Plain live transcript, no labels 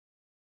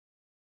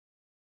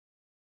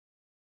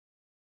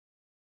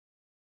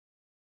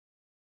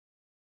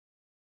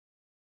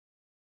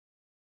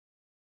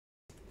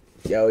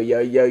Yo, yo,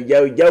 yo,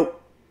 yo, yo.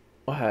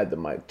 I had the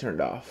mic turned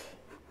off.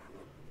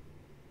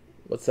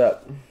 What's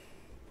up?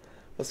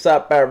 What's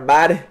up,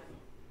 everybody?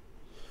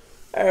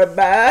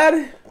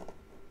 Everybody?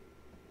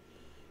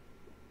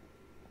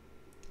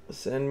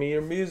 Send me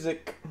your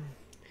music.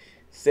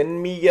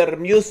 Send me your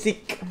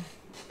music.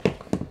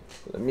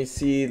 Let me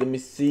see. Let me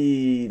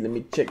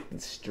check the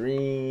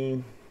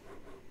stream.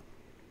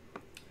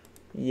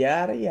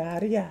 Yada,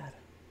 yada, yada.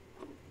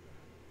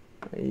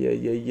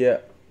 Yeah.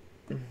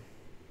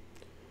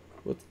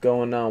 What's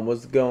going on?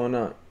 What's going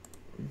on?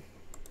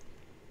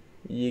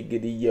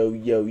 Yiggity yo,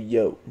 yo,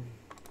 yo.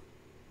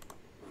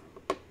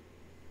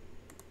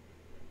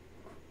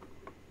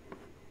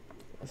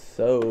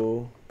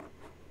 So,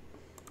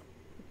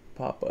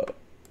 pop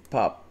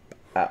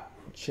out,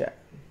 chat.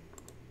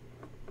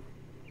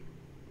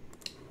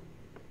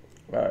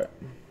 Alright.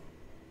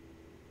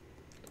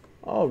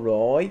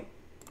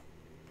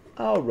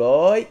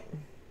 Alright.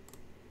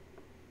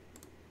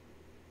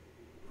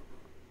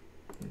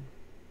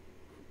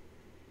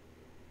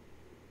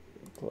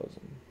 Close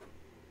them.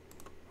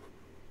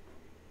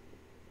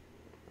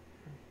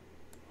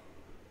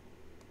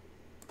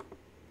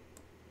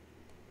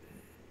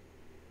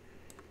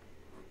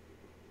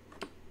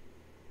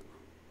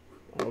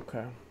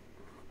 Okay.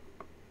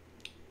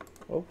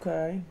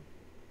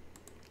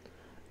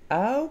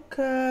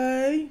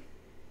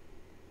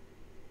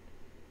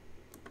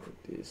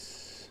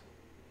 This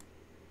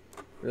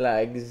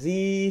like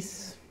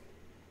this.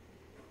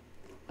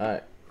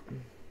 Alright.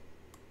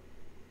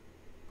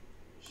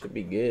 Should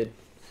be good.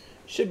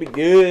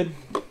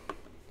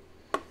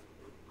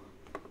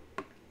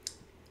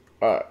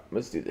 Alright,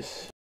 let's do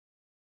this.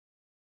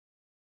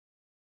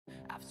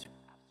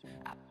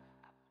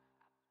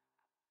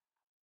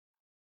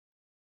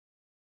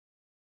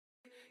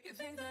 You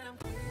think that I'm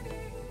greedy?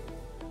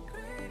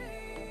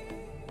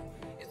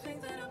 You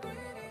think that I'm greedy?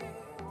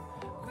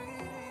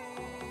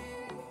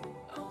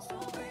 I'm so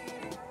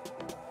greedy.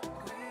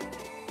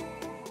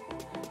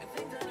 You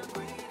think that I'm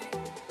greedy?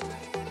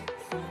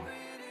 So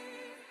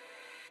greedy.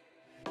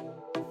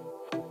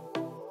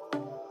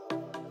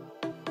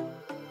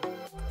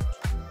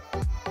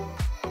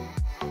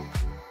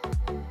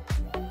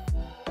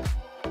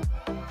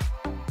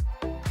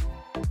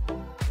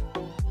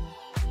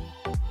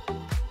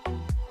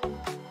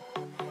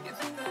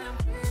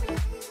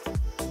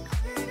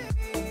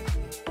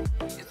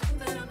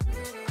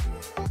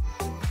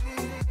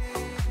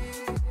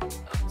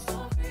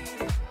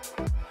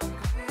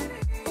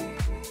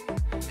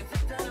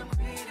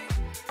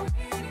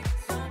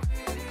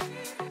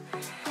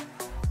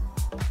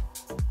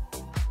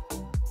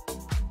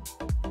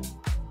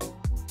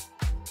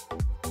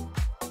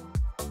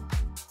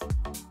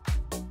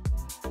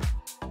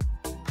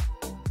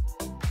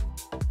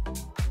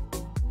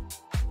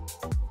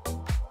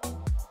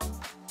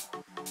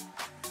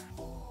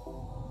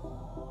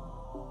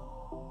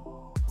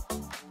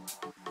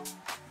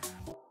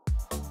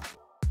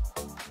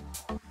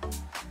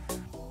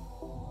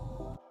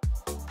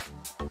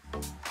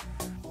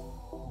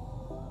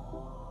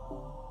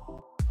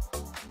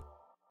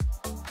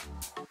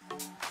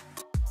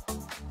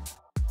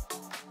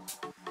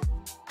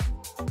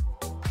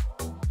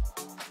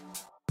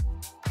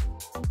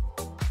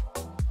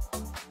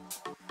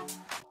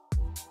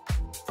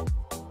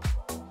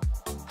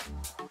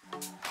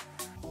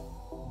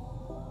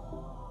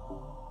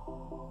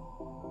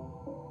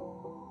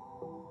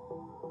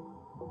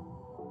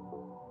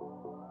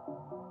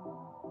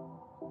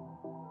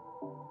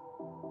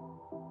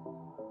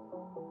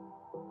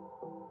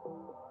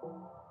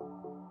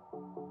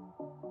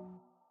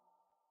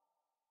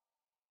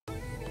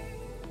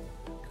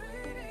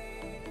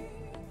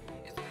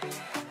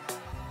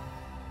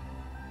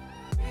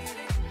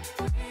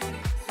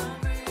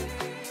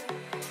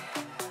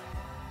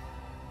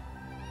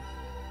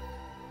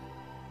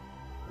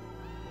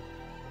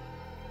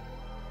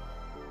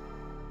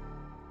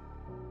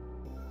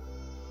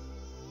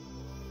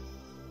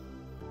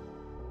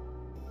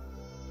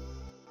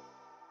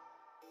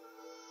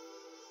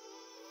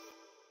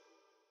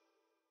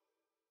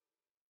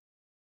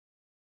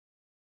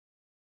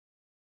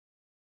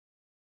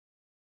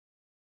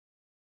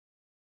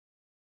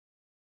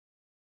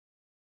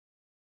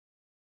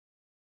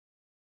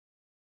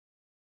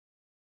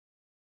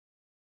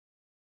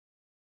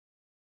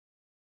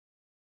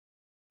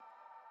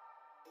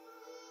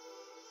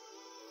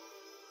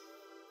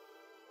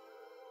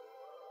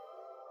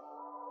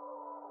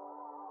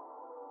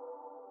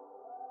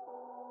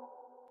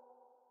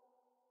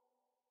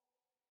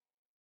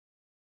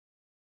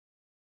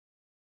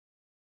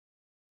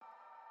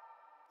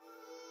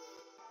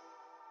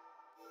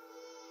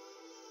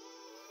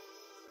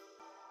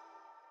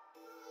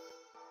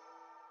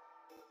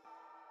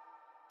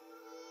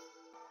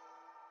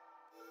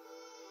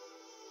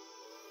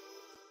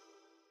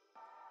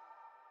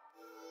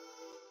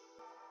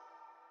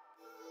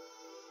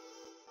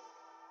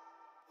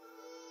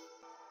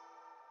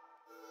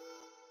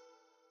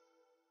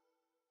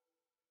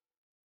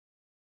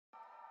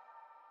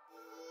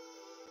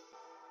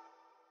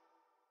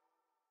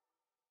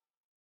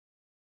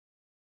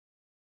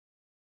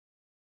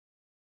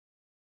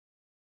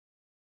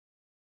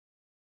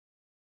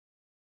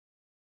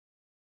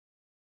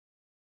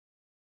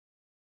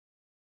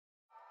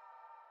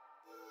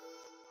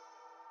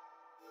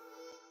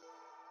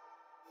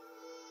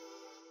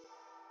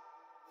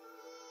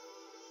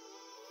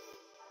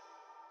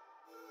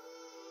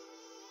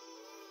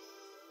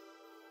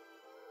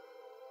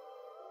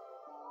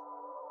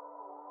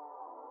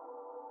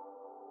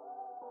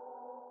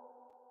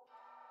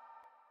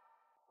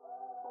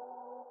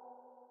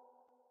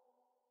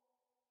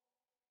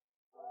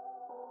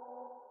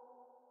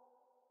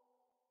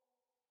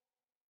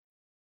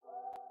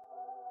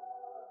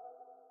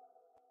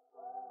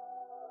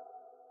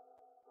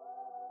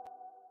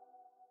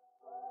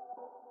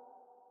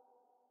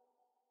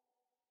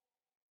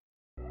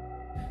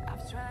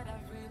 I've tried,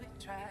 I've really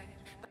tried.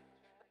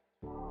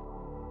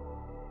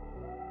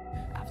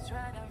 I've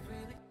tried, I've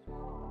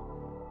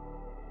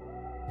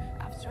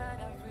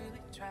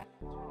really tried.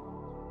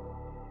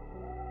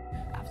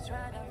 I've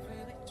tried, I've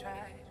really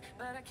tried,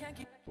 but I can't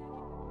keep.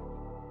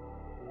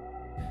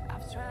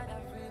 I've tried,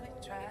 I've really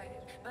tried,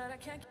 but I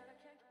can't.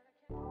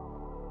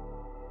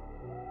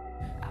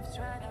 I've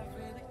tried, I've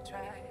really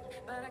tried,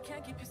 but I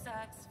can't keep you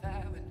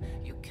satisfied when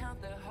you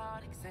count the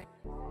hard exam.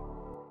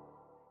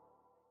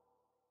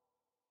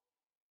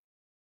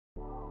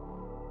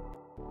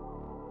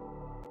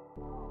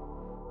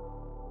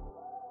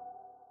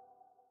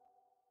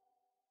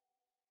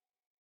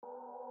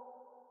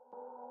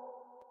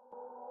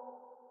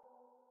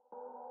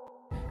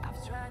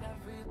 I've tried,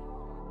 I've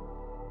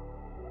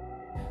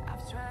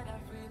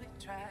really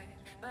tried,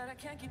 but I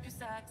can't keep you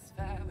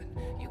satisfied when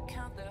you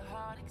count the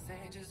hard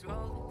exam, just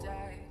roll the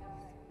dice.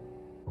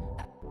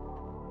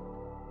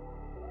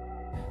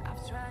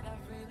 I've tried,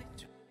 I've really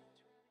tried.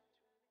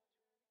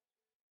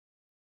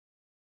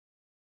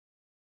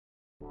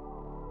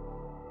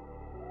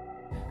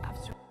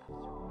 I've tried,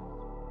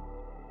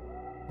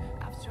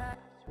 I've tried,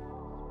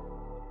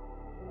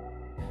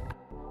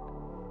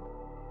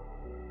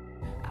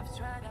 I've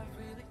tried, I've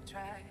really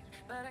tried,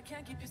 but I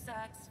can't keep you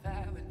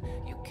satisfied when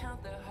you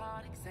count the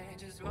hard exam,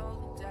 just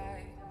roll the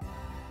dice.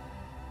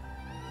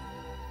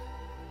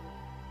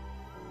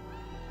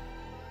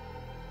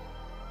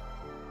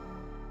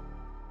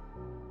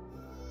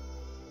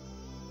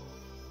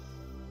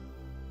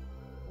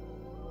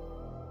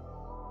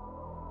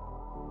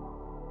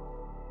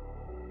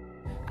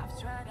 I've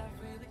tried, I've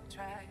really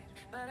tried,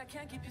 but I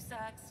can't keep you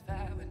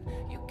satisfied when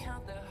you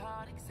count the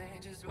hard exam,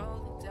 just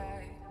roll the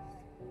dice.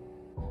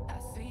 I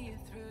see it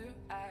through your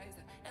eyes,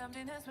 the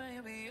emptiness when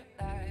you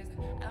realize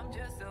I'm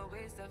just a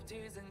waste of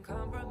tears and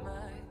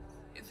compromise.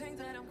 You think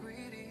that I'm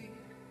greedy,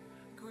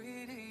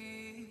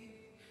 greedy.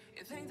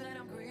 You think that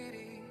I'm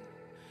greedy,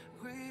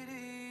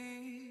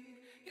 greedy.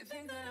 You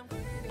think that I'm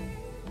greedy,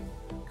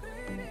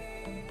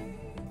 greedy.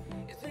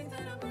 You think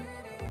that I'm greedy.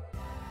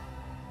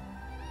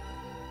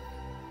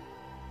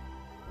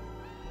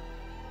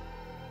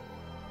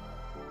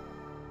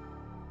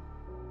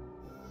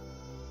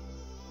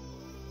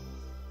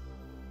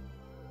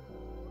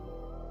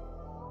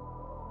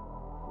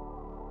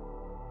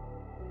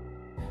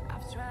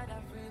 I've tried,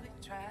 I've really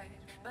tried,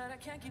 but I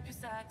can't keep you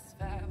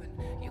satisfied when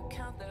you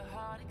count the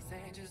hard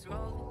exam, just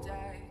roll the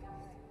dice.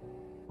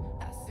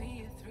 I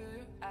see it through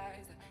your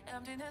eyes, the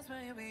emptiness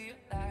when you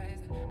realize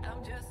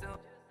I'm just so.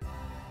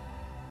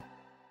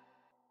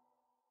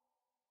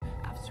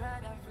 I've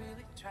tried, I've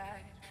really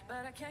tried,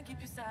 but I can't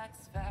keep you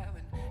satisfied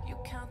when you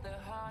count the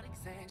hard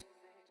exam.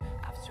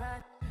 I've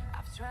tried,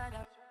 I've tried,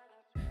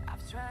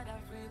 I've tried,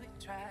 I've really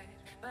tried,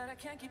 but I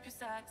can't keep you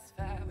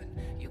satisfied when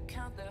you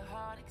count the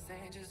hard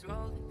exam, just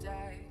roll the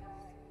dice.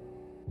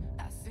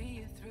 I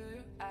see it through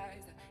your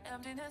eyes, the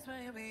emptiness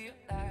when you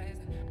realize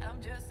I'm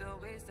just a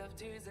waste of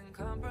tears and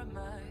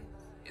compromise.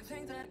 You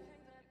think that.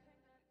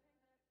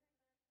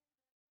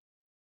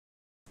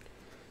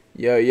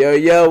 Yo, yo,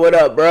 yo, what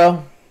up,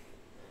 bro?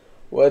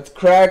 What's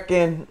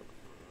cracking?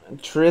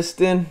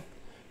 Tristan?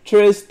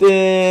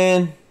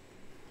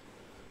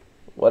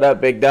 What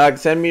up, big dog?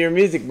 Send me your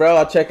music, bro.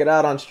 I'll check it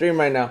out on stream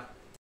right now.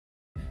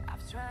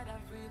 I've tried,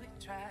 I've really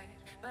tried,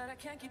 but I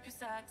can't keep you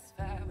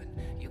satisfied when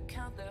you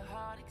count the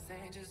hard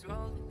exam, just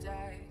roll the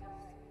dice.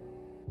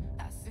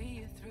 I see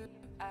it through your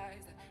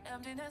eyes, the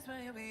emptiness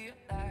when you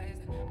realize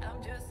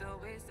I'm just a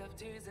waste of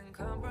tears and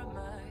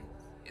compromise.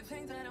 You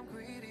think that I'm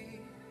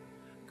greedy,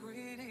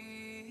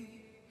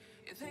 greedy.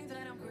 You think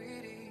that I'm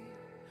greedy,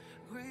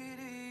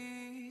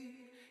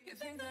 greedy. You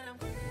think that I'm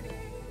greedy,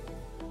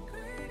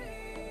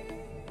 greedy.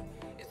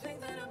 You think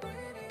that I'm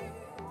greedy,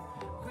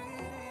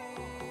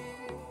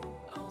 greedy.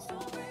 Oh, so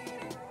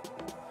greedy,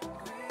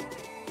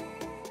 greedy.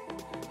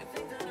 You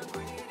think that I'm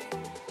greedy,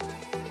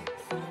 greedy,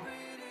 so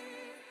greedy.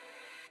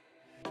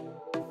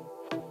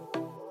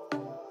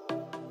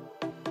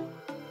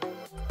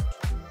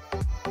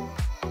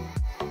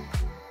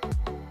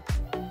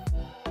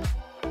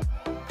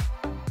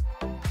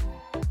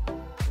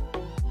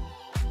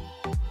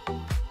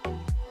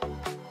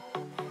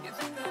 You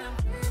think that I'm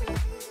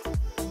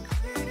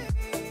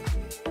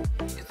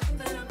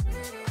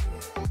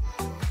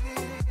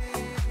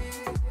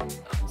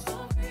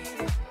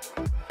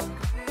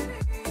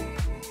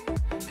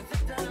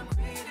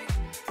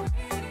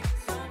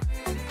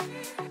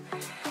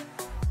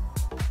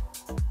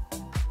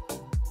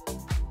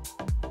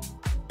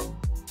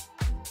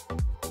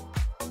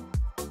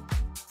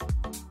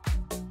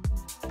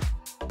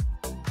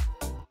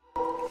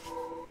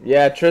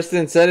Yeah,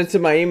 Tristan, send it to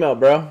my email,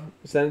 bro.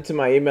 Send it to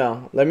my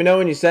email. Let me know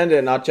when you send it,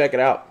 and I'll check it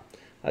out.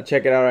 I'll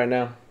check it out right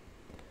now.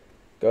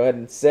 Go ahead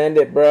and send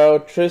it, bro.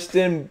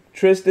 Tristan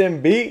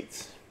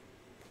Beats.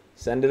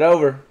 Send it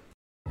over.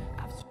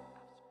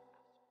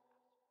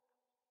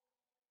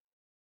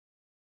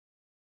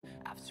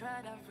 I've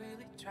tried, I've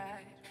really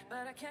tried,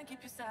 but I can't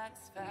keep you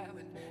satisfied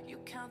when you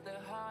count the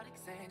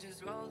heartaches and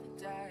just roll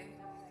the dice.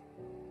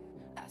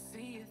 I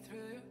see it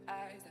through your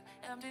eyes, the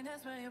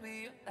emptiness when you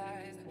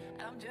realize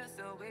I'm just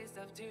a waste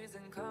of tears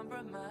and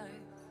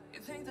compromise. You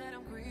think that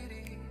I'm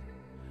greedy,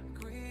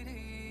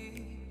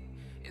 greedy.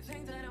 You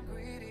think that I'm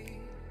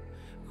greedy,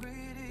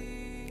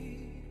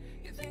 greedy.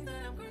 You think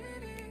that I'm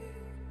greedy,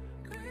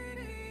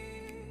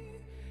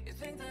 greedy. You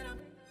think that I'm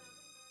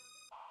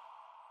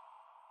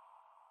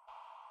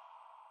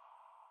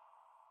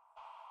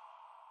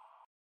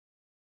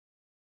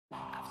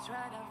I've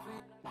tried,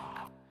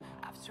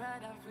 I've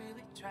tried, I've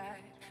really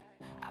tried.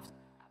 I've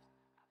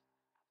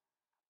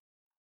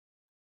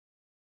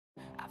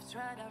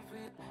tried,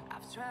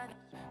 I've tried,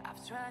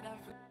 I've tried,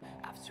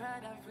 I've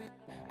tried,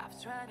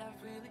 I've tried,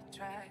 I've really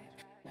tried.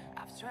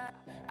 I've tried,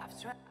 I've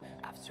tried,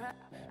 I've tried,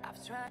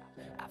 I've tried,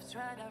 I've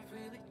tried, I've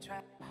really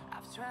tried.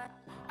 I've tried,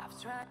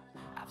 I've tried,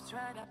 I've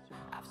tried,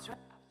 I've tried,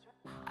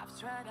 I've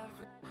tried,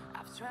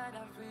 I've tried,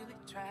 I've really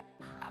tried.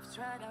 I've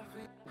tried,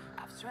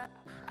 I've tried,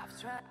 I've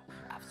tried,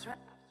 I've tried,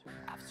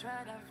 I've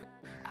tried,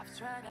 I've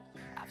tried,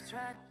 I've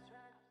tried.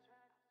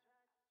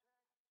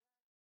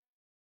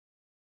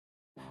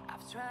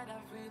 I've tried,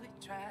 I've really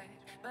tried,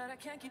 but I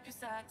can't keep you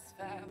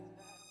satisfied.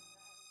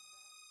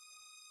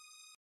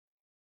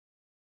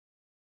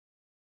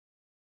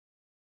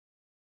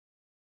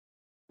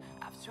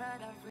 I've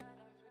tried, I've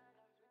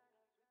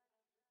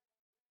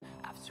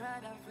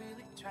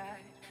really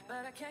tried,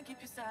 but I can't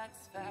keep you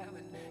satisfied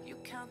when you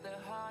count the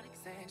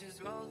heartaches and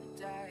just roll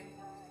the dice.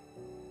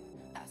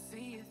 I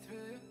see it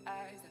through your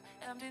eyes,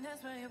 the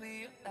emptiness when you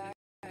realize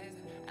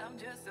I'm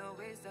just a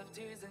waste of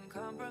tears and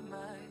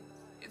compromise.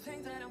 You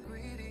think that I'm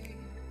greedy,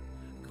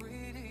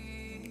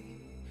 greedy.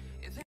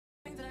 You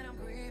think that I'm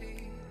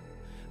greedy,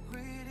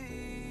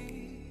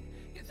 greedy.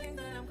 You think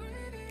that I'm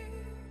greedy,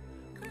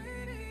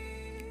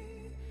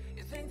 greedy.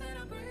 You think that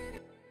I'm greedy.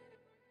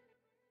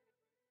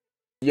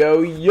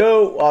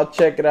 Yo, I'll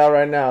check it out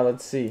right now.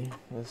 Let's see.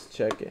 Let's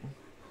check it.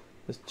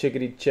 Let's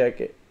chickadee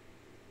check it.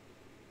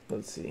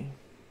 Let's see.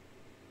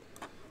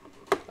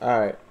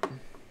 Alright.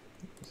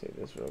 Let's see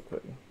this real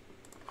quick.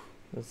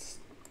 Let's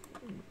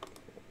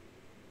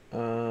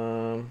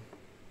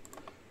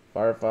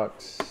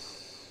Firefox.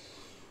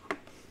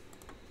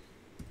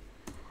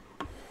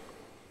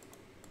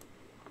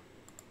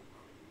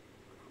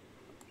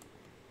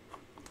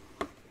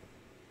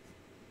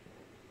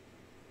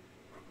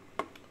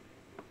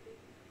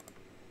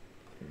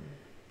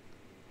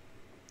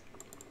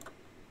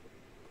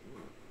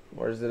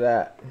 Where's it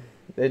at?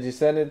 Did you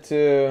send it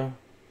to?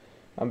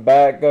 I'm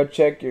back. Go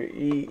check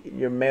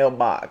your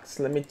mailbox.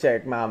 Let me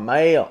check my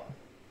mail.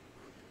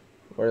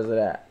 Where's it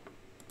at?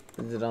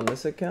 Is it on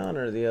this account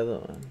or the other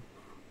one?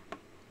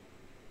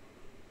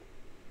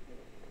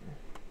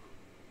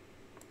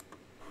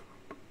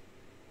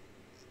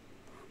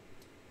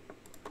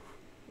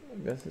 I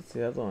guess it's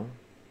the other one.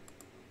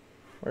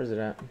 Where's it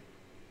at?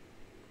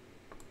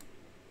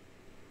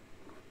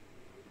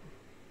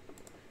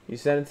 You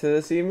sent it to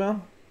this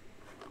email?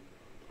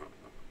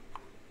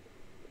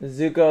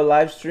 Zuko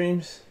live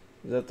streams?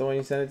 Is that the one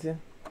you sent it to?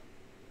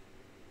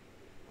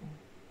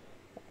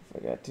 I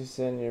forgot to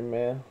send your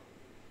mail.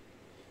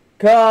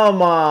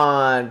 Come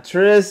on,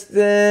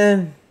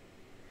 Tristan.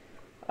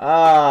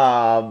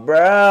 Ah,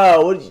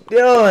 bro, what you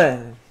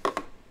doing?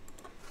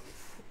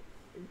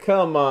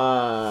 Come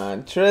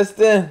on,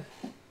 Tristan.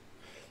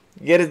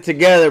 Get it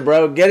together,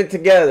 bro. Get it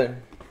together.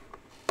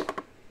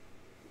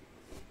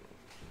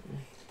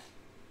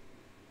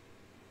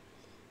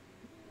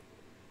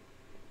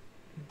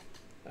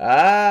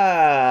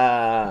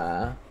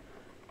 Ah,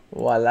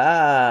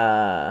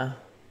 voila.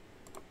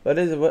 What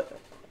is it?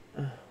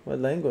 What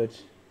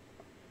language?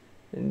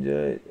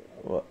 Enjoy.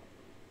 What?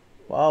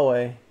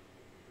 Huawei.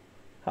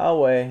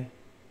 Huawei.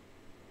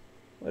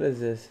 What is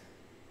this?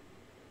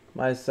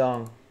 My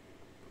song.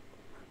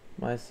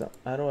 My song.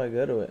 How do I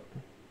go to it?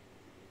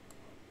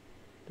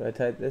 Do I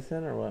type this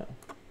in or what?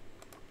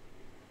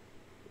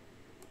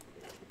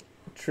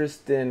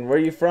 Tristan, where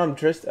are you from?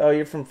 Tristan? Oh,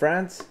 you're from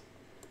France?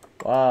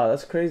 Wow,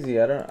 that's crazy.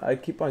 I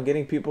keep on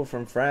getting people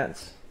from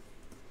France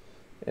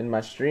in my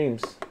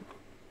streams.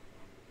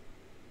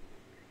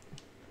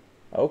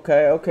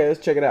 Okay, let's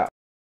check it out.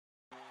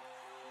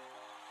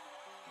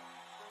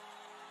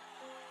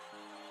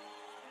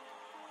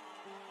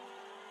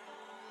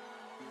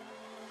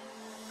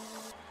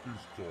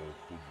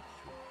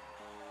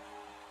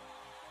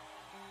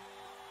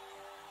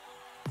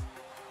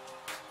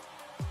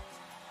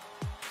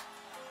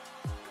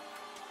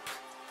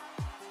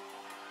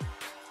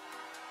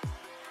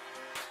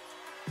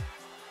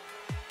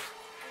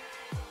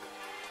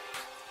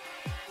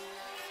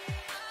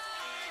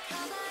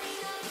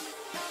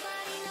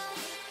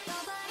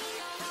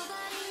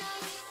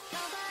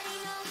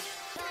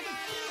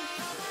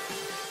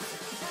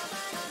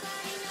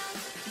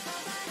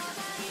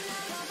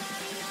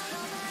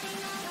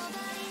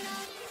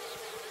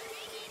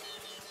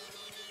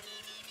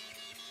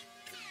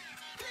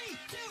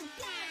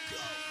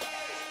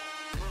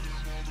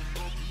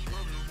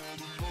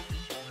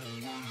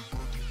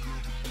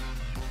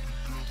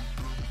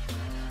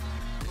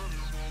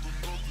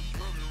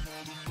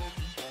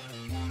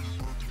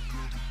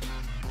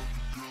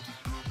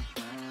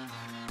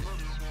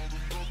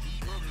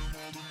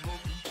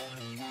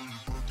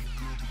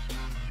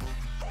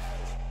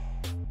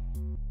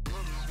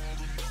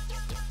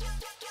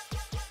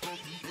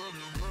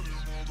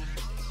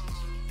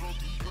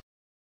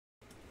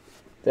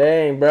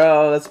 Dang,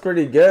 bro, that's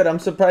pretty good. I'm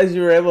surprised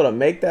you were able to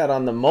make that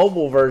on the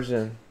mobile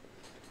version.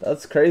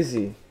 That's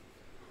crazy.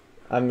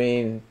 I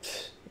mean,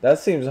 that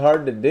seems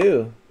hard to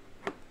do.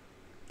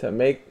 To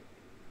make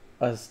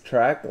a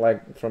track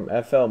like from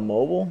FL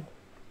Mobile.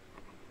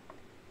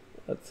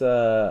 That's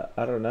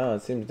I don't know.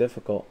 It seems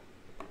difficult.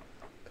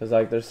 Cause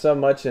like there's so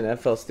much in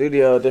FL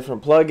Studio,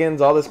 different plugins,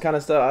 all this kind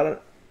of stuff. I don't.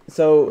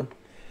 So,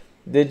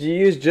 did you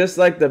use just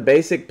like the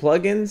basic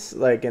plugins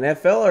like in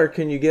FL, or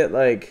can you get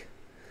like?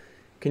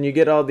 Can you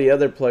get all the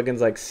other plugins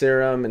like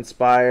Serum,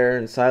 Inspire,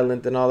 and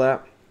Silent and all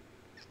that?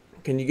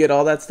 Can you get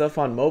all that stuff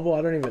on mobile?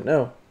 I don't even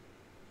know.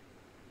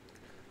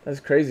 That's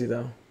crazy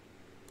though.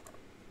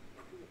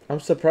 I'm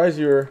surprised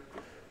you were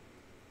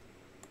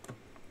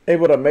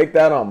able to make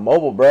that on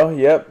mobile, bro.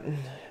 Yep.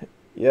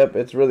 Yep,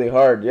 it's really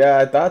hard. Yeah,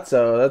 I thought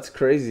so. That's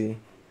crazy.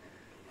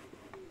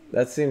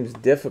 That seems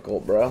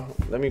difficult, bro.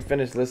 Let me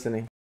finish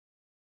listening.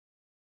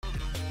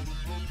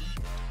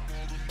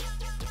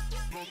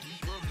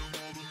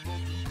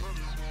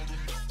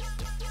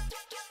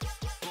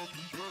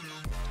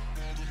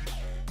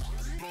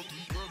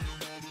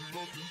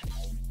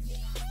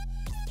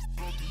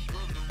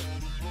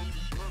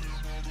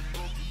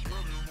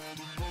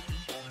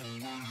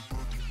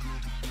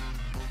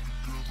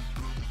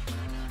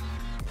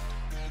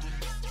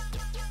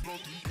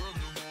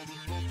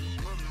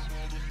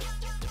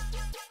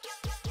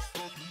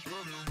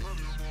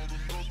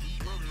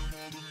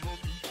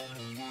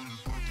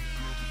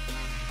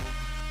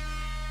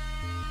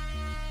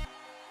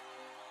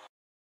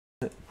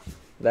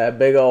 That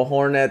big old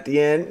horn at the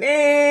end.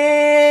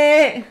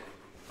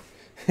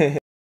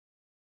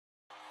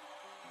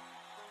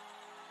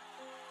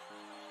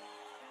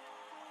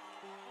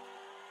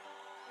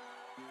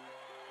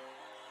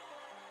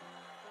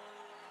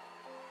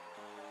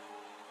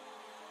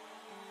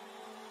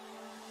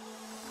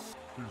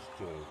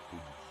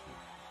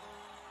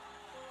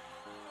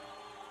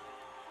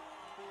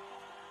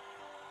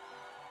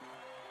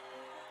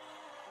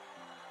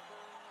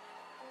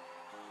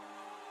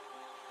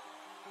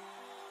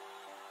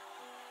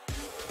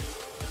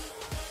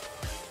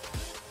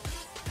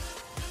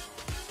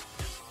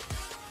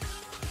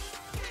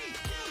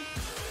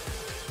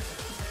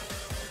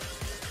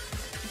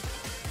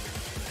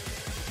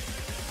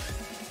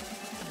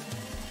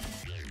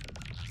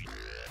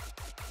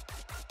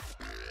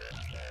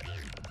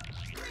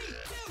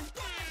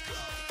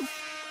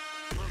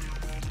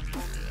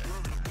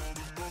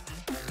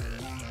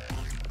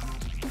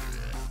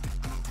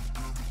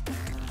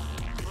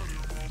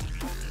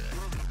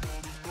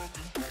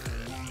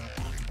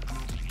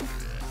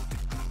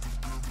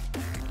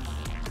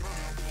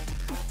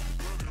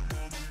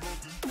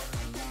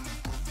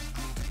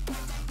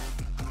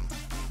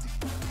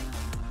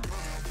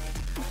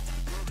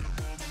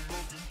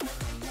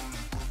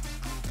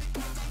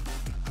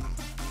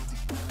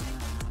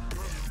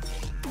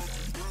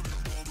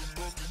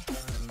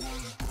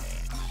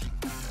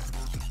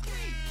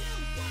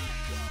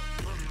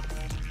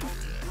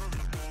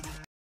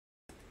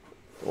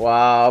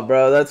 Wow,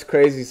 bro, that's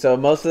crazy. So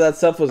most of that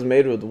stuff was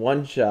made with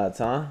one shots,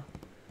 huh?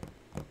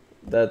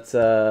 That's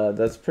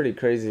pretty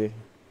crazy.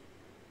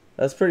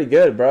 That's pretty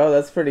good, bro.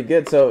 That's pretty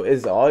good. So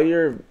is all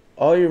your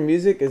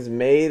music is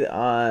made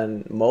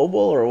on mobile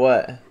or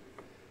what?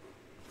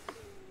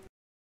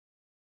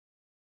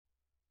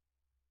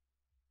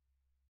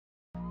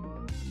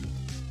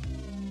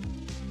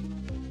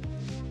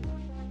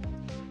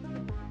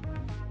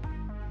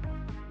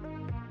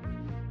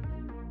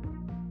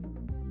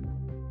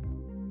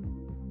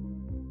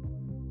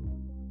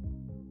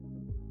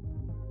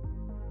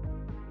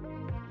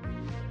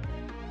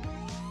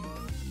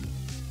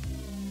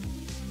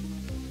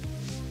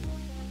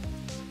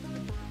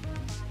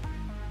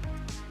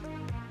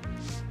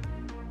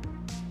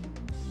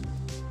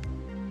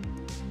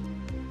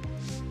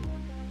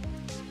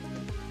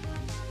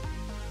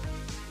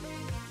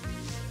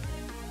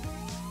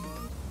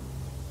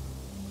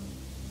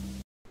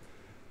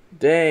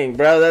 Dang,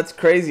 bro, that's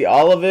crazy.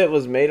 All of it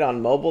was made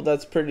on mobile.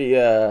 That's pretty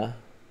I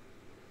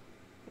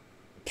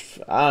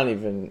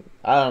don't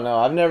know.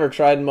 I've never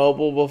tried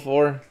mobile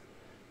before,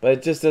 but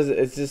it just doesn't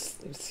it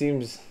just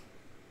seems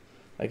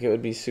like it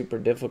would be super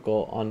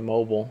difficult on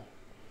mobile.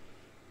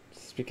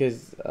 Just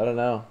because I don't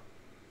know.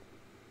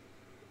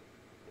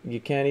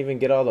 You can't even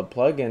get all the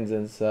plugins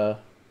and stuff.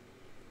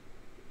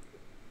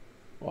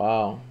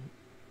 Wow.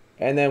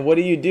 And then what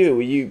do?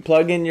 You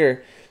plug in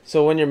your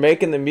so when you're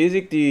making the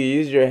music, do you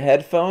use your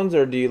headphones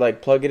or do you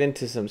like plug it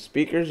into some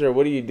speakers or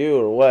what do you do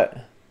or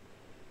what?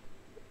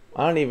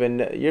 I don't even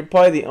know. You're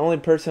probably the only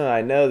person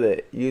I know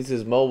that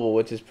uses mobile,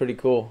 which is pretty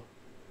cool.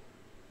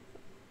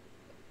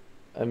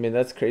 I mean,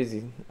 that's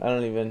crazy. I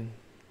don't even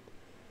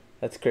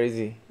That's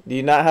crazy. Do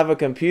you not have a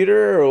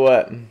computer or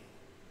what?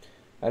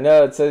 I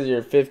know it says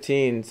you're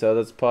 15, so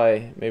that's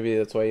probably maybe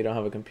that's why you don't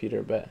have a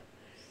computer, but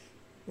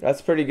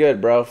that's pretty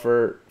good, bro.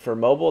 For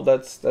mobile,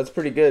 that's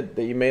pretty good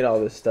that you made all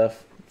this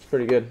stuff. It's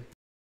pretty good.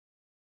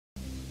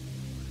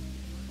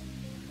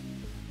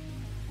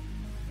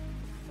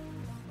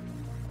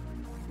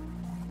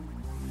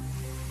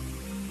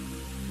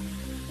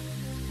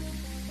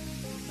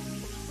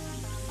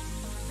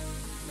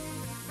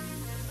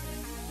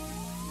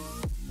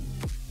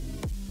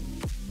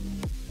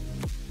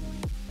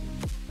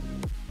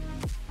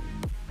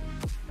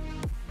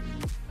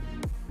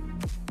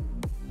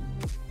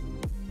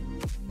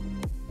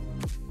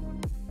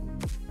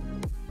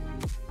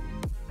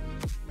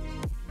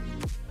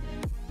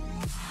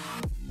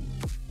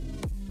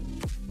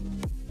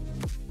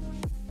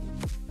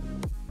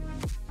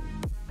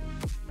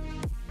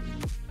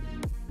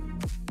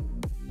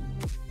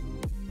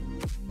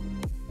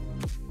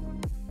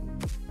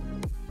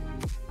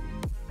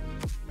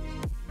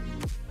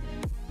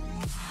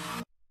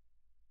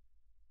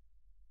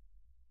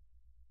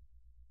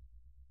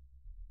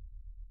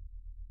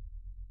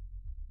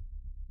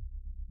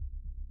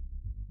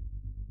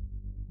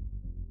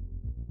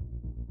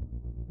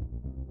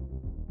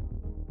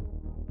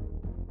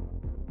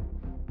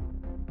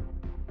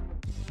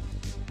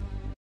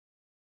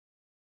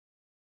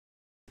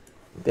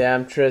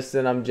 Damn,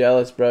 Tristan, I'm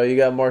jealous, bro. You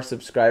got more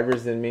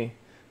subscribers than me.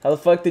 How the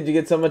fuck did you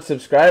get so much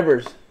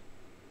subscribers?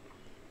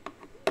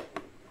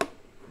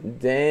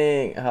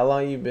 Dang, how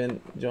long you been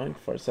joined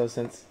for? So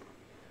since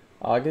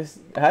August?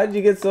 How did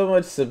you get so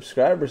much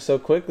subscribers so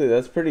quickly?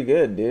 That's pretty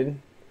good, dude.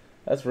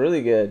 That's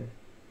really good.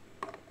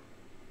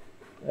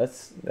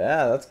 That's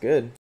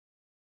good.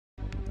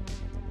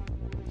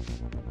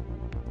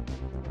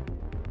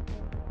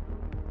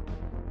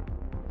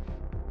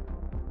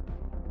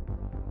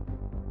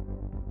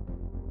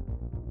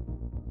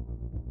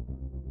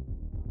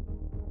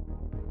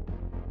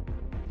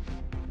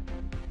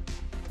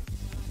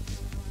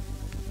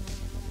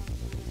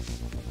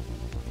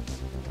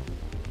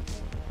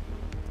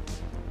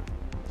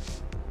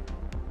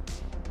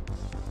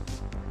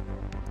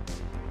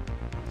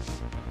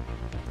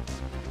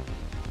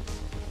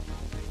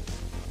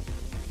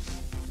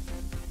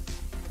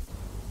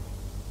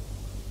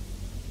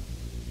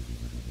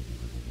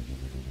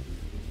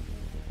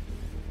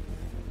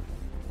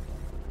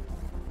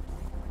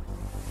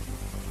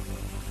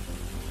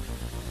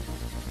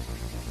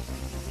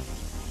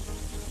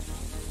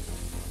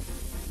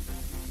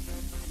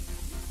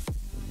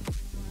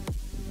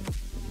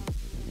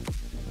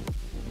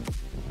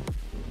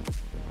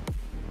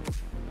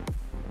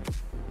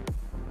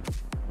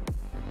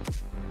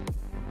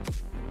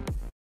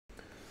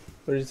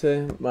 What did you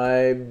say?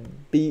 My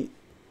beat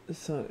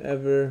song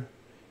ever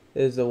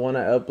is the one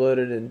I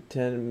uploaded in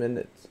 10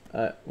 minutes.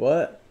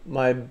 What?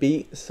 My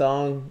beat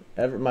song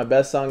ever, my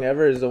best song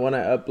ever is the one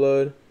I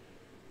uploaded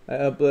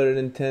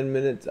in 10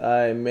 minutes.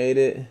 I made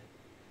it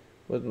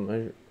with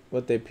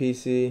a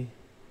PC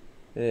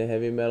and a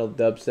heavy metal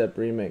dubstep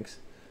remix.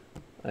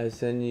 I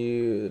send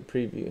you the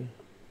preview.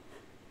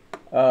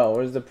 Oh,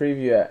 where's the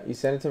preview at? You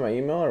sent it to my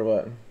email or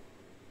what?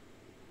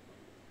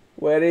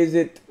 Where is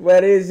it?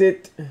 Where is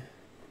it?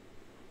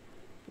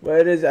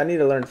 Where is it? I need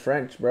to learn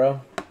French, bro.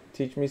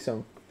 Teach me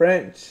some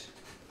French.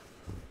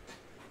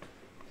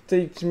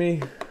 Teach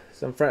me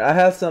some French. I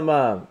had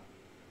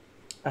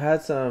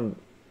some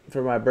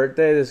for my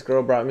birthday. This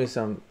girl brought me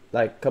some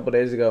like a couple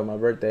days ago, my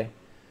birthday.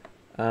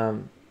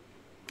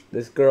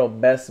 This girl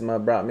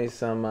Besma brought me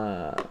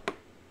some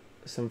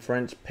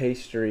French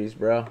pastries,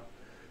 bro.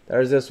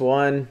 There's this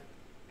one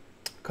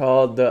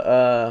called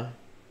the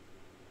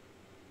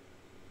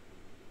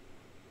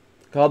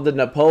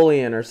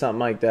Napoleon or something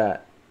like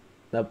that.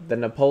 The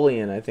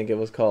Napoleon, I think it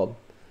was called.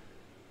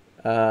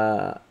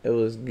 It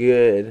was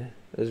good.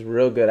 It was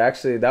real good.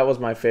 Actually, that was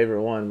my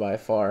favorite one by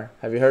far.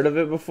 Have you heard of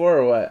it before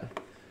or what?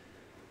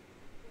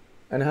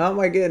 And how am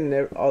I getting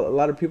a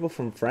lot of people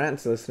from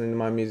France listening to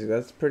my music?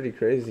 That's pretty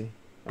crazy.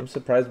 I'm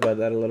surprised by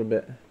that a little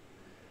bit.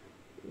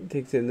 It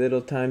takes a little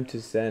time to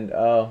send.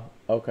 Oh,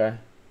 okay.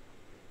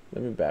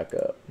 Let me back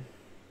up.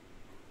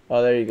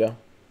 Oh, there you go.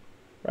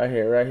 Right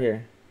here, right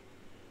here.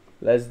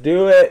 Let's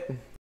do it.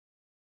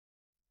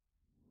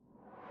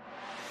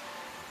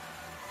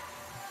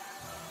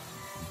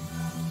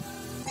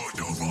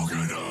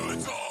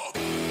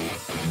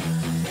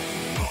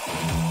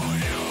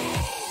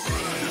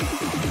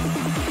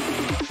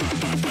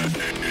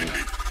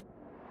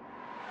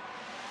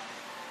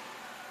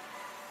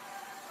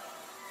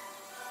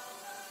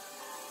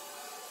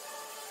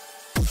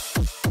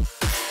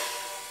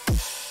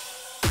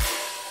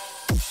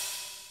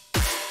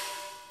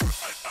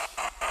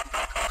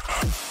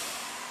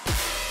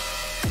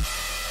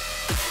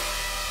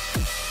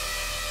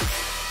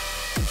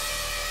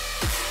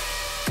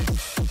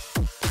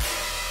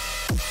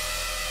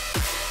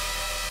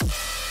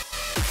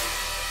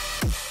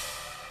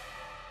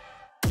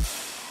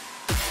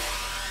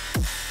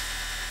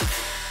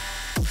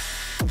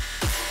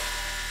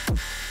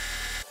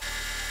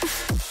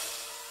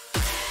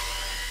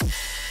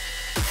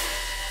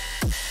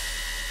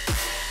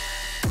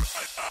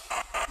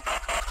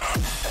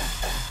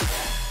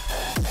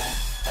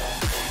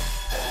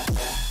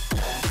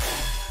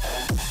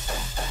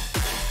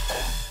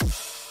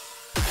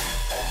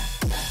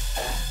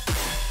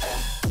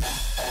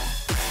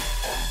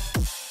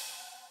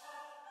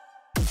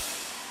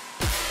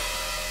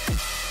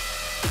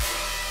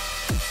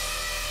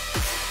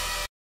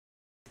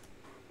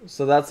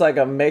 So that's like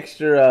a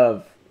mixture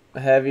of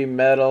heavy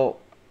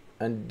metal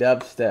and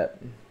dubstep.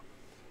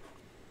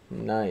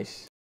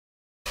 Nice.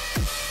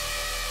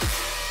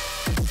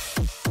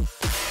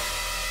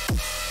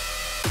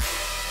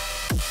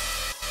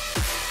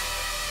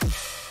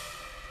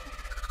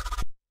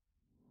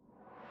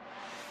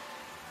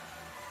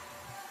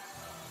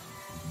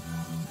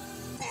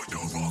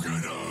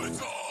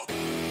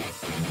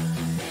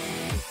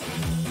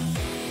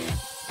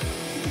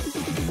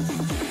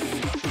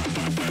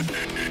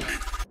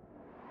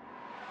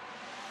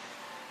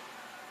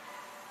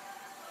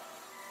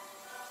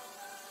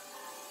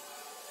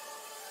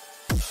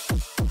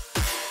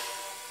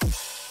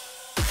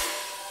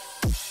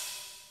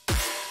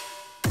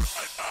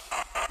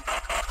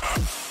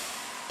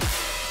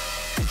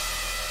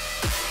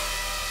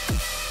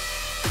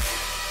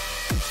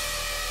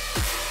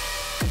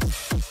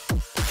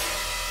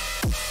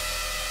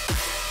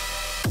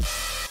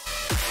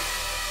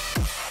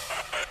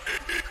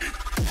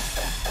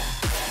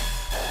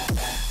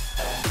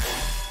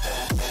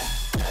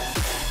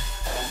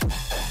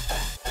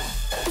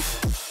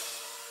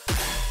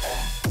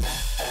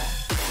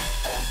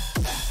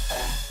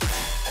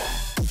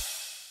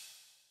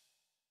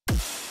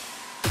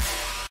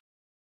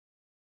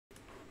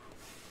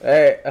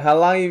 Hey, how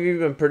long have you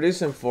been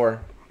producing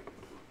for?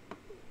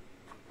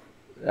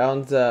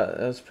 That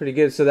was pretty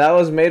good. So that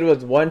was made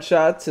with one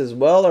shots as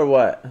well, or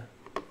what?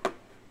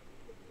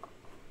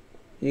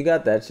 You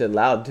got that shit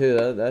loud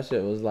too. That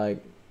shit was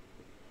like,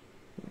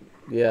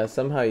 yeah.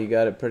 Somehow you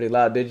got it pretty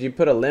loud. Did you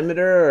put a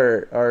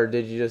limiter, or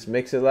did you just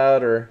mix it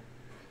loud, or?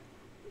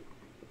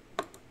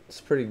 It's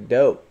pretty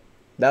dope.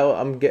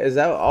 Is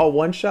that all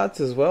one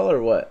shots as well,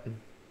 or what?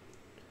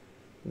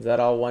 Is that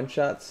all one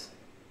shots?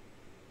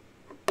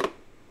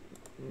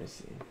 Let me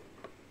see.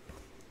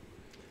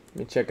 Let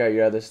me check out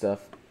your other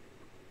stuff.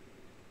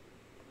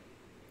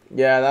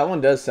 Yeah, that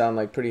one does sound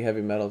like pretty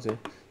heavy metal too.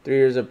 3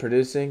 years of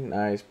producing.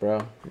 Nice,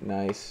 bro.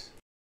 Nice.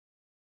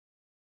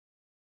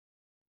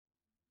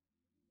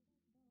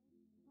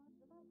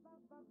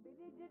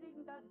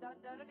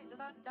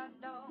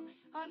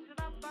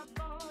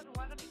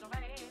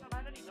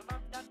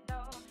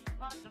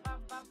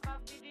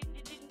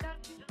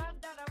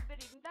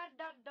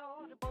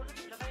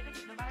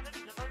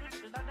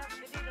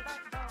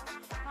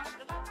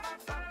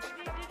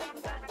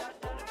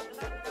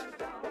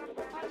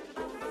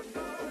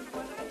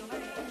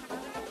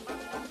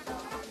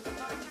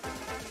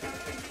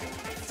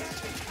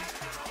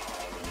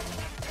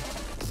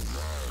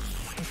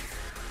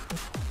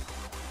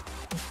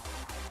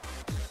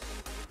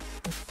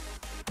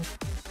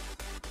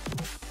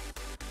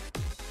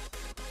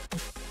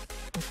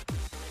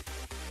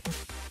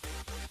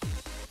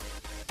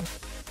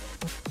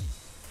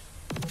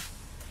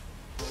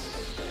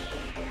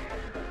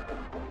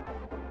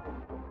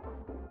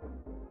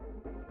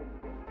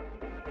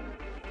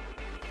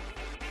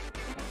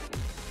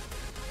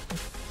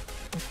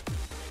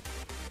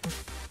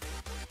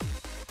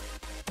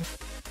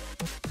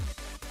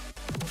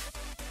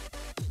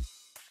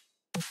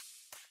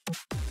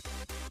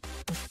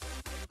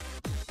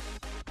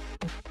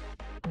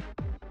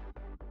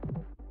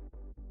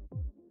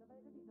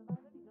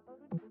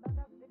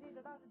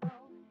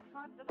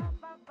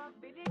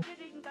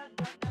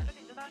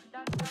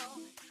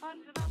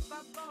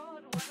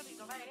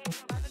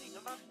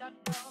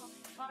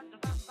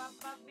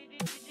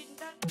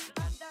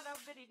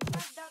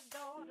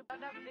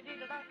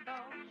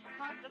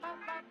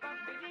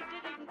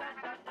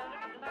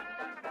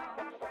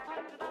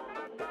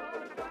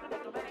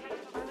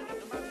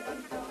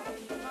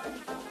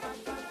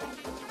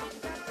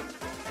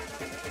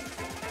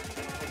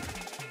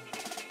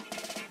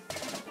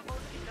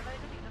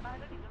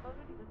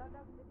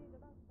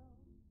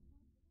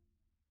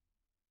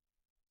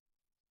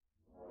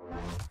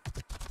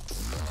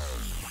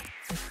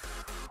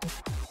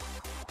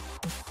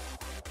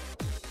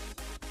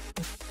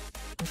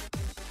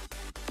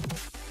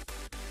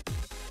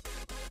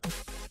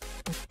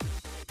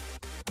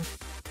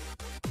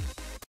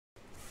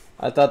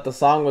 I thought the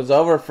song was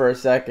over for a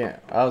second.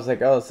 I was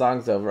like, oh, the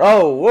song's over.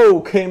 Oh,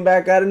 whoa, came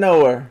back out of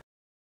nowhere.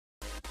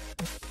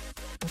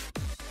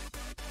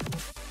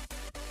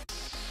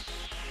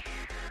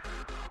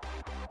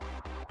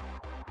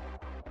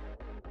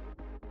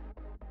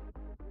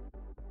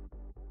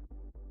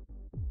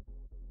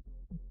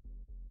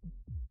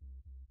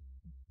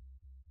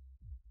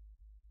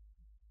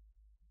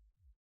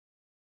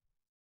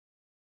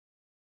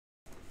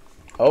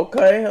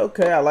 Okay,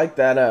 okay, I like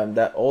that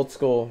that old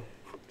school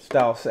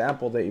style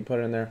sample that you put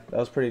in there. That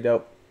was pretty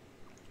dope.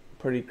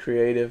 Pretty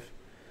creative.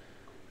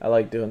 I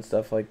like doing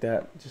stuff like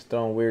that. Just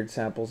throwing weird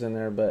samples in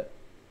there, but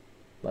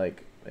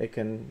like it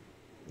can,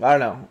 I don't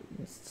know.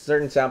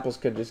 Certain samples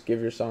could just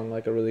give your song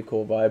like a really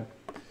cool vibe.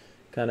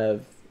 Kind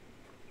of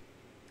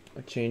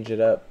change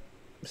it up.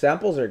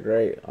 Samples are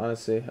great,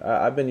 honestly.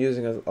 I've been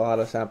using a lot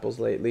of samples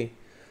lately.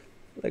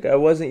 Like I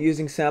wasn't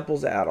using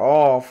samples at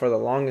all for the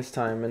longest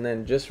time, and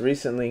then just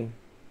recently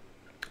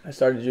I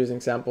started using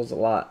samples a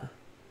lot.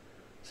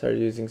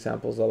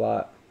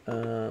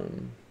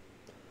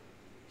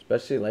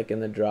 Especially like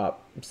in the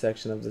drop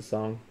section of the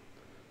song.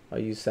 I'll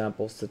use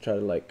samples to try to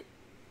like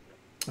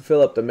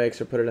fill up the mix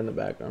or put it in the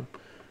background.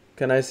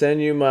 Can I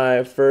send you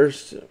my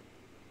first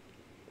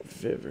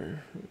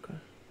favor? Okay.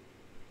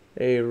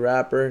 A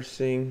rapper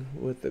sing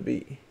with the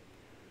beat.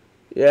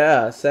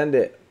 Yeah, send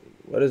it.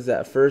 What is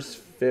that? First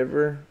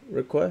favor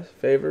request?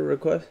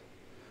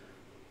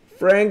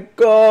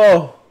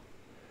 Franco!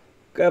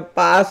 ¿Qué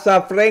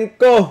pasa,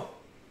 Franco?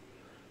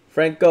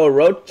 Franco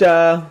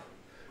Rocha.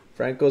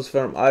 Franco's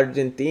from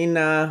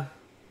Argentina.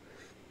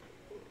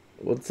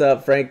 What's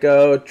up,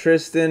 Franco?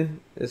 Tristan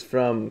is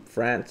from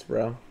France,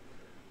 bro.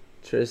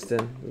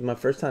 Tristan. It was my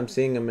first time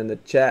seeing him in the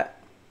chat.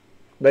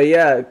 But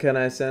yeah, can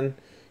I send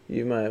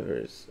you my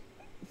verse?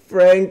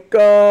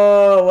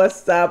 Franco!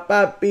 What's up,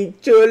 papi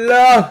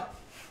chulo?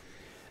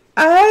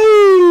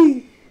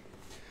 Ay!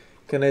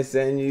 Can I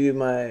send you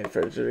my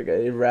first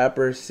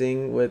rapper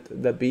sing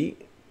with the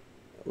beat?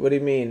 What do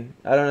you mean?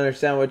 I don't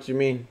understand what you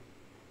mean.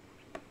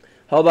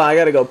 Hold on, I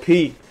gotta go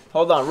pee.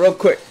 Hold on, real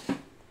quick.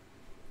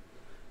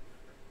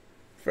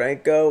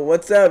 Franco,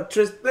 what's up,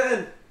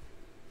 Tristan?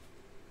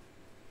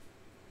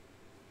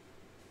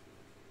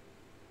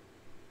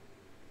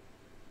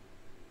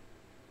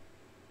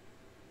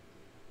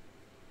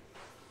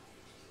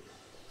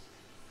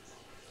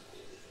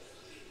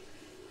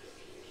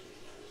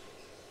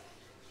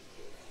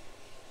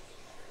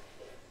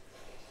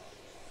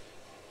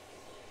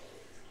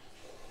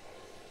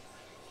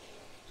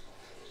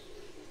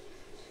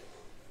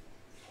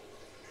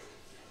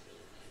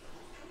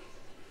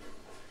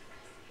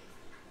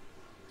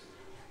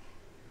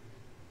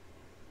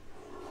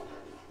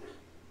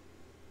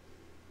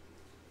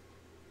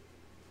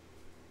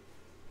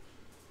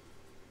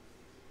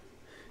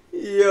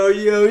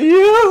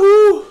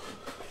 Yo.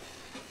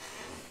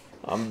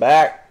 I'm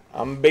back.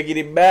 I'm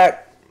biggity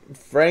back.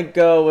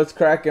 Franco, what's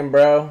cracking,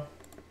 bro?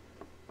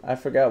 I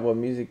forgot what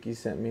music you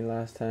sent me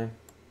last time.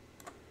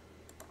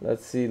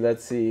 Let's see.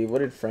 What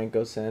did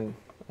Franco send?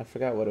 I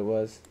forgot what it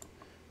was.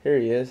 Here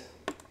he is.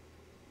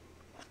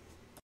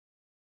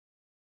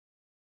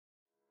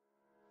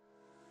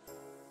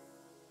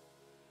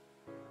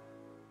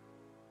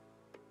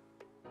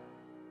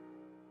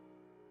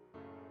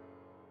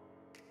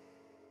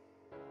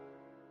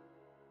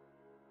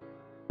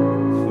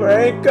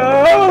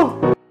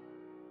 Franco!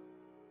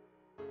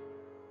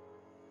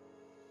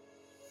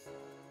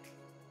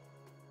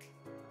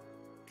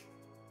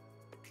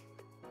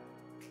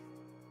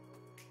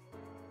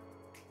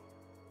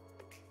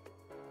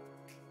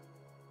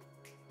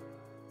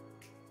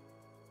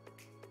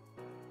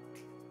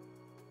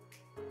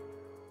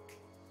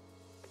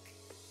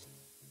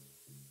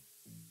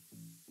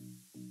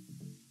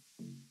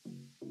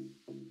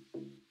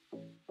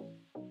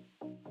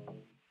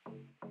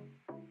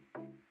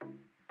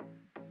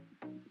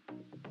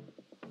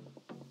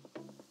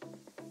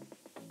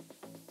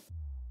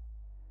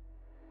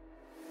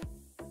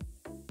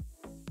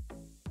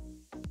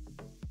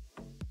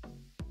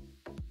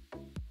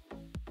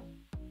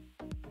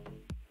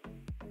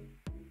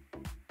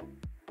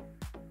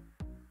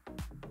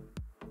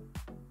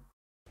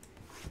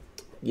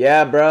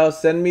 Yeah, bro.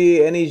 Send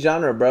me any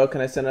genre, bro.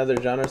 Can I send another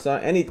genre song?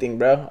 Anything,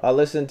 bro. I'll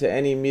listen to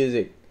any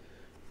music.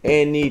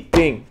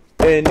 Anything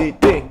and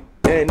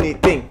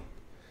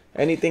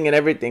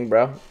everything,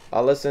 bro.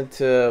 I'll listen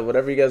to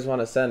whatever you guys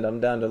want to send. I'm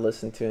down to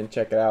listen to and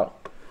check it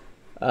out.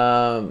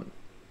 I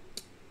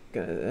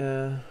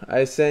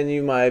send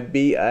you my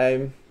beat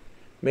I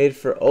made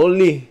for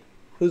Oli.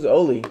 Who's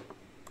Oli?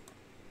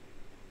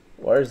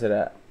 Where is it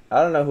at?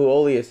 I don't know who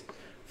Oli is.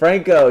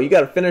 Franco, you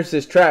gotta finish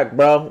this track,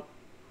 bro.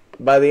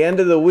 By the end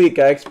of the week,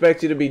 I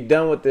expect you to be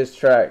done with this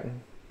track.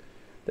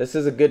 This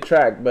is a good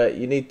track, but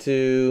you need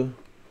to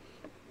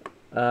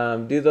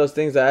do those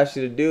things I asked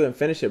you to do and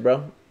finish it,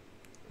 bro.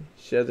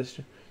 Share the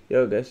stream.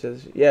 Yo, guys,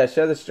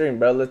 share the stream,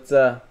 bro.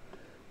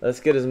 Let's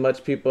get as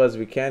much people as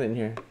we can in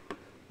here.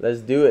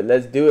 Let's do it.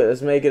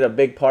 Let's make it a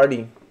big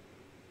party.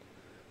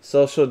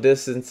 Social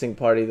distancing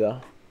party,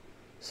 though.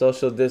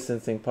 Social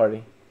distancing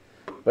party.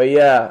 But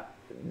yeah,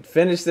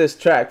 finish this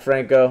track,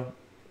 Franco.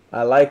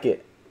 I like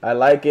it. I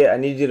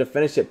need you to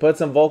finish it. Put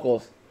some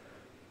vocals,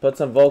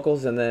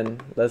 and then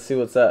let's see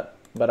what's up.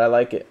 But I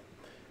like it.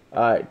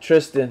 All right,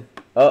 Tristan.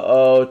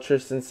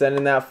 Tristan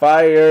sending that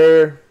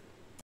fire.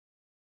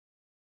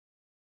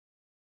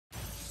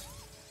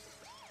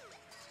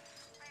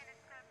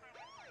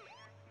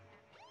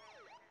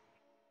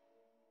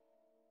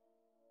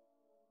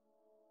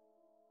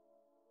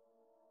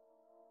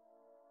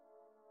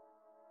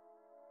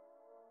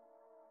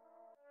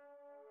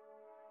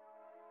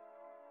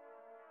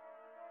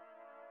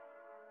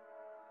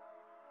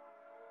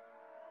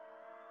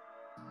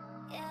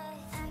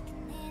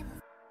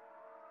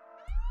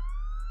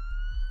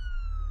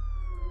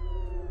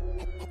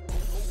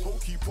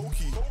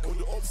 Pokey, all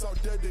the ops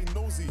out there, they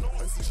nosy.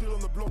 I used to chill on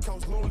the block, I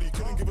was lonely.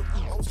 Couldn't give a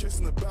I was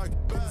chasing the bag.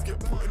 Bags get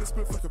put in the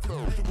split like a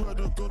bell. The word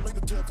of God make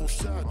the devil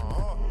sad.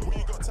 We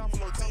ain't got time for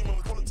no demon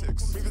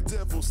politics. Make the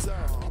devil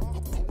sad.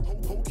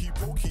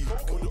 Pokey,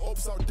 all the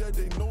ops out there,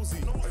 they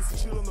nosy. I used to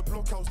chill on the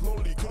block, I was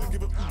lonely. Couldn't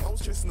give a I was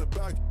chasing the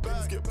bag.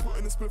 Bags get put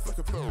in the split like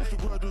a bell. The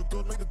word of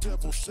God make the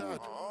devil sad.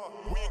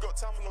 We ain't got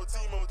time for no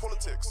demon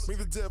politics. Make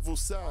the devil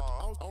sad.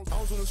 I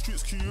was on the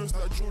streets curious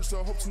like George,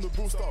 so I hopped on the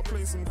booth, start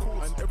playing some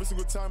chords. And every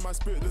single time I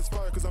spit this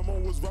fire, cause I'm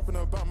always rapping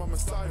about my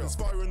messiah. There's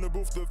fire in the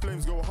booth, the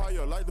flames go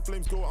higher. Like the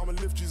flames go, I'ma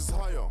lift Jesus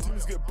higher.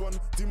 Demons get bun,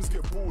 demons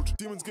get bored.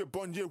 Demons get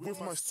bun, yeah, with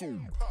my soul.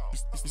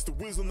 Used to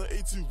whiz on the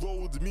A2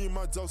 road. Me and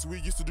my dogs, we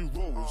used to do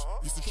rolls.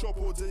 Used to shop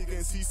all day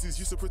getting CCs.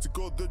 Used to pray to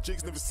God that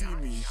Jakes never see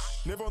me.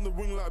 Never on the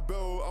wing like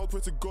Bell. I'll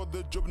pray to God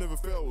that job never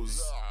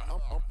fails.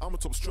 I'm a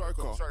top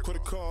striker.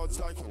 Credit cards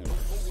like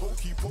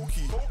Pokey.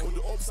 All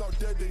the ops out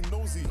there, they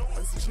nosy. I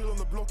used to chill on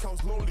the block, I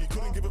was lonely.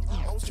 Couldn't give a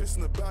I was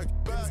chasing the bag.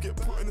 Bags get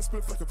put in the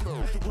split like a bell.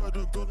 The word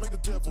of God make the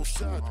devil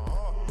sad.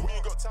 We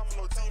ain't got time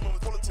for no demon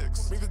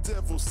politics. Make the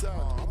devil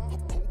sad.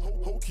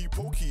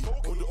 Pokey.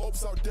 All the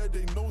ops out there,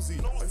 they nosy.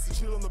 I used to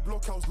chill on the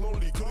block, I was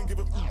lonely. Couldn't give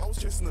a I was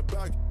chasing the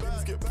bag.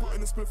 Bags get put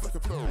in the split like a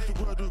bell. The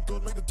word of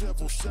God make the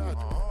devil sad.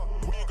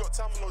 We ain't got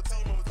time for no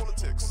demon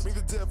politics. Make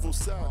the devil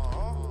sad.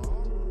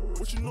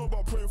 What you know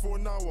about praying for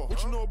an hour?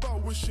 What you know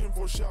about wishing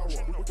for a shower?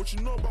 What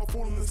you know about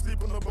falling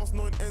asleep on the bus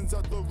knowing ends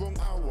at the wrong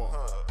hour?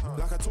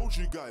 Like I told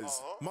you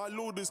guys, my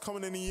Lord is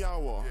coming any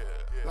hour.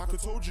 Like I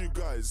told you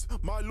guys,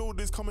 my Lord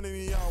is coming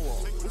any hour.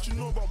 What you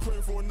know about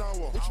praying for an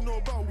hour? What you know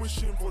about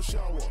wishing for a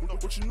shower?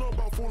 What you know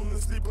about falling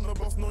asleep on the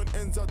bus knowing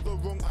ends at the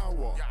wrong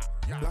hour.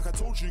 Like I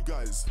told you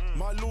guys,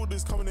 my lord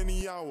is coming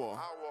any hour.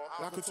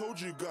 Like I told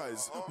you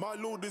guys, my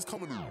lord is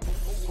coming.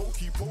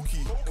 Hokey pokey,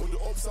 all the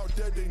ops out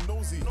there, they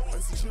nosy. I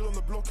used to chill on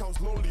the block, I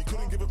was lonely.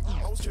 Couldn't give a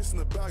I was chasing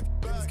the bag.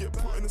 Niggas get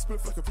put in a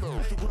split like a flow.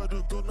 The word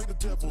of God, make the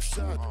devil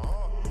sad.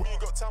 We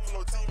ain't got time for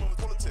no demon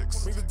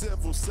politics. Make the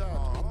devil sad.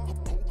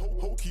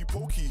 Hokey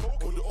pokey,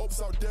 all the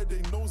ops out there,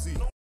 they nosy.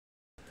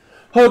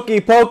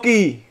 Hokey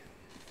pokey.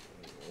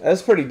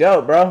 That's pretty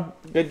dope, bro.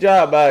 Good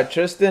job,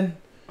 Tristan.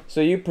 So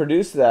you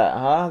produced that,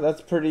 huh?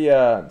 That's pretty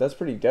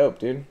dope,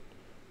 dude.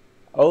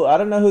 Oh, I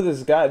don't know who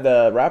this guy,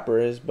 the rapper,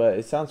 is, but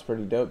it sounds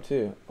pretty dope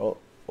too. Oh,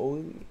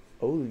 Oli.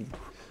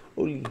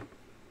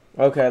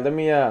 Okay, let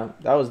me.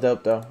 That was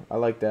dope though. I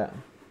like that.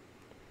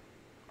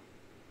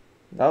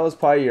 That was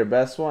probably your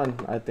best one,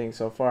 I think,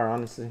 so far,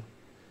 honestly.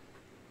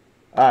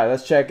 All right,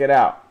 let's check it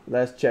out.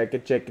 Let's check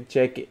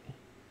it.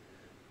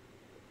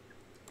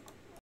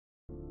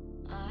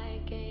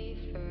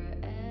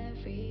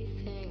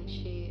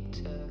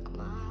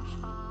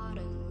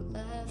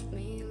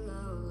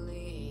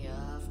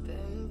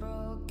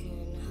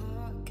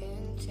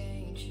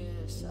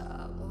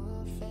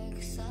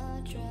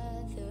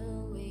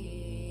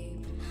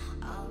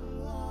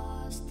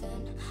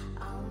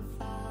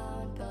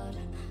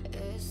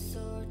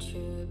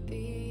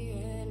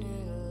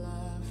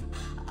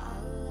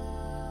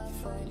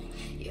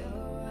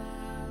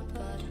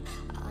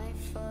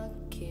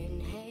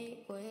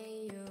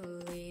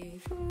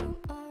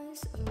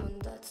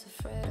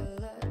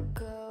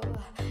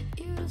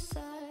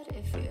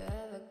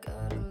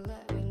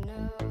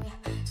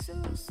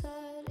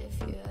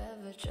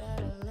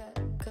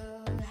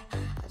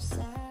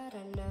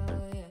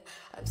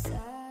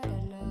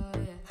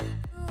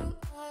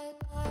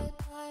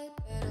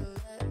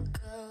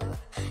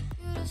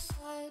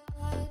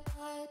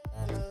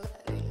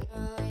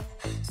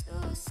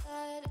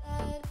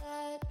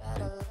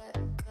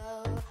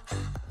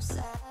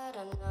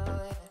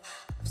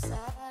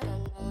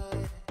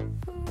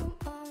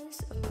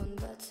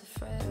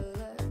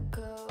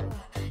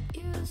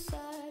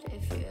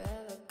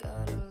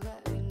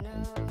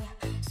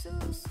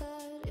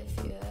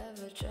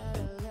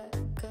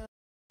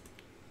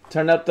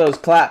 Turn up those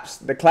claps.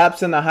 The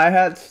claps and the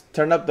hi-hats,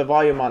 turn up the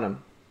volume on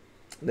them.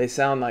 They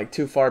sound like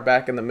too far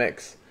back in the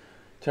mix.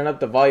 Turn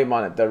up the volume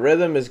on it. The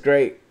rhythm is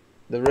great.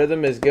 The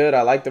rhythm is good.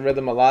 I like the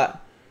rhythm a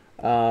lot.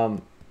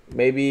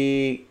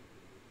 Maybe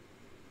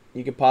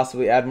you could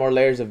possibly add more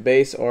layers of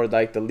bass or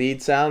like the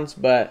lead sounds,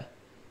 but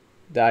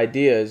the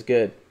idea is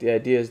good. The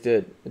idea is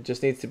good. It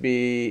just needs to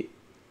be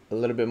a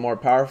little bit more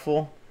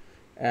powerful,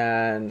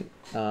 and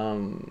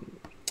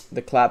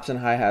the claps and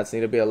hi-hats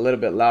need to be a little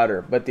bit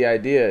louder, but the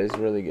idea is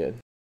really good.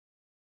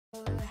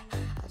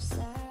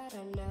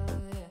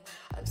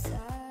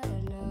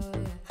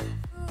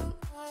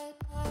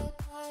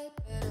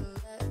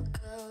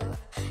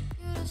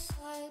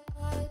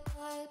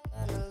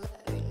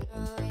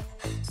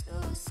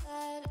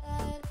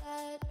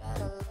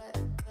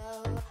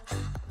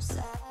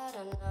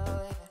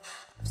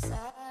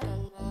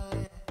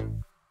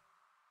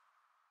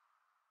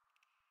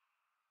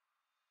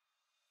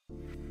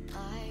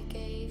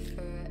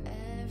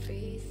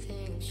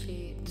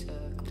 She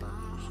took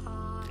my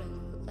heart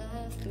and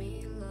left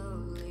me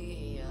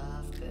lonely.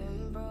 I've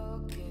been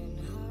broken,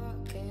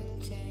 hurt,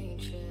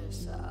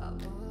 contagious. I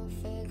won't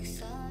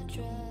fix, I'd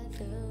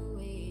rather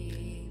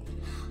weep.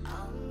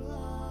 I'm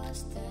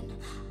lost and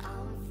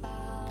I'm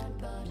found,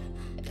 but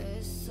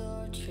it's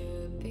so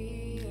true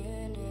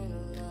being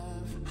in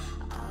love.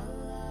 I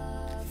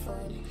love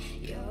when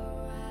you're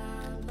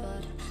around,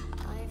 but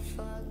I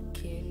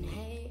fucking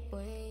hate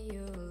when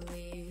you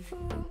leave. Who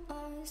am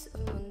I,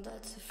 someone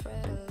that's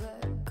afraid to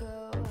let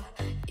go?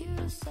 You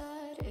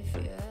decide if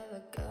you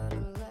ever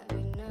gonna let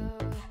me know.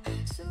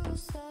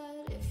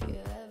 Suicide if you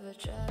ever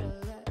try to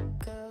let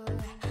go.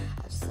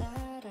 I'm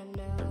sad, I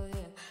know,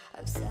 yeah.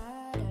 I'm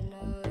sad, I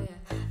know, yeah.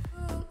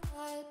 Who am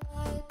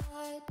I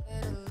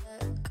better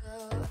let go?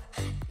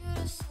 You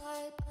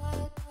decide,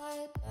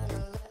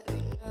 gonna let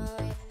me know,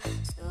 yeah.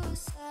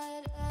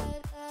 Suicide,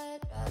 I'd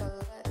rather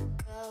let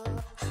go.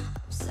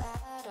 I'm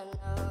sad, I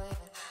know,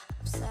 yeah.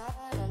 I'm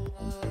sad, I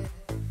know, yeah.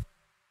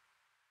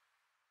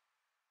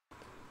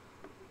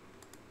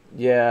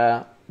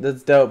 Yeah,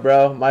 that's dope,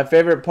 bro. My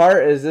favorite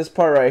part is this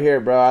part right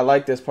here, bro. I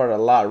like this part a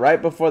lot. Right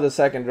before the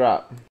second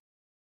drop.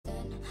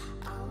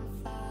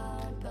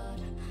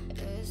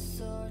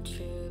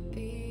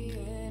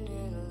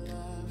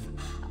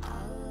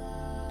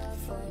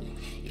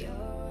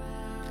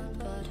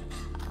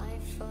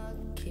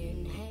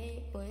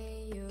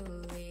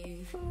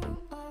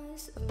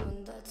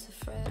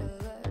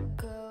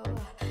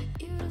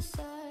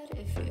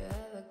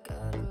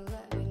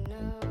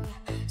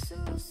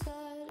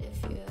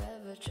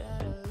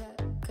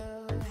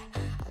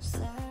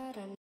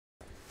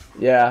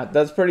 Yeah,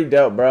 that's pretty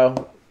dope,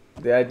 bro.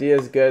 The idea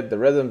is good. The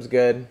rhythm's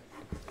good.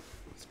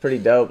 It's pretty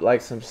dope.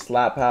 Like some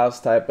slap house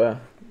type of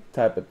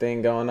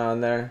thing going on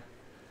there.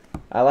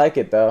 I like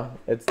it though.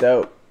 It's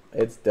dope.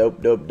 It's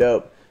dope.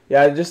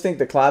 Yeah, I just think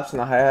the claps and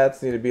the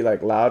hi-hats need to be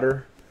like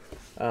louder.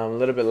 A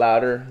little bit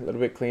louder, a little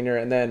bit cleaner,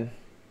 and then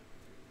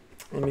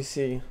let me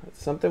see,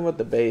 something with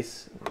the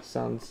bass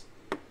sounds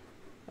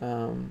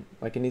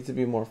like it needs to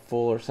be more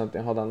full or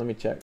something. Hold on, let me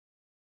check.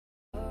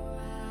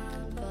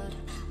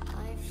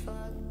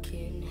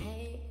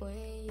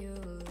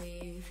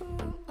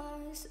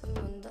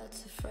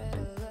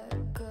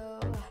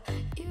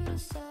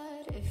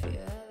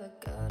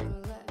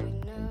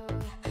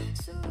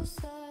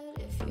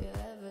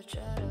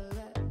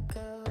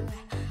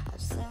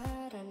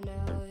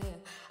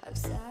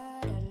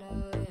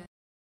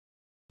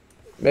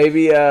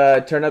 Maybe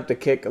turn up the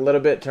kick a little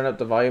bit, turn up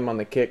the volume on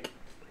the kick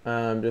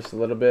just a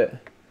little bit.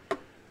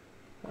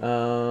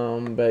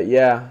 But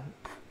yeah,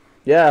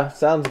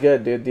 sounds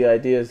good, dude. The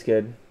idea is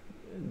good.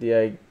 The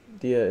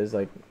idea is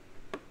like,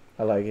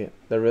 I like it.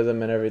 The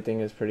rhythm and everything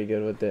is pretty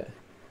good with it.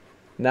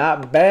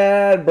 Not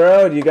bad,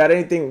 bro. Do you got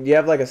anything? Do you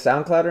have like a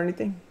SoundCloud or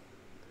anything?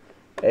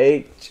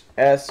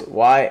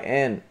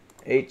 HSYN.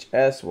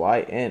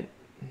 HSYN.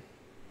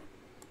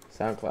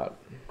 SoundCloud.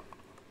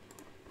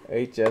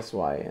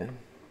 HSYN.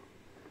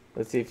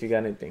 Let's see if you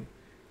got anything.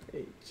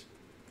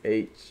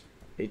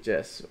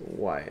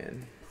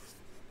 HSYN.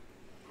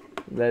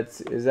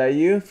 Is that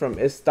you from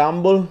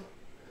Istanbul?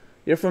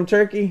 You're from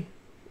Turkey?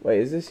 Wait,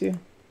 is this you?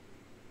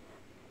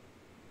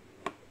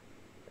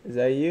 Is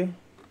that you?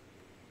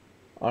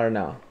 Or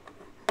no?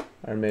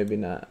 Or maybe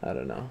not. I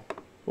don't know.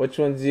 Which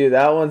one's you?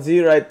 That one's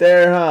you right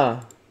there,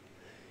 huh?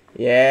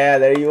 Yeah,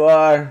 there you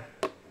are.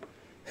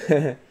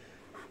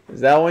 Is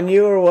that one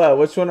you or what?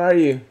 Which one are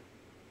you?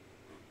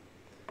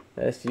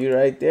 That's you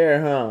right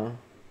there, huh?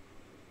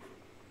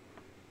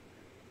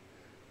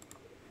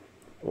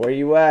 Where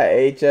you at,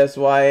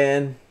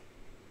 HSYN?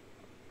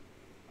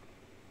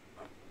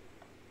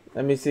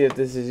 Let me see if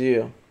this is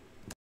you.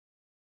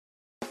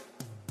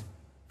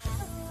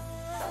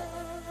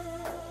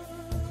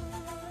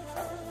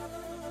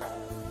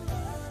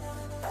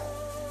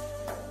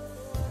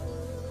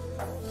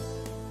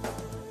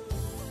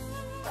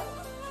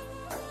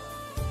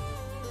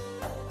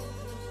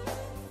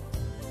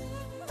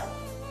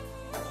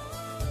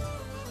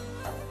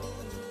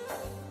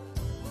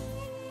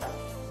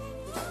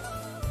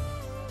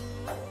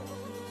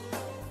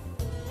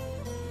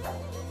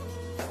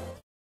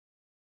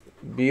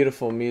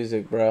 Beautiful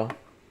music, bro.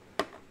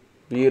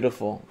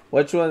 Beautiful.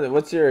 Which one?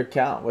 What's your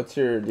account?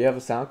 Do you have a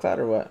SoundCloud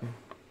or what?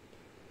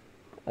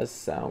 A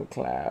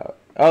SoundCloud.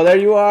 Oh, there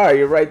you are.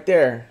 You're right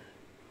there.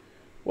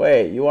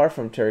 Wait, you are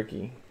from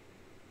Turkey.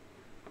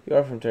 You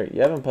are from Turkey.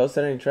 You haven't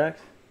posted any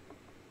tracks?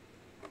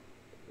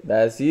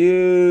 That's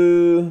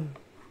you.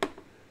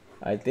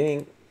 I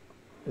think.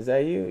 Is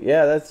that you?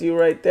 Yeah, that's you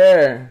right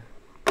there.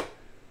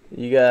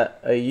 You got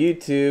a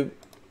YouTube.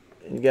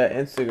 And you got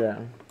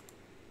Instagram.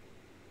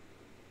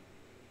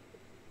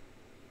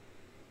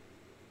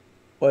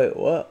 Wait,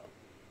 what?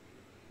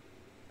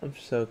 I'm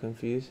so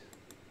confused.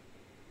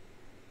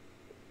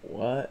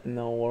 What in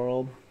the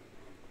world?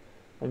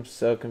 I'm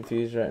so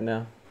confused right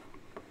now.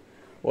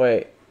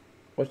 Wait,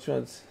 which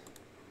one's?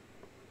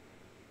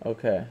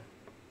 Okay.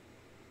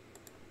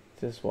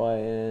 Just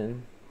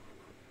YN.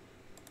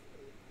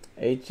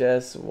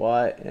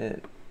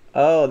 HSYN.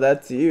 Oh,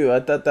 that's you. I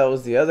thought that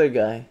was the other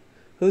guy.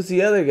 Who's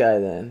the other guy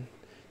then?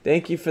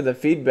 Thank you for the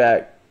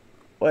feedback.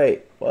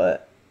 Wait,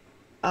 what?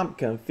 I'm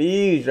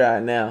confused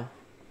right now.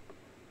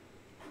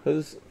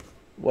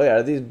 Wait,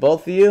 are these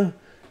both of you?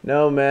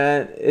 No,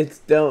 man, it's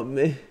don't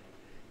me.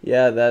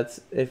 Yeah, that's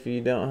if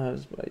you don't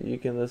have, you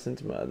can listen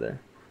to my other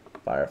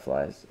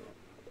Fireflies.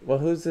 Well,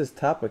 who's this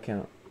top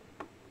account?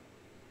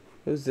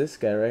 Who's this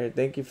guy right here?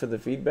 Thank you for the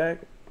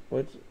feedback.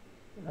 Which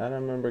I don't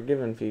remember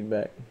giving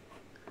feedback.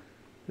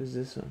 Who's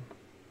this one?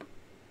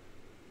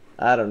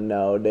 I don't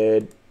know,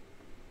 dude.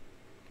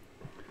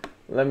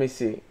 Let me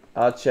see.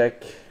 I'll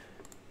check.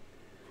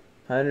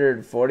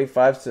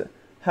 145.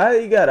 How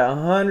you got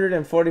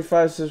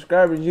 145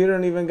 subscribers? You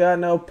don't even got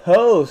no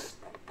post.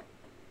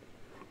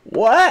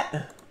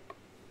 What?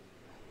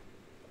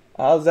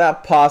 How's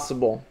that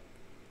possible?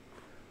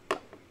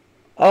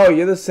 Oh,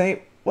 you're the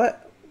same.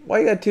 What? Why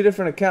you got two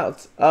different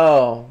accounts?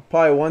 Oh,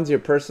 probably one's your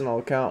personal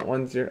account,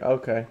 one's your.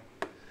 Okay.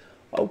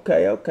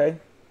 Okay.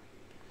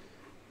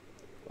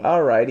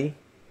 Alrighty.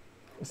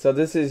 So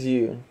this is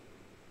you.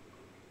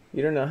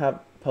 You don't know how to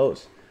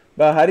post.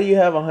 But how do you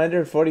have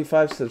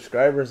 145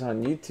 subscribers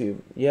on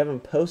YouTube? You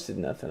haven't posted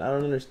nothing. I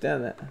don't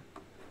understand that.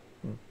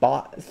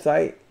 Bots,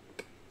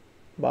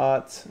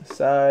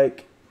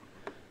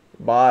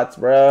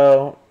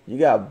 bro. You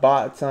got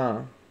bots,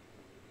 huh?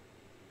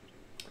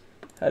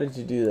 How did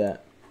you do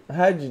that?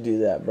 How'd you do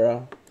that,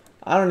 bro?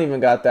 I don't even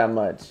got that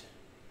much.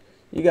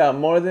 You got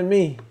more than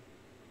me.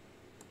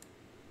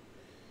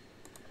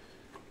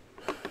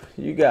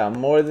 You got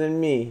more than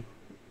me.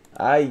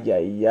 Ay.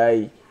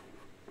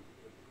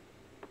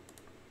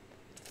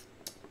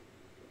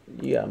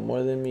 You got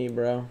more than me,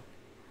 bro.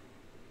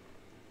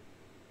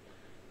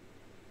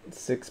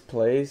 6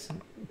 plays.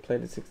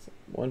 Played at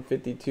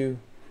 152.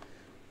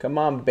 Come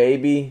on,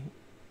 baby.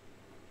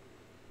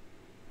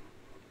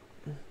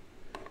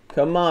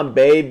 Come on,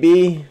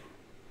 baby.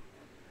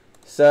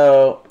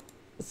 So,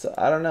 So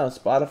I don't know,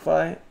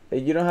 Spotify.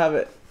 You don't have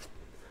it.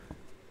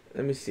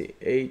 Let me see.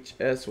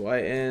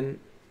 HSYN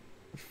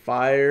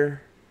Fireflies.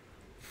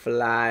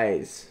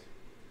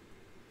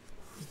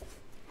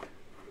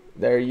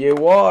 There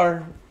you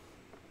are.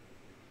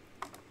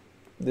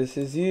 This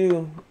is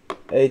you.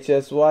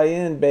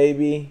 HSYN,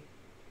 baby.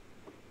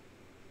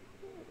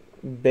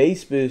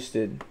 Bass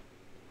boosted.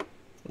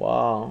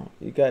 Wow,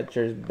 you got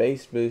your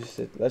bass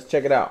boosted. Let's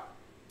check it out.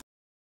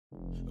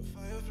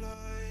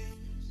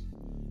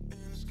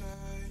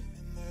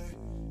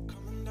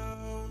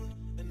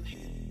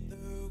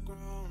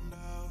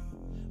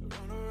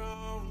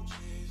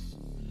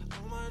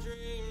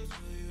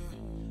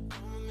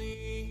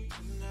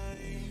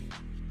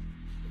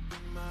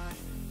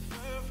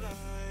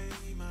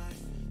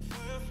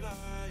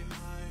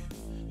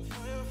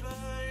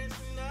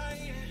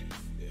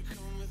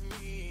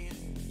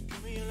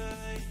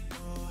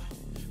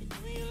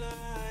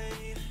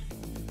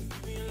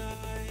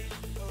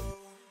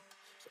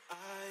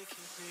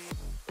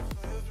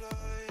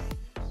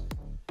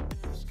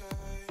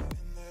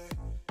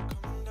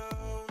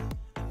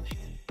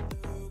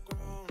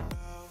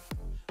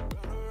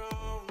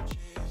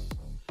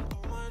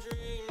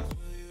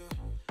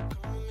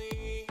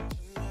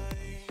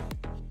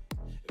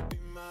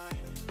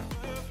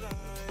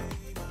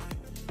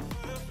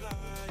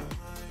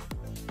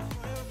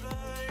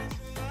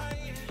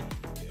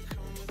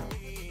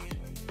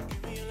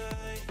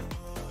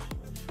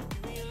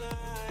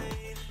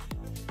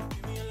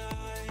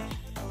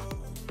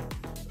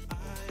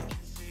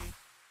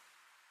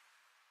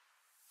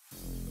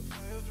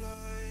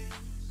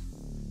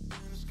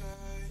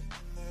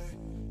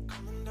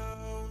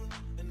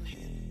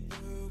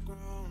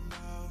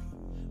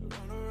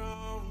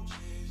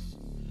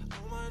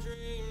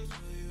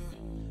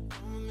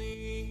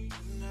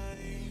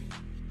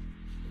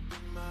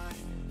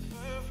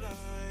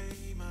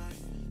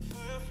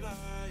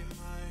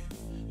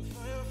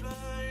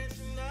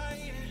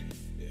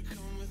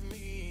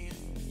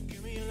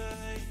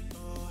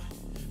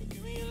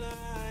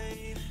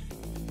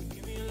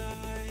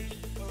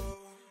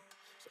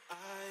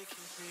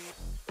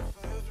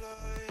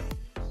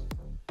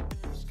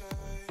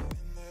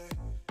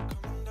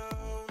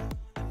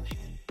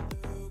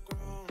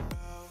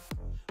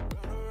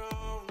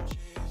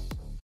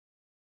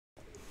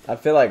 I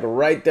feel like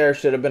right there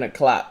should have been a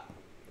clap.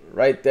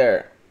 Right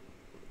there.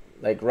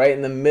 Like right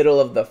in the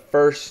middle of the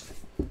first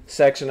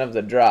section of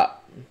the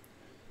drop.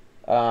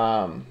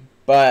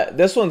 But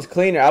this one's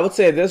cleaner. I would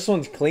say this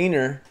one's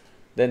cleaner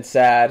than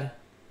Sad.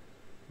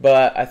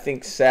 But I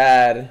think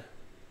Sad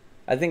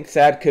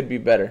could be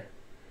better.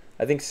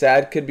 I think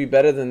Sad could be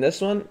better than this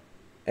one.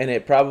 And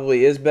it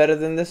probably is better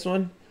than this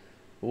one.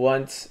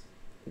 Once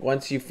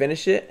you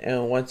finish it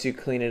and once you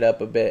clean it up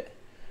a bit.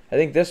 I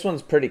think this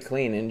one's pretty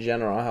clean in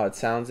general. How it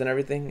sounds and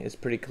everything is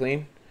pretty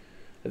clean.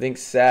 I think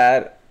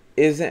Sad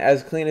isn't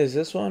as clean as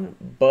this one,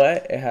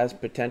 but it has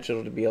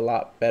potential to be a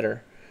lot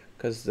better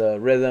because the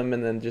rhythm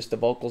and then just the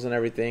vocals and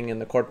everything and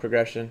the chord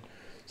progression.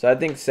 So I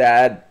think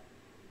Sad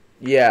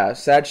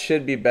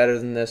should be better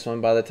than this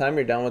one. By the time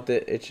you're done with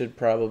it, it should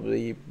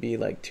probably be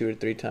like 2 or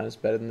 3 times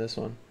better than this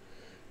one.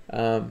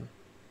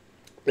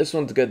 This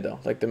one's good though.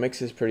 Like the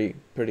mix is pretty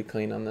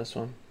clean on this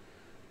one.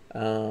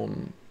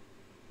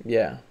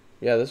 Yeah,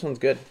 this one's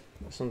good.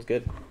 This one's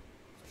good.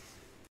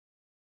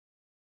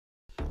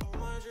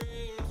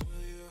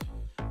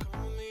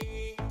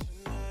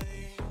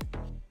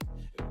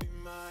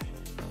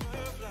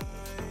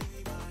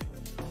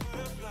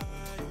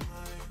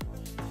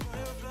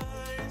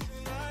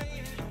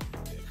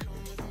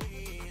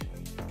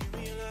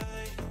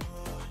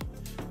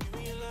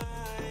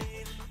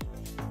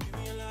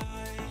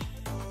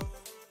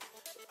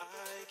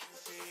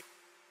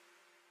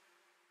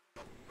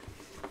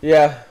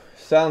 Yeah,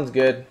 sounds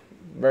good.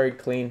 Very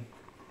clean.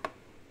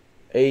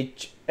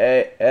 HSYN.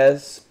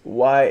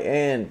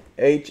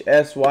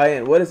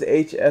 HSYN. What does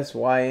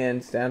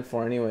HSYN stand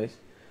for anyways?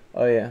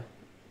 Oh yeah.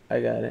 I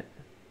got it.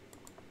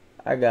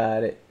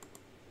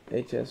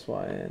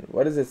 HSYN.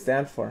 What does it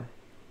stand for?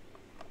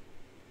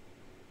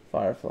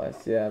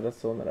 Fireflies. Yeah, that's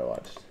the one that I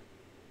watched.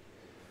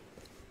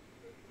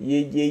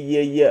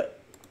 Yeah.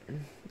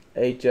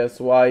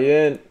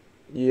 HSYN.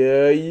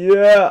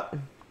 Yeah.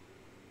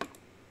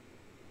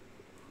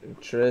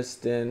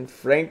 Tristan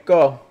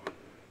Franco,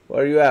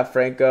 where are you at,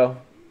 Franco?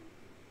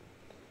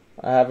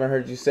 I haven't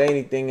heard you say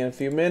anything in a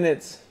few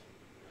minutes.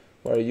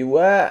 Where are you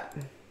at?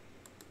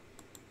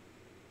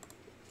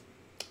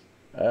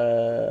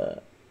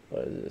 What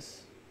is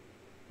this?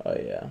 Oh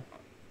yeah,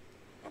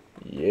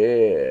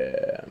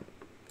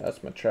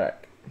 that's my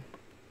track.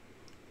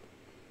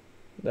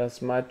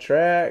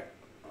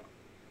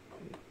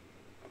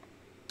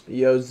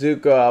 Yo,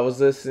 Zuko, I was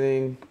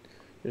listening.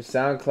 Your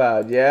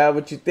SoundCloud. Yeah,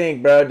 what you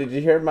think, bro? Did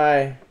you hear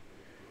my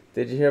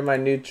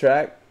new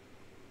track?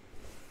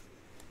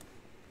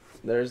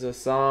 There's a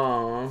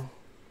song.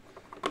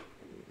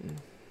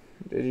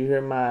 Did you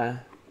hear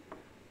my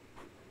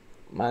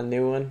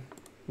new one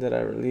that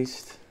I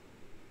released?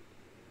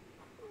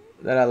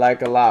 That I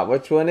like a lot.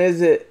 Which one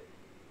is it?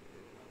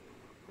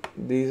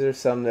 These are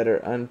some that are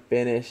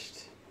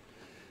unfinished.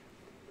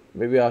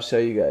 Maybe I'll show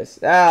you guys.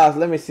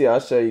 Let me see. I'll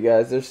show you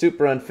guys. They're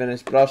super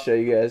unfinished, but I'll show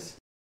you guys.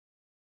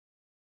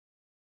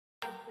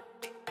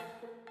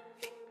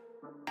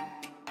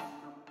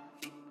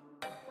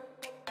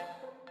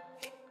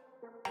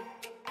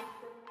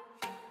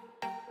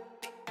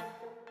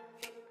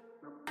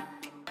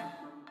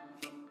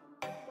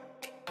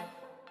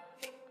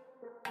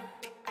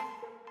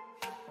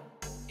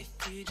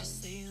 You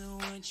just say the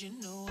words, you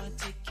know I'd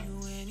take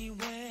you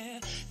anywhere.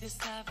 This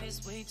life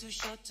is way too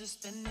short to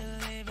spend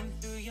it living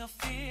through your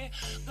fear.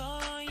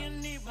 All you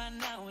need right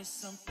now is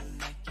something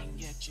that can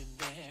get you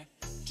there.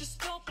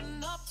 Just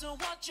open up to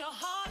what your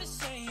heart is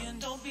saying,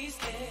 don't be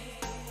scared.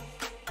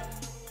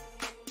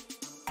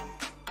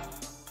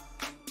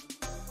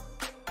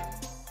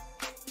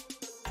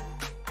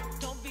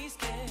 Don't be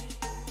scared.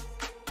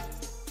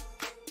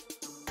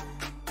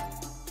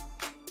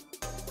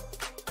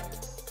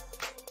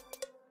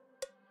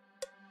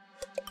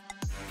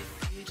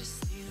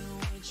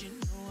 You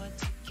know I'd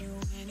take you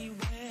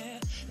anywhere.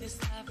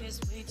 This life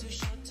is way too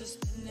short to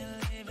spend it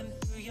living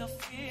through your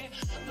fear.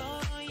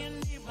 All you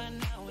need right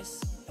now is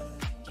something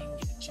that can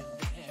get you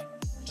there.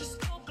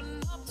 Just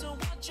open up to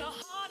what your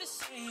heart is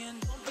saying.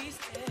 Don't be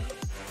scared.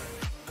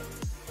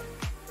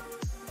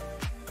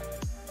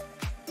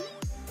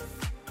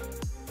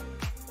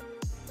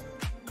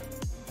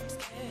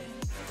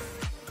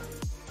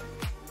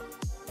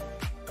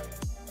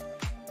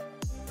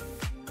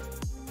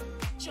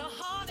 Your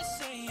heart is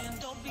saying,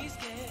 don't be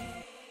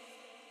scared.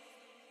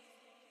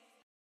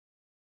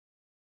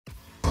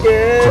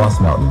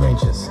 Cross mountain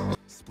ranges.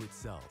 Split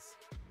cells.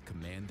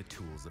 Command the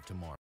tools of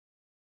tomorrow.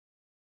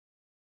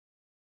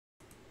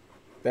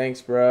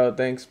 Thanks, bro.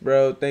 Thanks,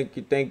 bro. Thank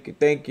you, thank you,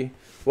 thank you.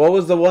 What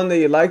was the one that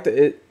you liked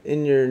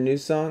in your new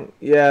song?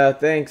 Yeah,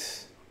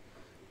 thanks.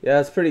 Yeah,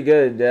 it's pretty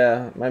good.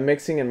 Yeah, my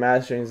mixing and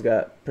mastering's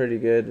got pretty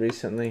good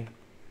recently.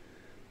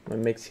 My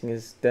mixing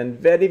is done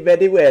very,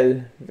 very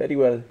well. Very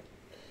well.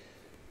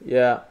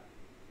 Yeah.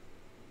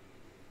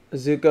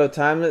 Zuko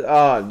Timeless.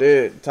 Oh,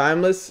 dude.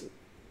 Timeless.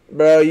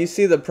 Bro, you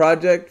see the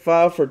project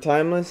file for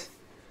Timeless?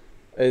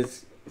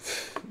 It's...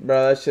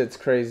 Bro, that shit's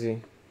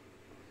crazy.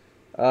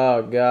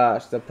 Oh,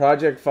 gosh. The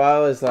project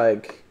file is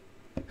like...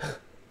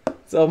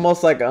 It's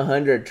almost like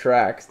 100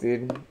 tracks,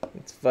 dude.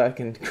 It's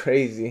fucking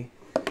crazy.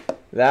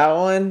 That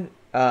one,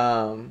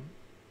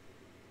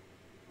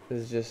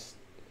 is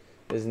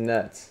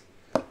nuts.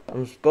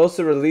 I'm supposed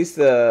to release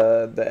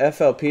the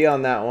FLP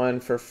on that one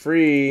for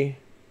free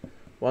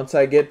once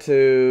I get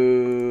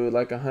to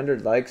like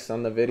 100 likes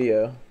on the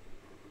video.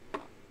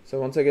 So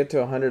once I get to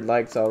 100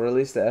 likes, I'll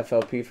release the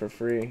FLP for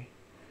free.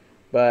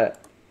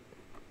 But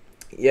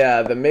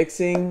yeah, the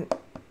mixing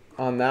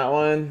on that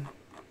one,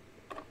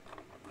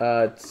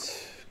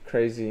 it's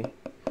crazy.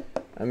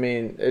 I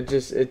mean, it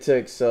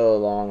took so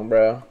long,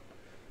 bro.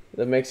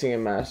 The mixing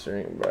and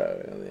mastering,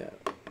 bro.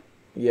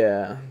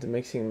 Yeah, the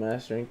mixing and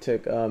mastering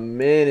took a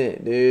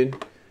minute, dude.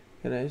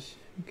 Can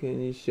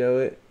you show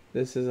it?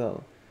 This is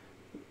all.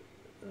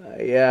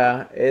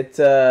 Yeah, it's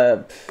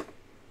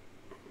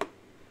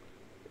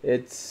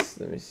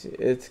let me see.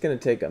 It's gonna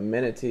take a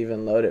minute to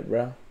even load it,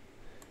 bro.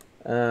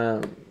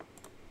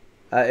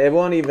 It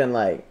won't even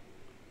like.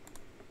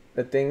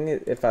 The thing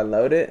is, if I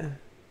load it,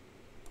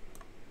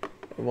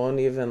 it won't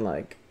even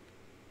like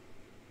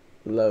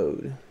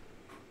load.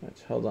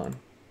 Hold on.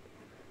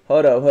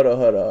 Hold up.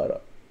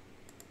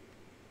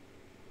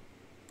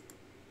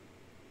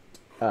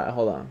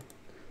 Hold on.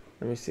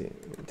 Let me see.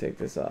 Let me take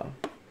this off.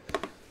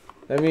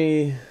 Let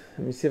me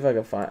see if I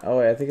can find. Oh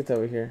wait, I think it's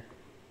over here.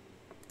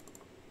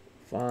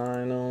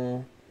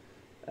 Final.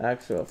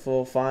 Actual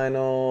full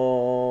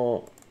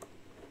final.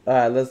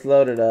 Alright, let's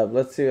load it up.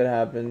 Let's see what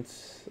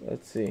happens.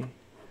 Let's see.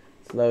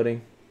 It's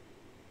loading.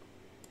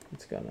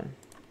 What's going on?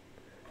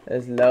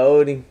 It's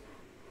loading.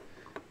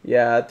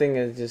 Yeah, that thing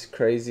is just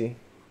crazy.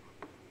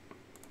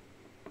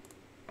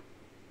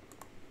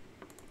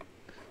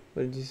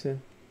 What did you say?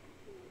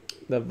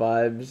 The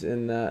vibes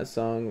in that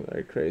song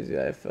are crazy.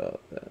 I felt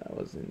that I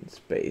was in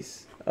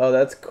space. Oh,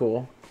 that's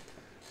cool.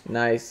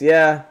 Nice.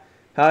 Yeah.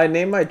 How I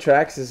name my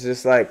tracks is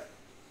just like,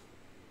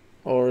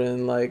 or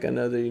in like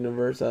another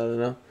universe. I don't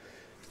know.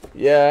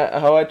 Yeah.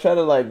 How I try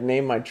to like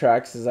name my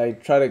tracks is I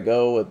try to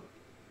go with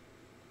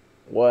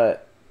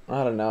what,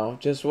 I don't know,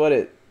 just what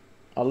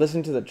I'll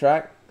listen to the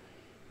track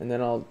and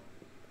then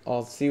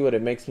I'll see what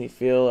it makes me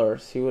feel or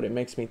see what it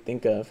makes me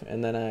think of,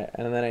 and then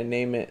I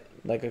name it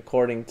like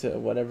according to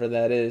whatever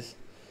that is.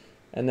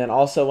 And then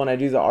also when I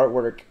do the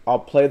artwork, I'll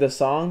play the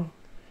song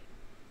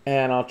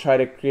and I'll try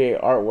to create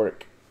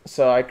artwork.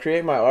 So I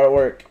create my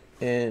artwork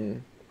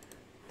in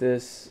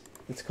this,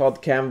 it's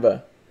called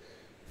Canva.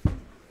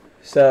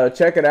 So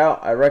check it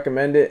out. I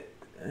recommend it.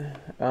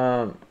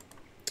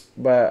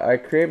 But I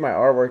create my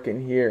artwork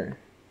in here.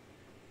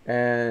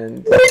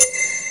 And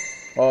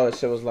oh, that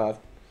shit was loud.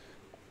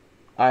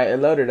 It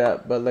loaded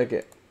up, but look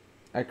it.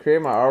 I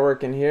create my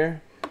artwork in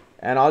here,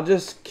 and I'll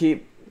just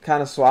keep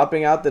kind of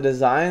swapping out the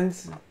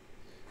designs,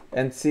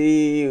 and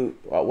see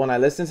when I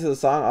listen to the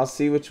song, I'll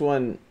see which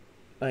one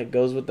like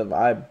goes with the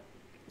vibe.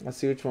 I'll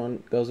see which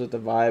one goes with the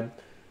vibe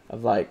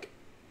of like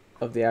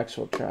of the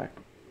actual track.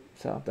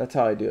 So that's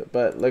how I do it.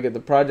 But look at the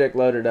project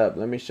loaded up.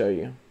 Let me show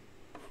you.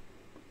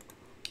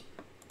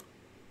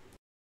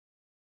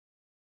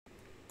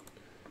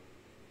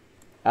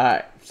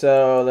 Alright,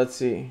 so let's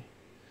see.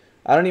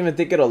 I don't even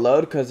think it'll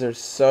load because there's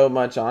so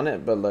much on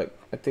it, but look,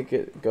 I think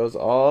it goes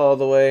all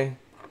the way.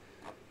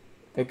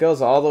 It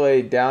goes all the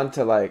way down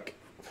to like,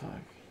 fuck.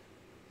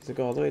 Does it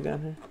go all the way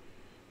down here?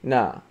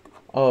 Nah.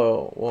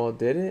 Oh, well,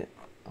 did it?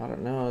 I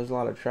don't know. There's a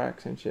lot of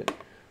tracks and shit.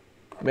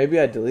 Maybe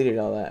I deleted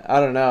all that. I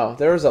don't know.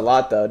 There was a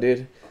lot though,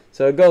 dude.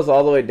 So it goes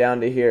all the way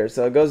down to here.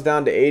 So it goes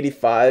down to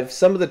 85.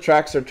 Some of the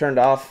tracks are turned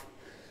off.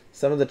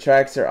 Some of the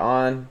tracks are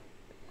on.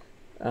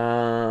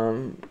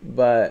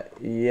 But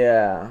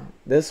yeah,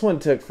 this one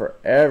took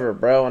forever,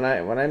 bro.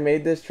 When I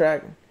made this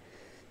track,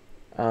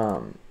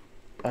 I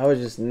was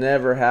just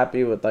never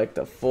happy with like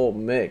the full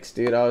mix,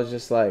 dude. I was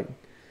just like,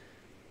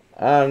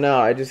 I don't know.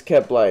 I just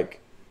kept like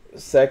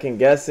second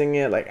guessing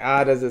it, like,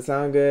 does it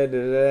sound good?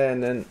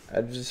 And then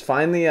I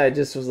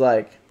just was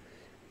like,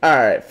 all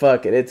right,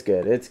 fuck it, it's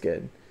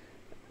good.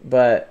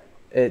 But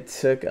it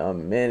took a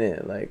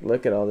minute. Like,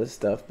 look at all this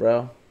stuff,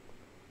 bro.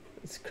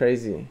 It's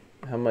crazy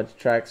how much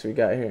tracks we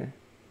got here.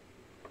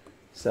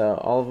 So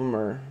all of them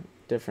are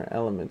different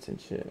elements and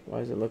shit. Why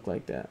does it look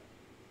like that?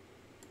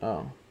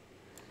 Oh,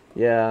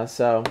 yeah.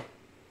 So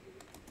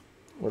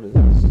what is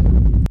this?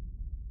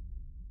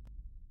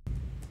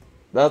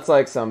 That's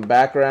like some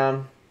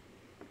background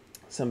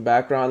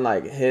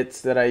like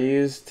hits that I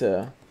used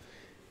to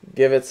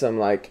give it some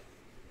like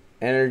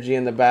energy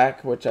in the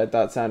back, which I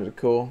thought sounded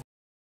cool.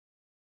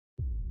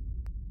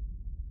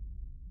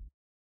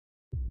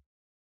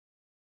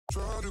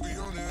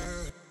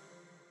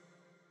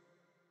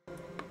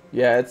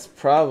 Yeah, it's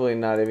probably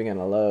not even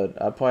gonna load.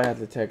 I'll probably have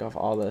to take off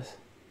all this.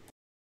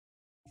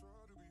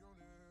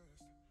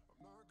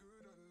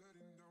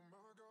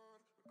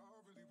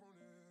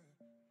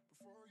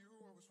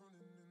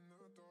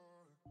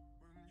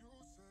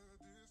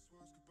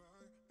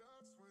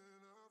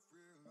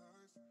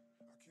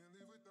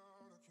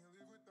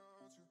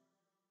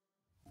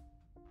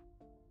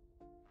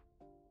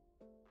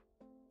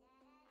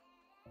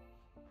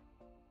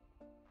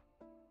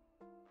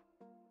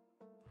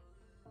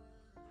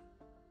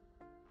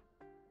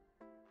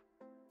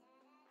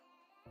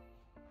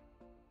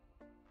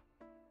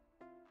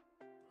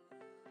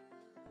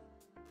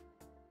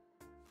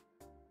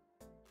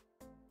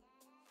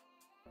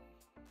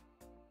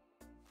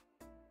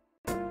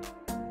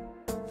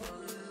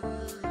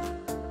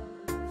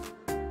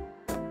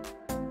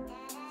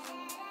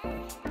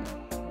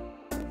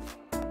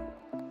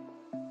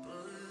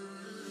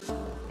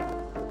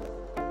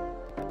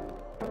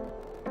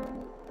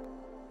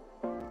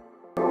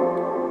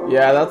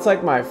 Yeah, that's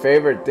like my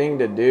favorite thing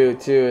to do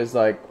too, is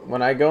like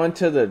when I go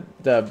into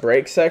the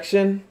break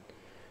section,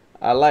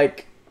 I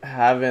like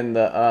having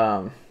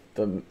the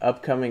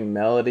upcoming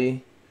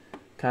melody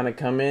kind of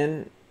come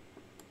in,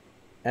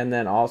 and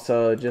then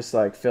also just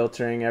like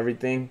filtering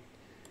everything.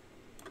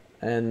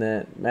 And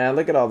then, man,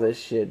 look at all this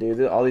shit, dude.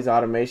 All these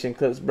automation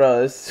clips,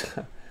 bro.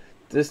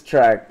 This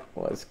track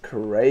was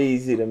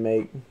crazy to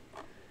make.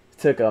 It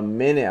took a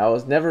minute. I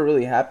was never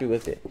really happy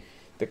with it.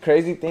 The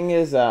crazy thing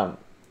is,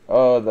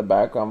 oh, the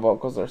background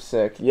vocals are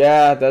sick.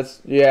 Yeah,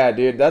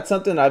 dude. That's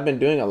something I've been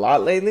doing a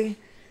lot lately,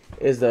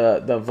 is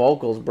the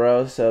vocals,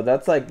 bro. So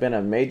that's like been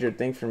a major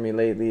thing for me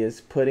lately,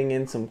 is putting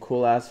in some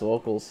cool ass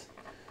vocals.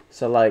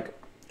 So like,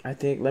 I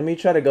think, let me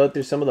try to go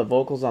through some of the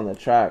vocals on the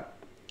track.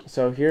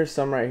 So here's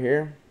some right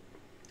here.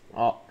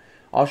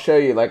 I'll show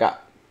you. Like,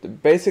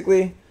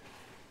 basically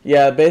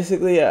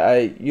I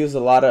use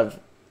a lot of,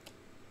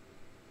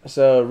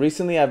 so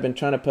recently I've been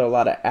trying to put a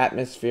lot of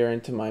atmosphere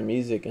into my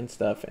music and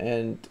stuff,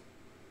 and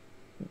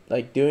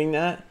like doing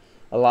that,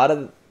 a lot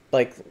of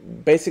like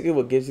basically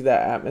what gives you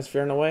that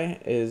atmosphere in a way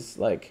is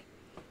like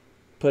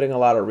putting a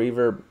lot of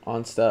reverb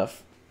on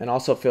stuff and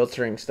also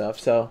filtering stuff.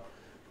 So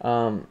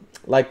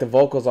like the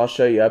vocals, I'll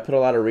show you, I put a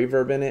lot of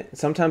reverb in it.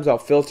 Sometimes I'll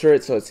filter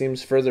it so it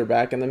seems further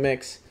back in the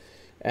mix,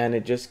 and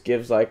it just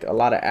gives like a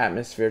lot of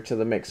atmosphere to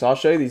the mix. So I'll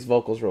show you these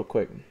vocals real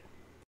quick.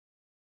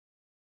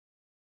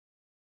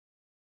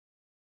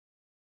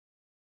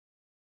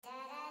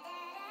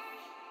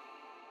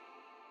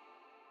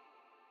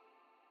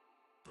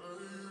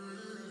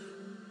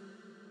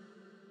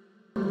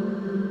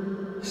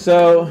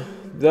 So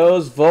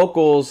those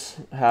vocals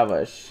have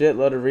a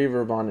shitload of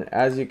reverb on it.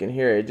 As you can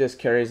hear, it just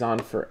carries on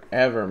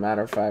forever.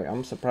 Matter of fact,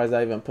 I'm surprised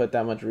I even put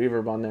that much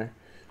reverb on there.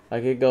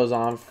 Like, it goes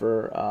on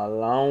for a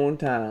long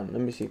time.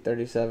 Let me see,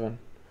 37.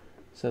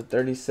 So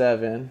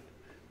 37.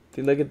 If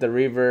you look at the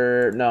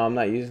reverb, no, I'm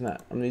not using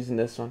that. I'm using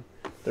this one.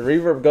 The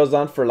reverb goes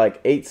on for like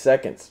 8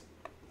 seconds.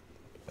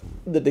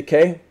 The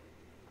decay,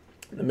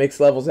 the mix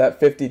level's at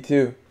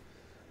 52.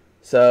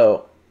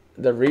 So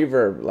the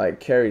reverb like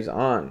carries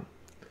on.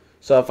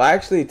 So if I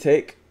actually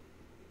take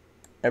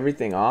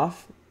everything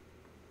off,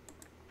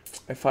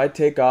 let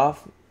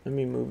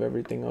me move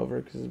everything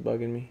over because it's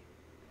bugging me.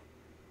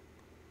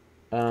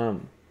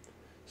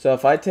 So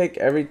if I take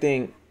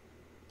everything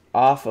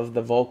off of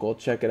the vocal.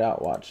 Check it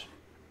out, watch.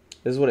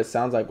 This is what it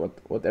sounds like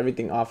with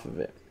everything off of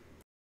it.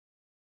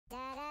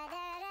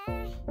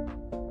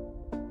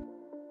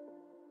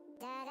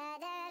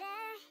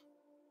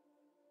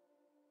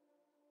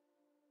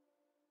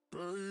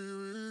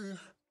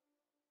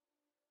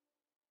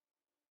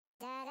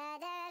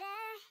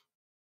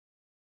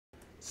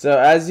 So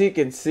as you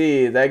can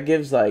see, that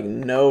gives like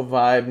no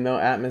vibe, no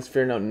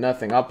atmosphere, no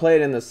nothing. I'll play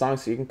it in the song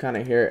so you can kind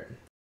of hear it.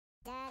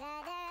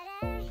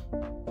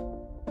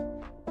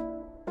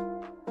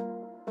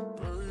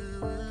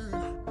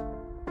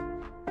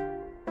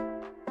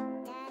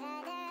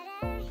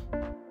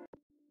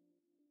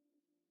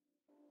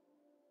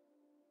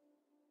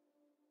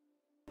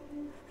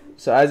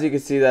 So as you can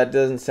see, that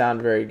doesn't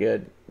sound very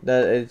good.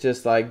 That it's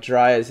just like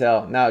dry as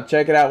hell. Now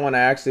check it out when I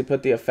actually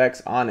put the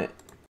effects on it.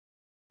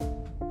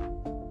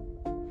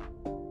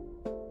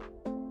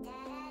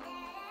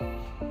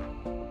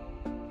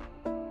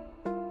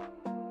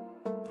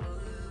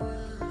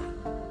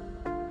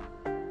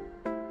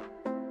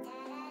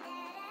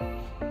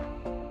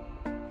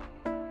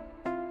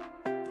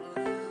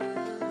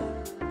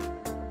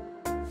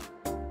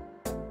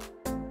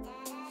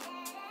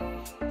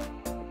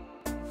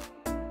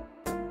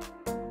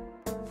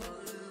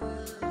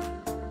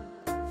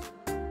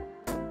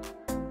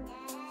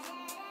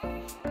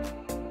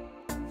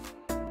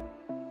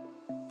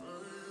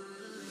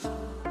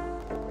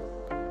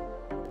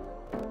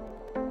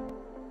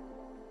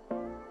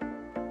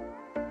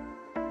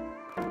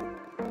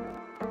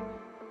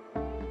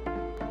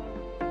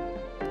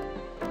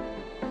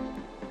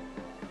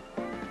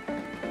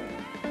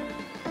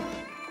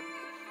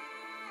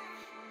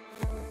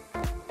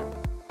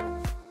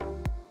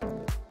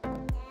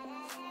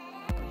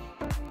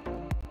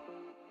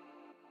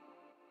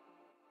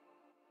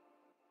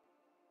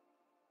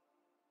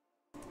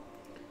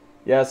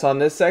 Yeah, so on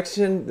this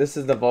section, this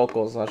is the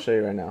vocals. I'll show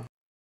you right now.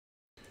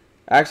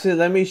 Actually,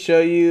 let me show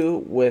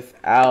you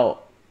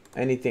without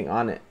anything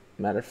on it.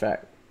 Matter of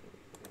fact,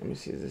 let me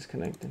see, is this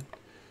connected?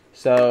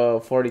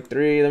 So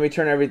 43, let me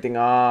turn everything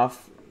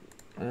off.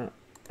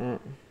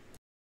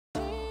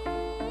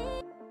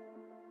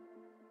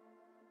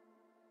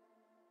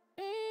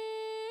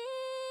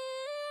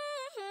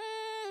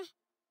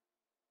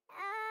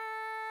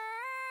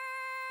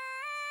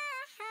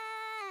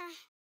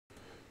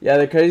 Yeah,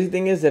 the crazy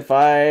thing is if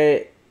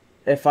I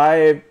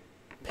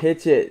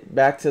pitch it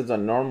back to the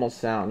normal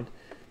sound,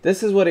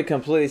 this is what it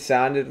completely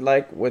sounded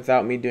like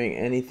without me doing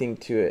anything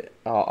to it.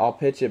 I'll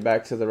pitch it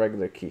back to the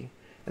regular key,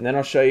 and then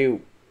I'll show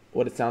you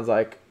what it sounds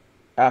like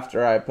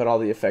after I put all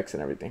the effects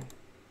and everything.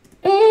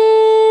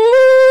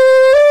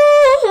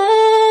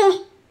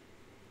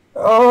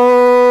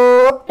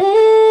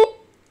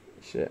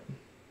 Shit.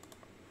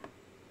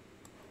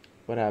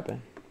 What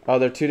happened? Oh,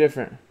 they're two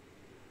different.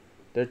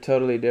 They're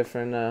totally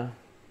different.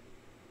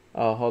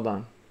 Oh, hold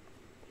on.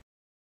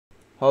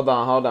 Hold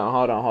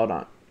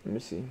on. Let me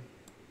see.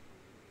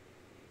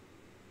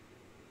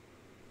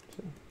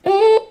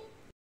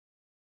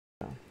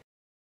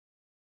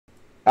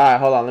 Alright,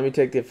 hold on. Let me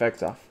take the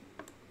effects off.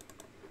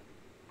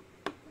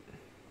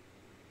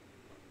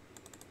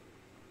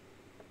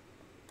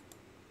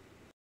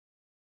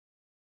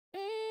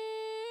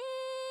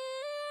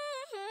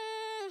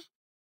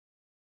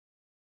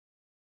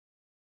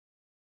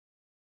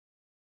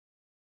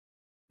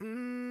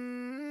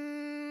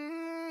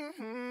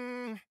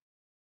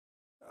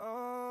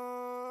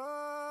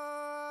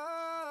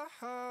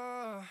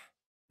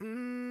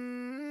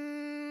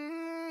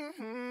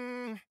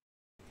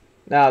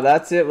 Now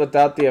that's it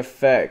without the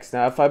effects.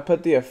 Now if I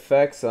put the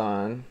effects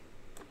on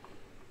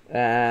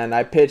and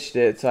I pitched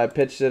it, so I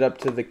pitched it up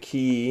to the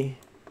key.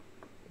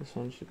 This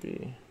one should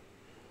be,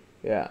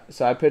 yeah.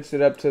 So I pitched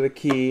it up to the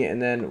key,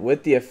 and then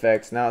with the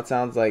effects, now it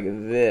sounds like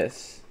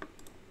this.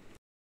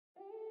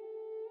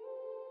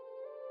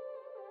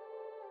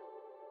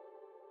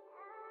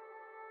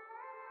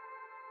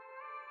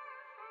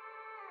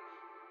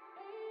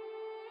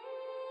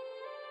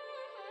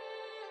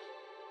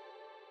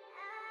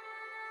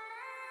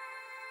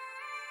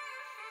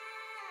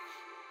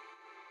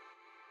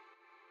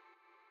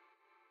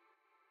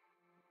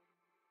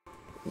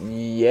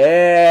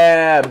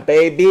 Yeah,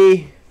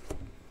 baby.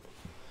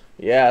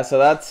 Yeah, so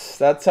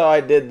that's how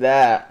I did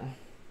that.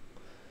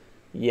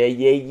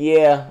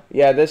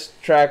 Yeah. This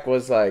track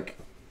was like,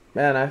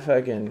 man,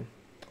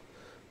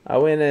 I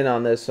went in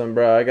on this one,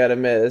 bro. I gotta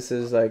admit, this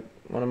is like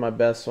one of my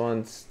best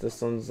ones.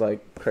 This one's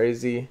like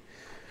crazy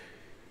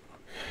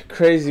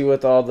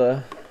with all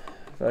the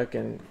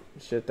fucking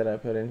shit that I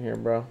put in here,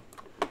 bro.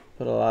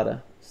 Put a lot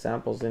of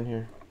samples in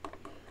here.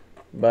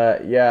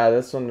 But yeah,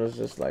 this one was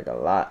just like a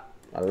lot.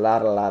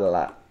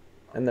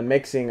 And the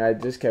mixing, I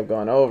just kept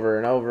going over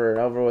and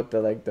over with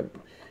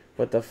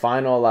the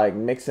final like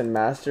mix and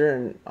master,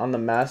 and on the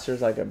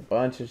master's like a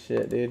bunch of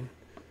shit, dude.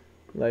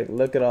 Like,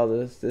 look at all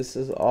this. This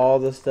is all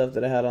the stuff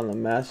that I had on the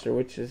master,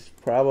 which is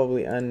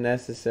probably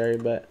unnecessary,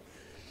 but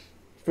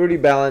fruity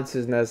balance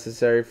is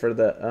necessary for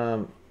the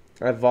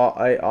I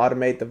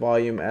automate the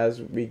volume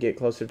as we get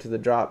closer to the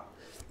drop.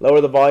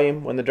 Lower the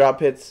volume when the drop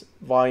hits,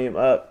 volume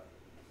up.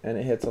 and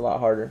it hits a lot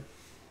harder.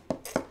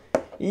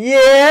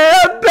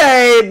 Yeah,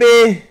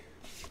 baby.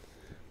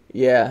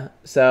 Yeah,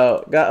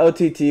 so got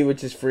OTT,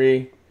 which is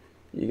free.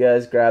 You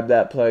guys grab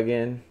that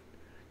plugin,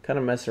 kind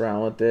of mess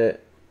around with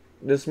it.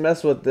 Just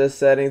mess with this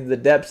settings, the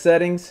depth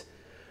settings.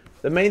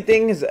 The main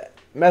thing is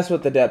mess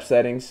with the depth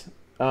settings.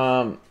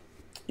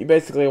 You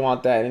basically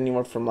want that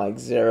anywhere from like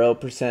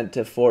 0%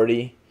 to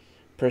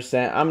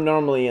 40%. I'm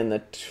normally in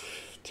the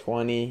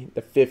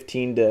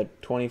 15 to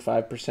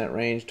 25%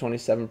 range,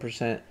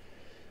 27%.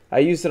 I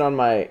use it on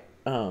my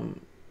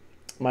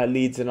my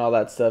leads and all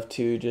that stuff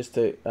too, just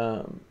to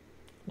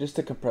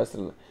compress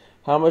it.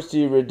 How much do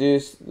you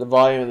reduce the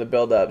volume and the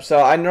build up?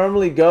 So I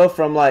normally go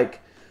from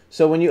like,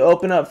 so when you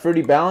open up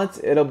Fruity Balance,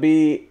 it'll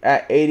be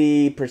at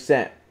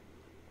 80%.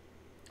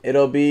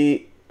 It'll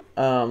be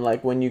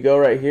like when you go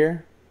right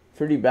here,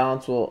 Fruity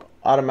Balance will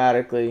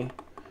automatically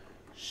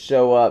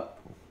show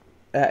up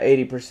at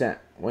 80%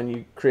 when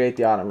you create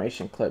the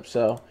automation clip.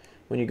 So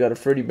when you go to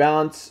Fruity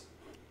Balance,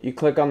 you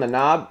click on the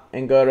knob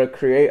and go to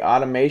create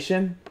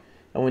automation,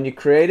 and when you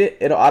create it,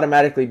 it'll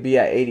automatically be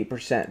at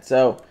 80%.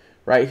 So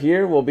right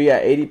here will be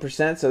at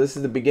 80%. So this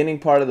is the beginning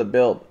part of the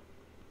build.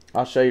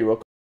 I'll show you real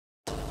quick.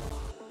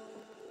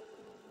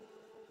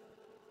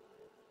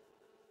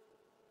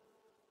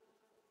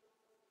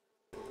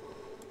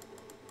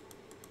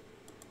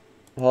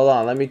 Hold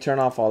on, let me turn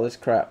off all this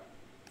crap.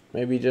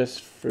 Maybe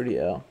just Fruity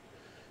L.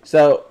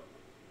 So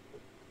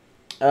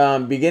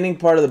beginning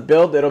part of the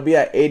build, it'll be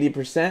at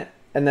 80%,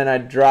 and then I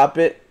drop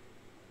it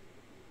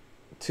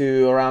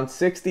to around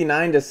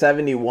 69 to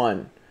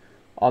 71.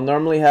 I'll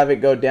normally have it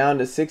go down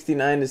to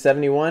 69 to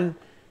 71,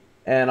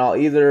 and I'll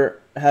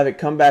either have it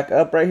come back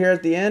up right here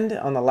at the end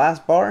on the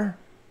last bar,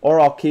 or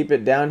I'll keep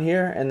it down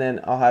here and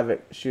then I'll have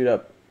it shoot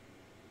up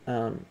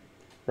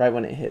right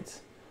when it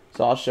hits.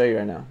 So I'll show you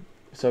right now.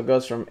 So it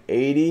goes from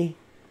 80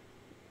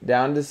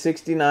 down to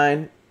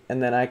 69,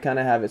 and then I kind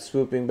of have it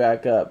swooping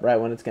back up right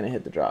when it's going to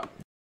hit the drop.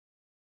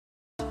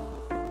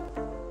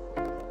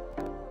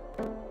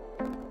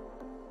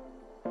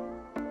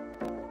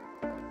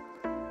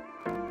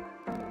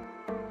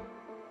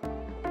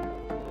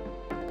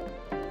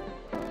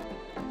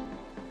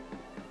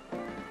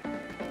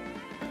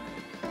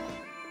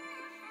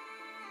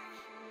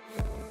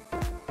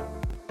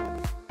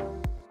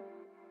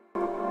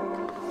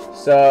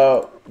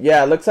 So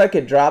yeah, it looks like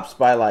it drops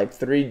by like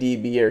 3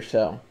 dB or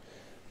so,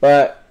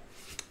 but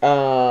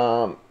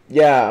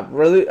yeah,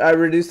 really I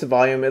reduced the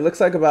volume. It looks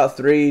like about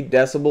 3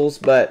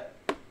 decibels, but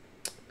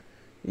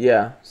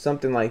yeah,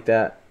 something like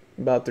that,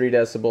 about 3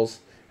 decibels.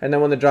 And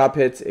then when the drop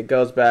hits, it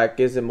goes back,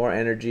 gives it more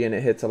energy, and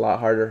it hits a lot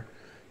harder.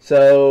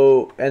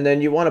 So, and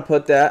then you want to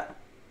put that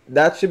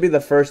should be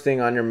the first thing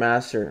on your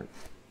master.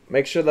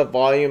 Make sure the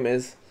volume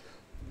is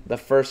the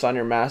first on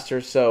your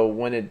master, so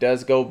when it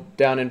does go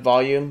down in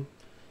volume,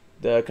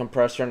 the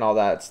compressor and all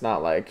that, it's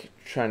not like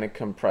trying to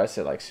compress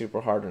it like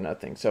super hard or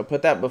nothing. So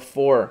put that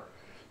before.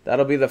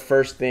 That'll be the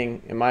first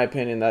thing, in my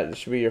opinion. That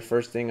should be your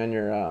first thing on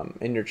your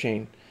in your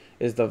chain,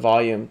 is the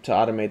volume, to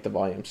automate the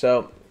volume.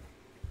 So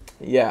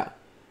yeah,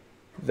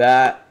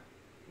 that,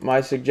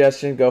 my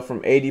suggestion, go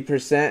from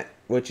 80%,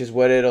 which is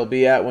what it'll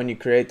be at when you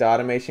create the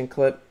automation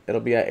clip. It'll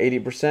be at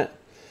 80%.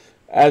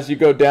 As you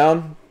go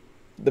down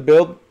the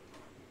build,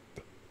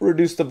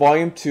 reduce the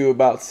volume to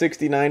about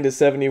 69 to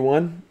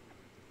 71.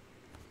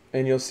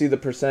 And you'll see the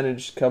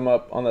percentage come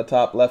up on the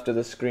top left of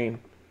the screen.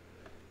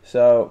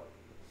 So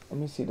let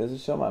me see, does it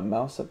show my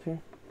mouse up here?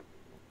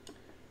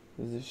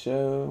 Does it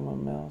show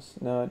my mouse?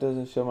 No, it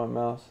doesn't show my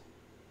mouse.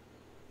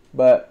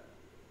 But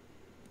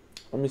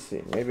let me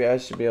see, maybe I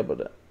should be able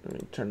to, let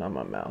me turn on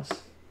my mouse.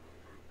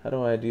 How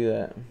do I do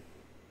that?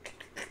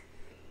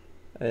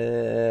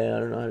 I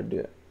don't know how to do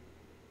it.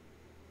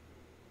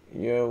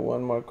 Yeah,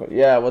 one more question.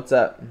 Yeah, what's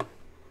up?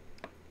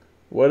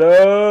 What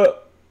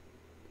up?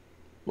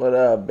 What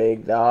up,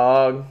 big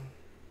dog?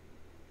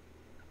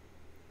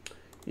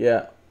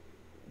 Yeah,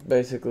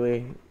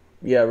 basically,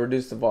 yeah,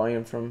 reduce the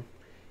volume from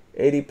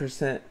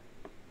 80%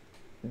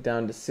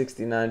 down to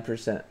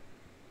 69%.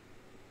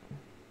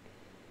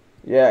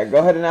 Yeah, go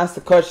ahead and ask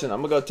the question.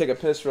 I'm gonna go take a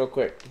piss real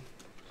quick.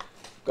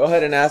 Go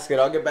ahead and ask it.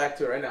 I'll get back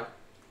to it right now.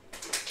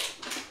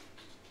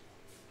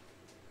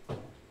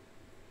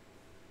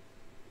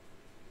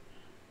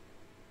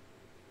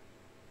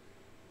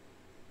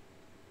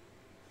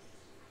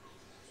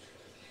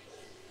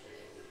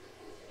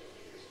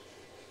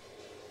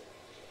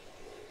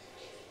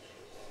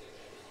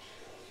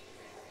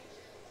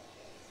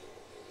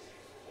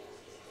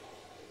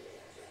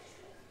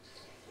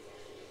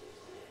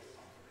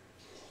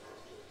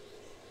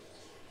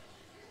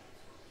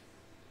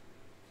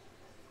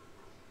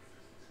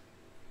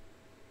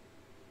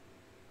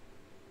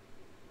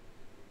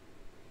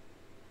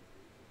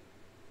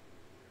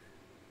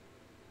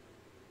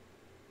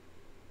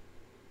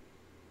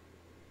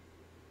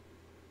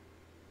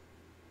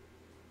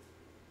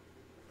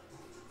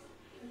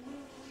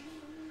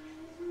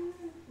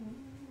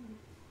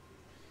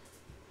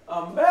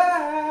 I'm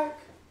back.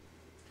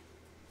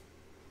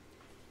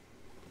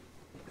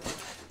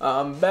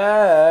 I'm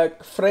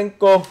back,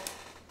 Franco.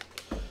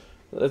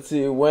 Let's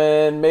see.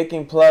 When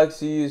making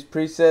plugs, you use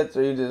presets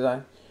or you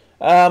design?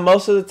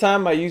 Most of the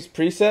time I use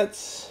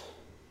presets.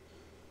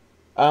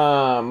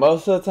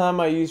 But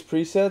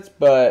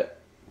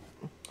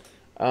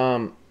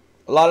a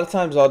lot of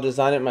times I'll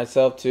design it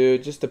myself too.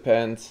 It just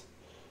depends.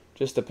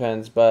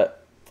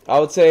 But I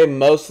would say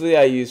mostly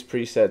I use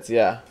presets.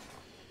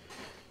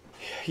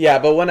 Yeah,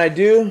 but when I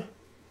do,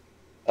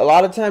 a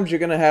lot of times you're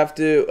gonna have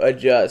to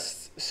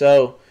adjust.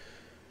 So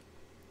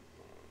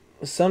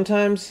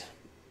sometimes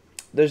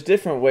there's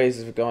different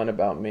ways of going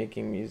about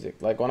making music.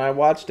 Like when I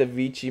watched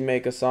Avicii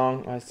make a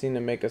song, I seen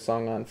him make a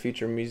song on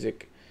Future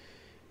Music.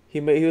 He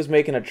was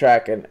making a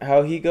track, and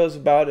how he goes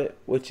about it,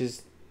 which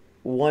is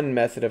one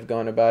method of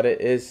going about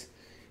it, is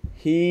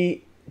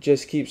he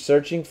just keeps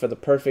searching for the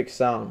perfect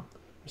song.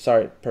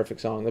 The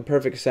perfect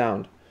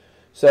sound.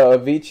 So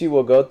Avicii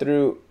will go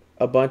through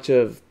a bunch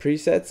of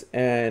presets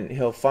and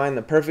he'll find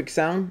the perfect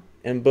sound,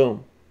 and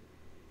boom,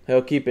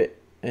 he'll keep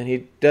it. And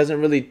he doesn't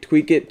really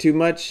tweak it too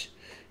much,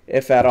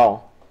 if at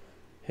all.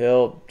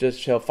 He'll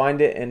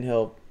find it and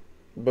he'll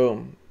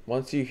boom.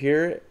 Once you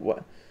hear it,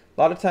 a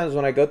lot of times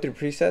when I go through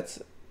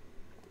presets,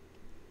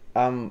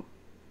 I'm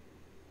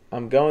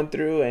going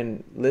through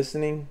and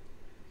listening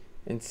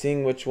and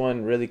seeing which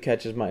one really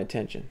catches my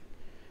attention.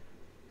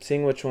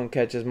 Seeing which one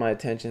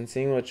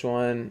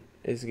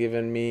is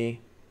giving me,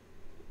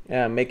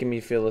 making me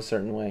feel a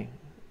certain way.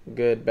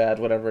 Good, bad,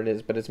 whatever it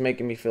is, but it's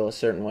making me feel a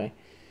certain way.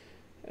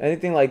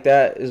 Anything like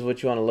that is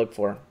what you want to look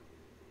for.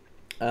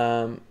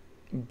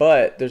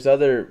 But there's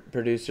other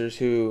producers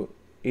who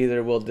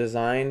either will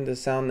design the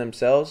sound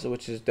themselves,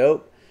 which is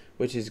dope,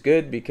 which is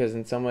good because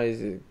in some ways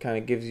it kind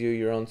of gives you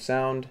your own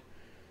sound.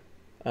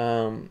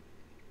 And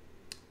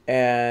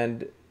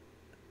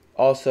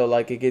also,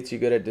 like, it gets you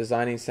good at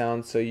designing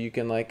sounds, so you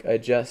can like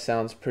adjust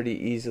sounds pretty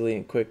easily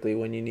and quickly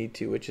when you need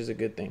to, which is a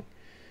good thing.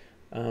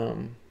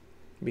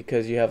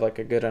 Because you have like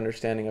a good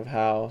understanding of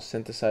how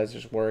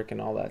synthesizers work and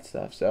all that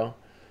stuff. So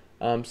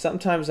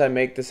sometimes I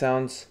make the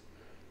sounds,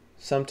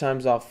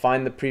 sometimes I'll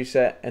find the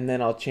preset and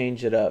then I'll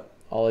change it up.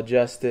 I'll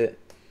adjust it,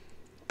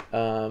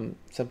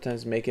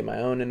 sometimes make it my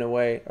own in a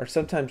way, or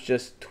sometimes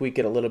just tweak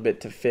it a little bit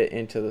to fit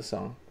into the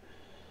song.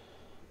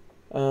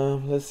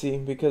 Let's see,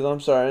 because I'm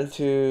starting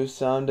to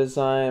sound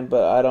design,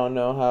 but I don't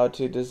know how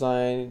to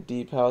design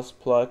deep house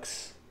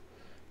plucks.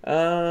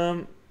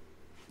 Deep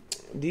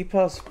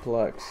house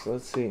plucks,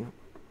 let's see.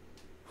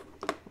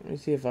 Let me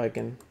see if I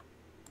can.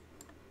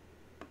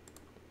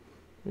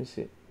 Let me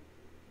see.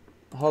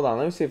 Hold on,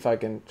 let me see if I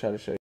can try to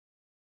show you.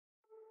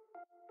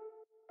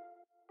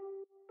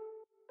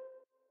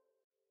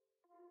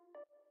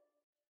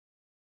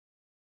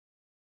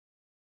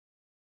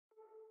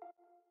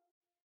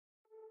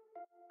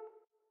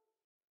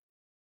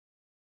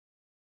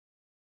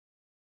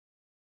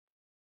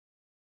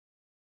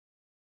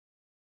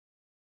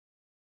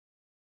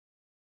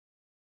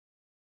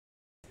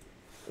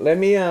 Let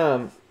me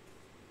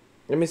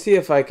see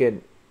if I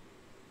could.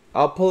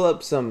 I'll pull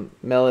up some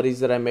melodies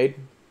that I made.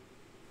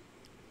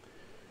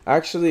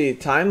 Actually,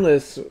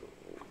 Timeless,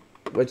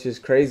 which is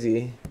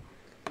crazy,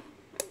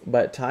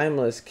 but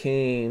Timeless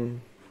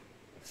came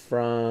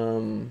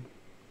from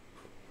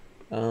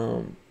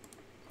I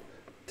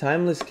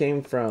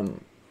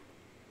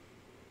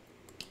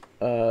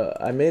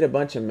made a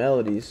bunch of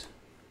melodies,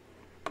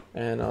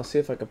 and I'll see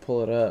if I can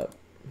pull it up.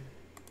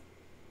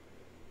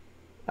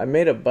 I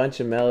made a bunch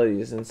of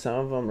melodies, and some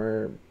of them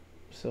are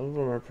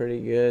pretty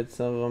good,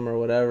 some of them are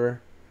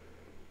whatever.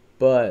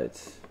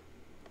 But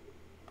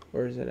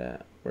where's it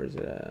at? I don't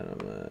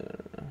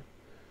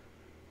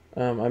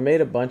know. I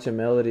made a bunch of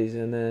melodies,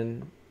 and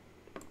then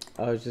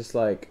I was just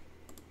like,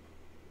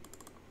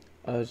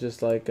 let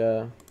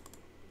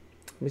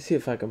me see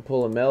if I can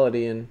pull a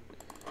melody and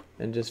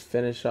just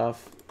finish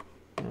off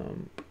a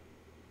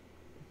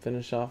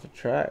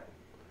track,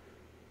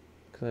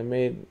 because I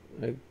made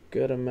a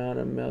good amount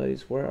of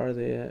melodies. Where are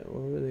they at?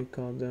 What were they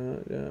called?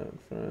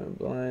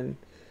 Blind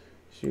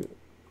shoot.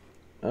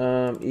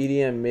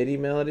 EDM MIDI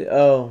melody.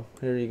 Oh,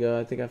 here you go.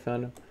 I think I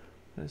found them.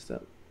 Messed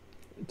up.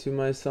 To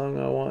my song,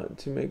 I want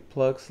to make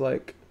plucks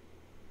like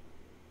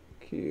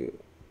Q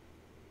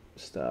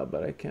style,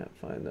 but I can't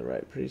find the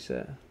right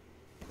preset.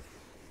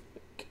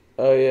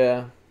 Oh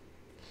yeah,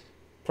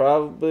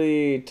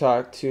 probably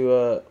talk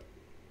to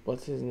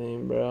what's his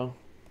name, bro?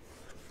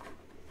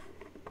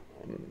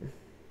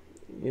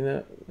 You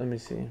know, let me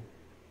see.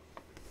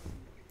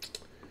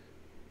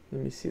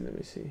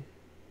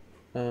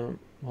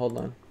 Hold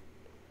on.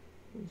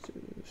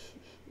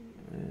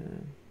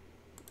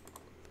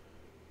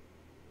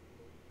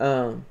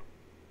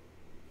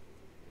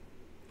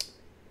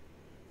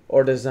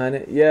 Or design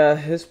it. Yeah,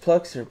 his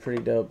plucks are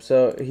pretty dope.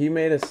 So he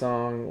made a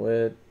song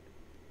with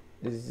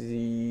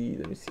Z.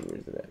 Let me see,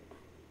 where's it at?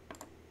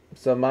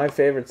 So my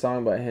favorite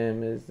song by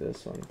him is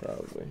this one,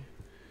 probably.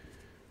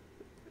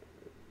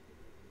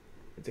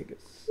 I think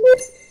it's.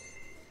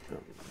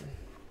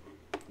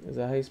 Is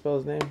that how you spell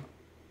his name?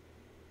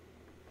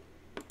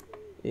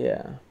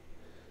 Yeah.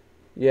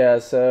 Yeah,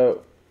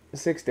 so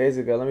 6 days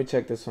ago, let me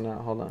check this one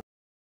out. Hold on.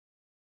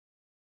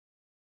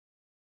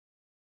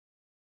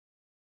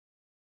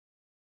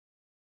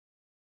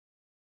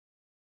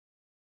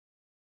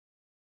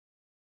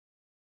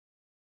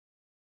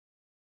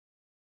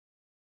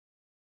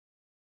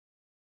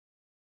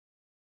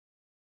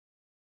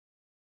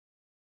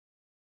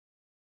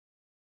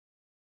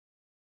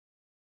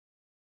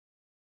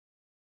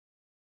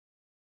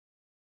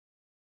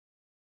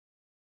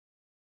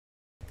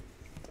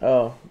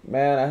 Oh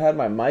man, I had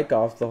my mic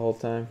off the whole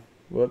time.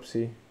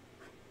 Whoopsie.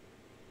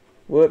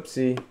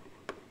 Whoopsie.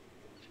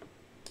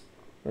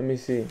 Let me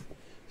see.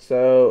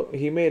 So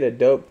he made a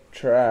dope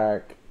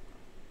track,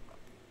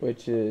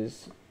 which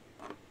is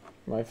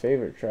my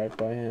favorite track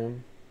by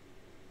him.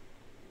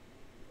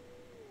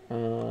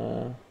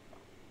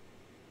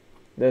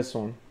 This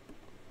one.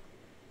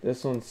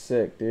 This one's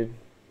sick, dude.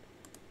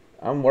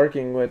 I'm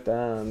working with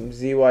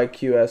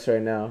ZYQS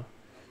right now.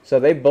 So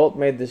they both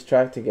made this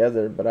track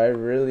together, but I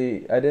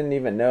didn't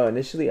even know.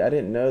 Initially, I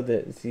didn't know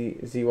that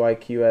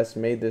ZYQS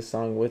made this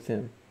song with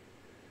him.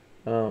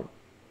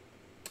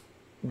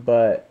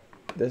 But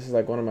this is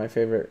like one of my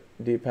favorite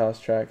deep house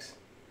tracks,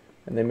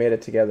 and they made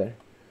it together.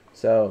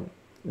 So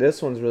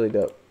this one's really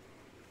dope.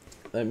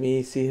 Let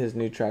me see his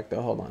new track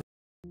though. Hold on.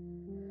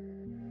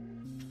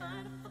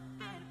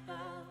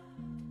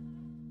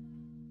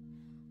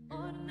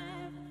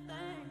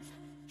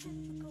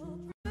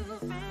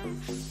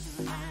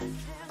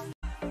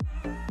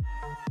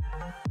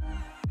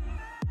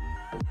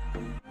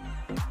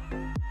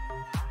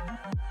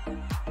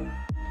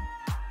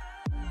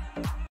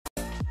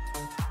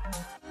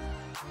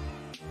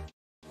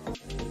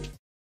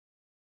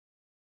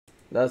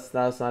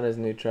 That's not his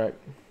new track.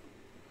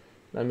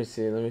 Let me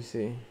see. Let me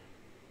see.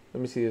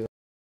 Let me see his.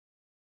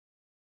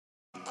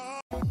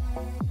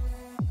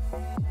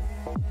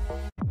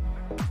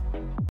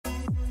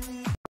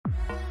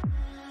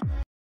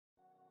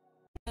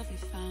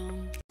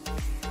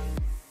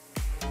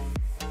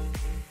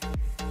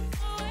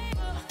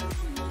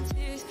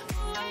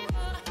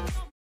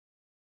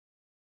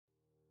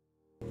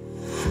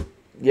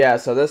 Yeah,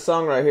 so this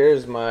song right here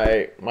is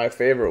my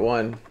favorite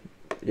one.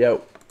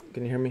 Yo,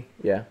 can you hear me?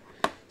 Yeah.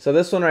 So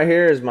this one right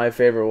here is my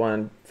favorite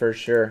one for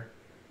sure.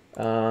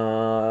 This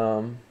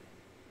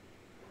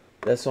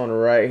one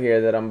right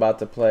here that I'm about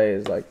to play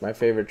is like my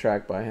favorite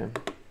track by him.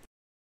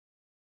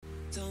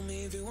 Tell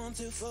me if you want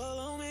to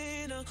follow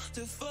me now,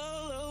 to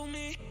follow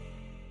me.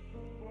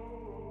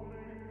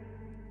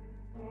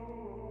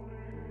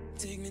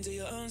 Take me to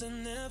your arms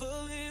and never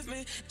leave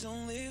me.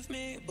 Don't leave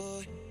me,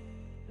 boy.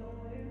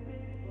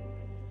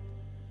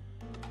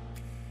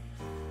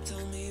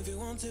 Tell me if you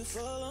want to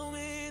follow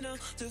me now,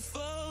 to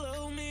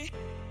follow me.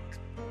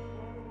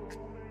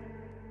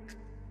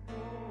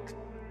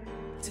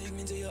 Take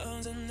me to your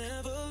arms and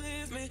never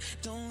leave me.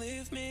 Don't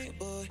leave me,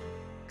 boy.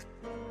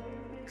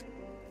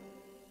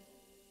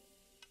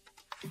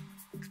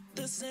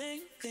 The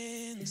same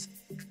things,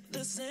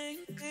 the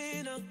same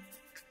thing,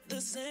 the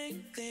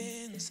same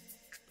things,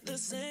 the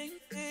same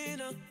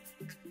thing,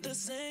 the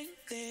same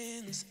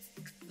things,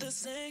 the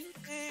same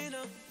thing,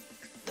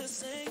 the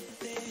same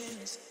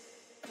things.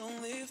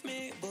 Don't leave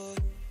me, boy.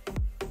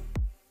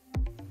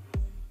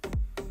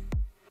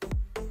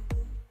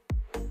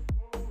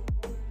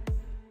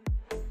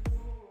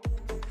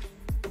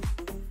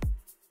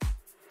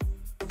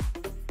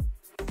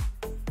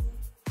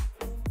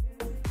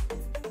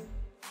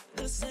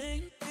 The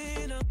same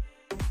thing,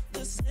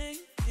 the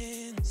same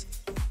things,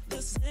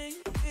 the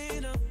same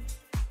thing,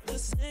 the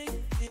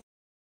same thing.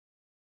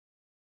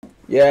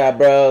 Yeah,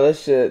 bro,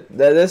 this shit.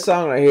 This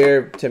song right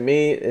here to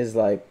me is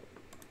like,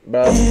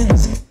 bro.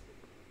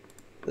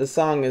 This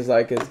song is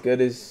like as good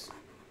as,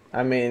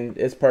 I mean,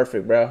 it's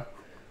perfect, bro.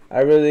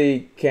 I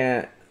really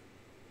can't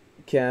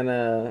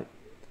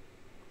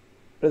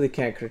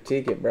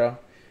critique it, bro.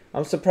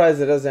 I'm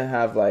surprised it doesn't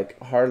have like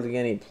hardly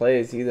any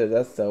plays either.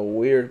 That's the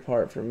weird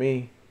part for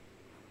me.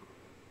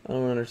 I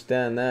don't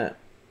understand that.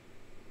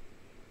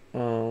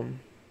 Cause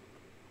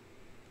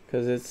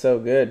it's so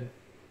good.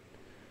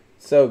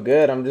 So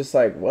good. I'm just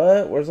like,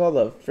 what? Where's all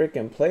the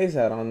freaking plays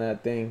at on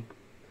that thing?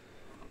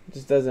 It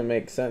just doesn't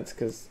make sense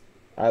because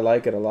I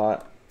like it a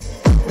lot.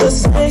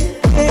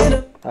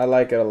 I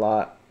like it a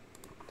lot.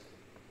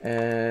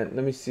 And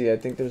let me see. I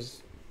think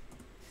there's...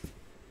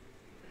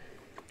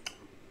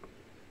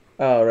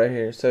 Oh, right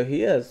here. So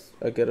he has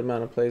a good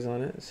amount of plays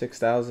on it.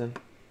 6,000.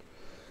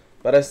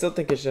 But I still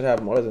think it should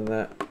have more than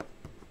that.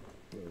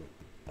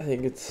 I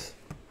think it's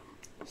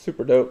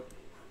super dope.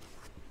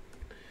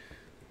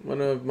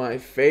 One of my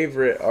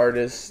favorite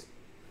artists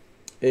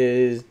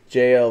is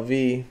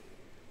JLV.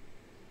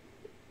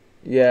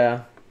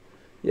 Yeah.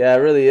 Yeah, it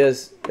really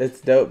is. It's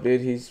dope,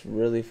 dude. He's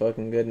really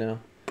fucking good now.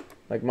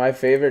 Like, my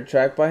favorite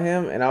track by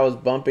him, and I was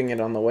bumping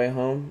it on the way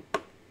home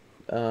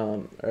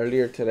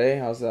earlier today.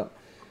 I was up,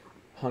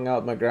 hung out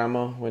with my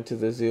grandma, went to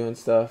the zoo and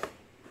stuff.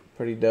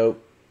 Pretty dope.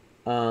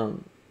 Yeah,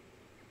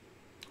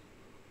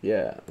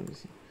 let me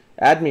see.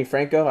 Add me,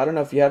 Franco. I don't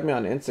know if you have me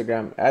on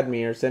Instagram. Add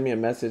me or send me a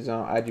message and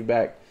I'll add you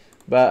back.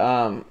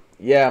 But,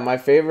 yeah, my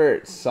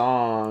favorite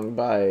song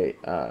by...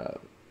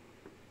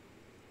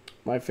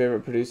 my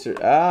favorite producer.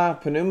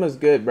 Panuma's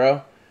good,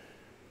 bro.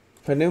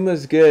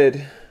 Panuma's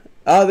good.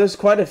 Oh, there's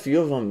quite a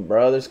few of them,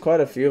 bro. There's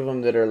quite a few of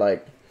them that are,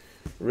 like,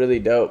 really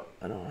dope.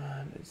 I don't know.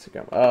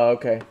 Instagram. Oh,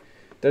 okay.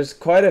 There's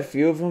quite a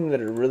few of them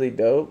that are really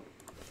dope.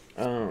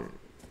 Let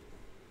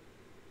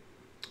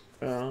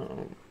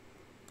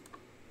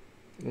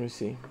me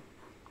see.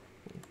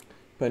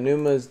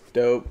 Panuma's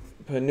dope.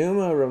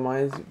 Panuma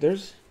reminds...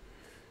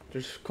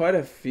 There's quite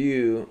a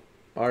few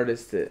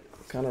artists that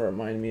kind of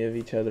remind me of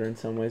each other in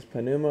some ways.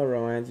 Panuma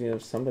reminds me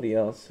of somebody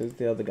else. Who's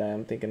the other guy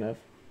I'm thinking of?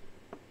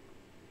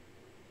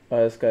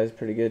 Oh, this guy's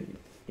pretty good.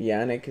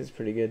 Yannick is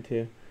pretty good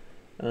too.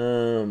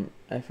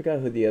 I forgot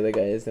who the other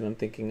guy is that I'm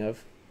thinking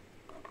of.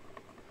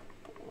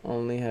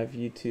 Only have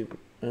YouTube.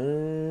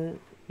 You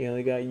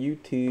only got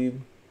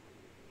YouTube.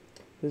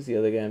 Who's the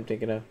other guy I'm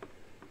thinking of?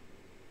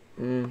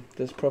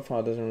 This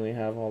profile doesn't really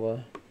have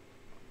all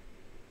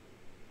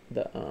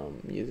the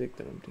music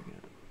that I'm thinking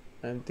of.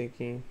 I'm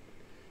thinking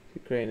to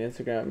create an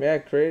Instagram. Yeah,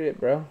 create it,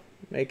 bro.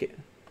 Make it.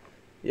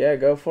 Yeah,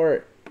 go for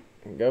it.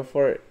 Go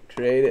for it.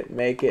 Create it.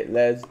 Make it.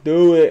 Let's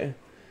do it.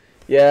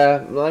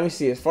 Yeah, let me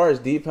see. As far as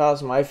deep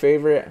house, my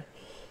favorite.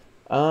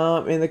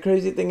 And the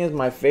crazy thing is,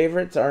 my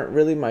favorites aren't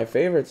really my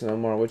favorites no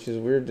more, which is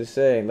weird to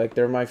say. Like,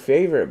 they're my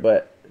favorite,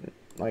 but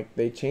like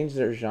they changed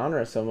their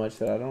genre so much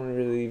that I don't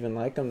really even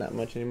like them that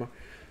much anymore.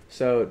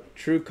 So,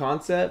 True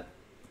Concept.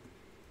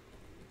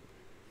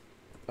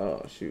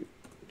 Oh shoot.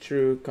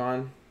 True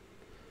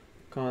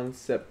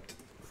Concept.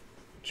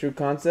 True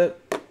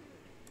Concept.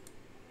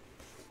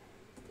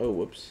 Oh,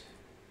 whoops.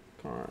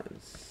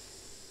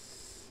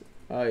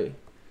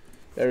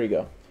 There we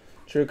go.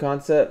 True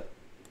Concept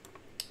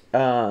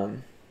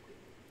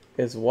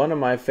is one of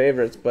my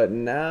favorites, but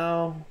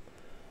now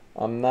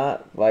I'm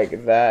not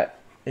like that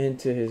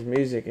into his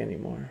music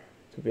anymore,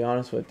 to be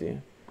honest with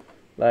you.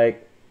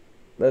 Like,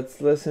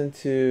 let's listen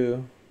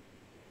to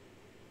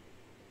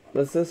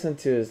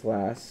his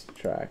last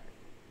track.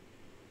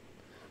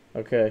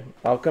 Okay,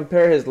 I'll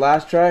compare his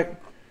last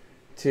track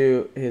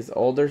to his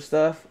older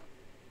stuff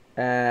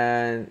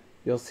and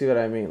you'll see what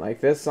I mean.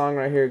 Like, this song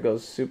right here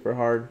goes super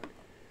hard.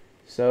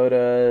 So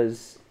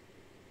does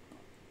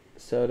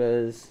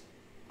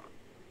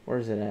where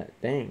is it at?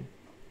 Dang.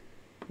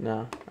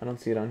 No, I don't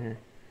see it on here.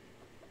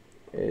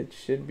 It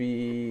should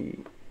be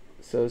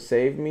So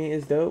Save Me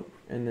is dope,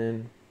 and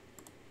then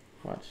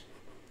watch.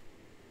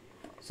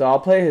 So I'll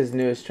play his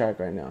newest track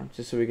right now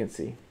just so we can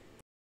see.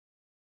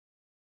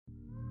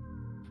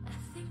 I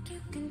think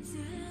you can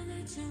tell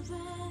that you're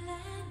all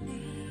I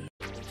need.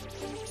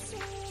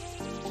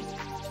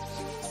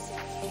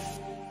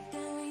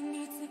 That we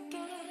need to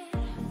get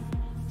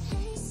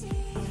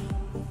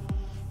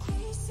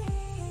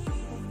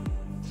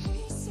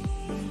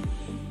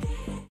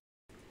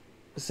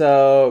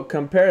So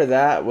compare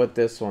that with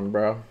this one,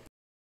 bro.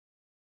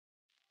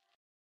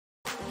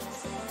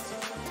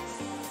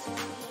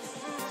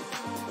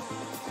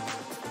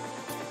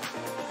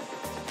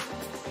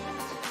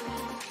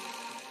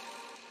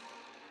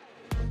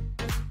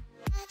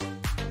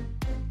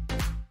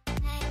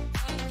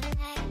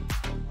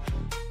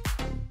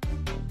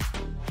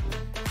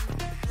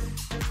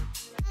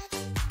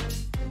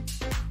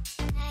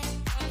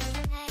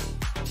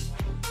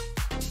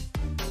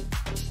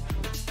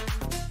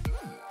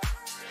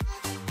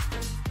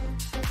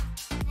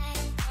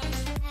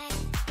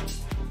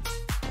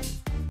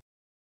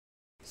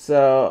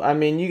 So, I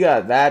mean, you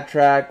got that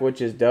track, which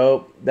is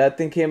dope. That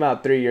thing came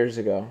out 3 years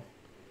ago.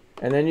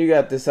 And then you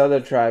got this other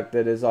track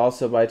that is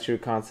also by True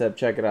Concept.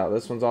 Check it out.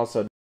 This one's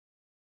also...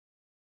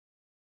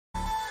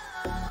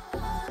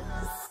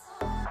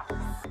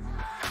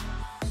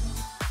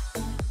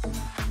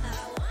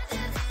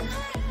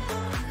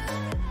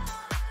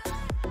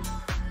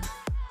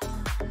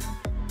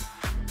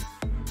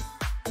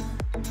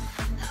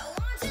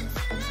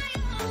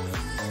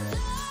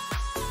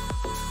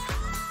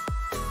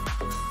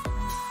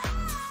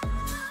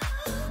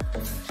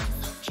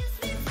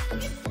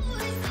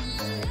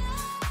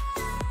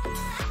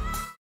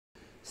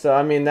 So,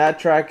 I mean, that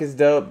track is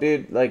dope,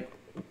 dude. Like,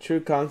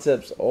 True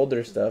Concept's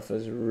older stuff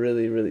is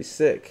really, really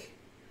sick,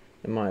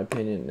 in my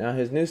opinion. Now,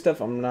 his new stuff,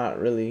 I'm not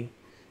really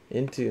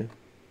into.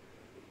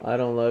 I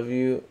Don't Love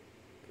You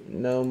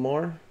No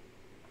More.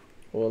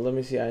 Well, let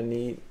me see. I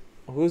Need...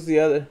 Who's the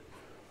other?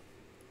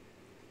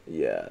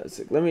 Yeah,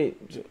 sick. Let me...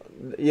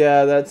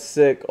 Yeah, that's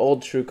sick.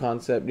 Old True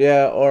Concept.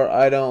 Yeah, or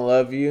I Don't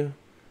Love You.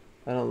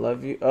 I Don't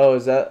Love You. Oh,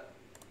 is that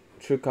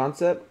True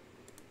Concept?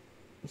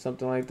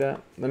 Something like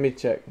that. Let me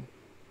check.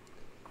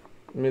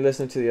 Let me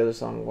listen to the other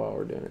song while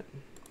we're doing it.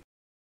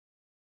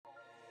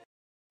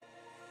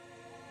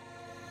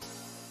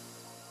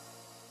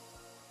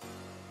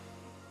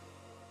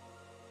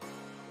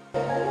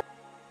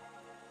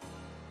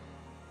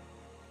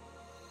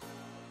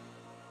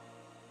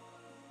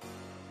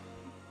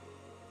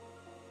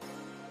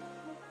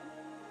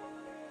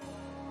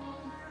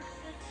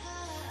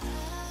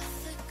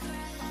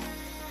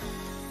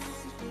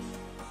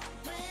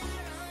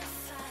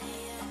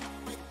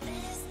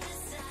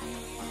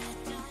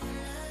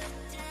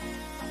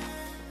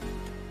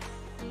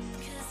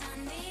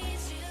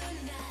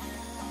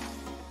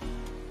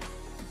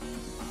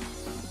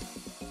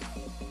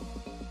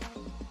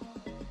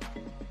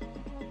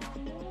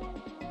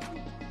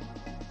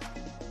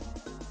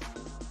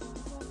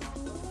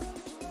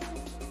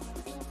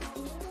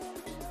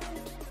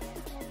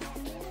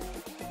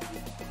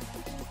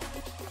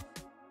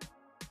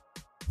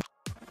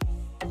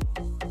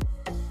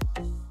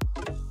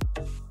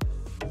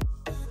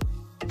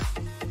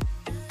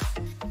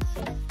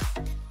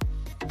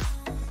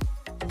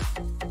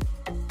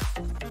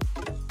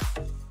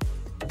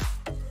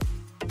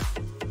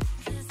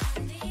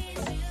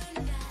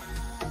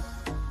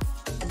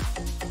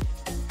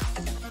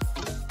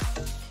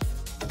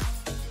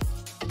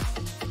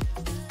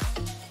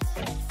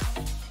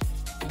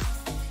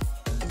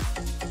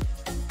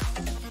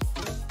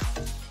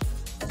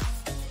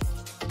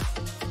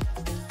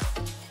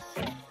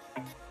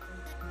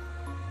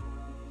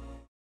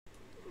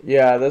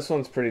 Yeah, this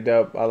one's pretty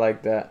dope. I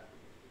like that.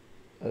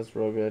 That's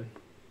real good.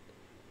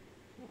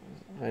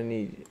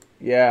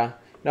 Yeah.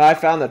 No, I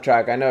found the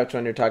track. I know which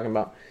one you're talking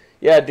about.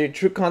 Yeah, dude,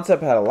 True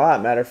Concept had a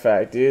lot, matter of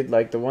fact, dude.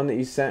 Like, the one that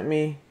you sent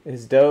me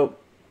is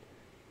dope.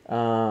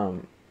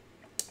 Freaking,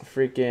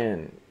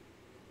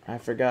 I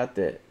forgot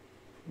that.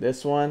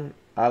 This one,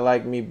 I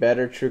Like Me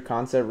Better True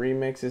Concept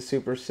remix is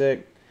super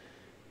sick.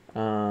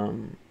 But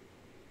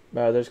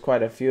there's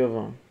quite a few of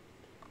them.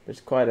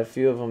 There's quite a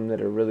few of them that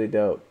are really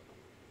dope.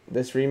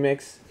 This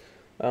remix,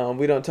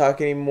 We Don't Talk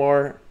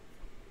Anymore,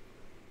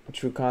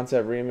 True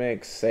Concept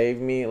remix, Save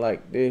Me.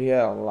 Like, dude, he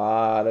had a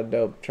lot of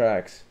dope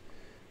tracks.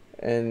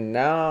 And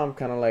now I'm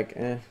kind of like,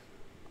 I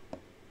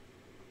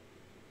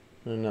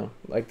don't know.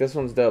 Like, this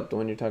one's dope, the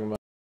one you're talking about.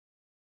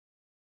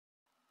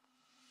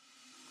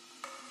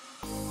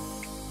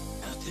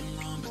 Nothing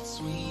wrong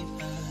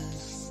between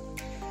us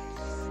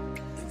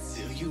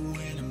until you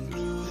went and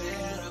blew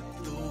that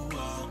up the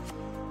wall.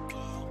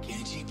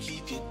 Can't you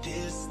keep your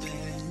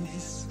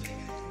distance?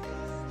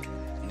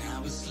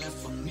 Now it's left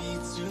for me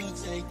to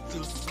take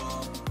the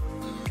fall.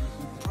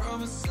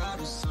 Promise I'll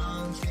do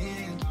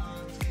something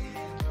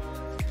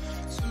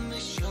to make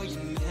sure you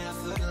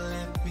never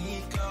let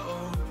me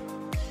go.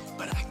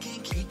 But I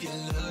can't keep your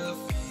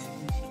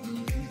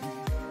loving.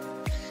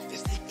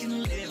 It's taking a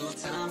little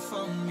time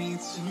for me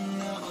to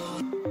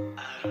know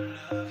I don't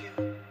love you.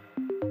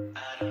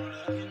 I don't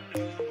love you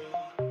no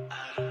more. I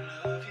don't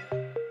love you.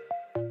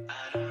 I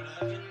don't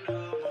love you no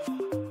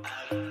more. I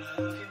don't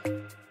love you.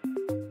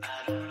 I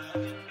don't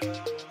love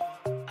you no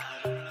more. I don't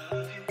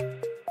love you. I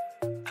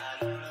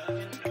don't love you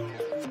no more. I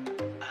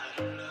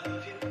don't love you.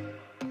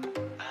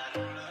 I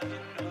don't love you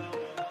no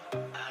more.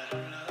 I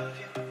don't love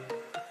you.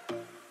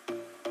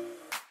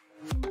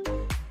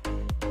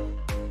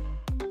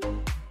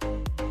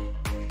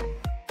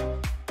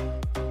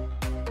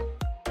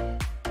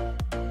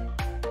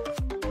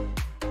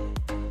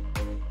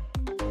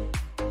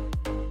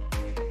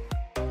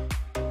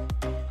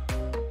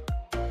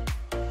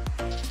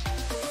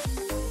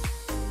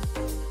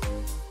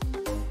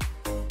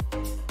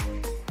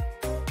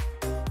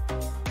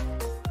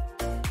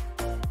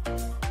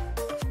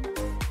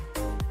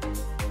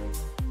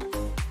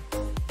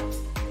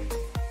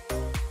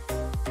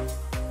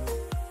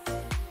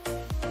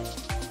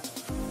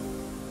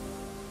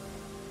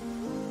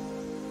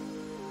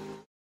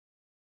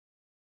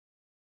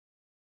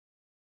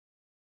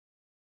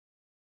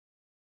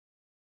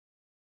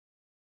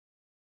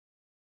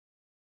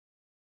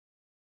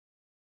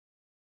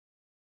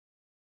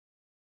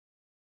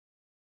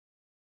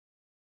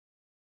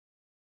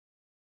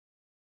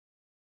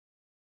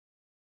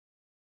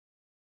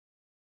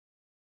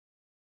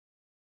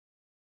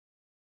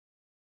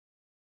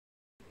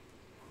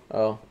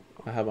 Oh,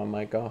 I have my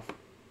mic off.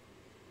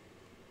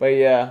 But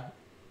yeah,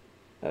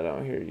 I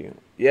don't hear you.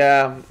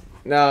 Yeah,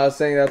 no, I was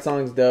saying that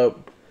song's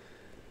dope.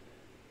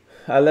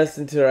 I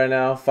listened to it right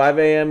now. 5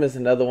 a.m. is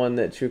another one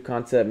that True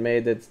Concept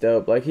made that's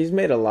dope. Like, he's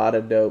made a lot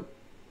of dope,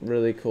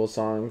 really cool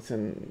songs.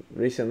 And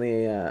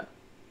recently, I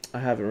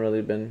haven't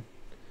really been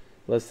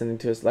listening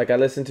to his... Like, I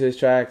listen to his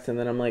tracks and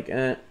then I'm like,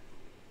 I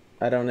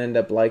don't end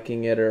up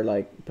liking it or,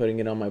 like, putting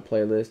it on my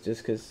playlist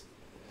just because...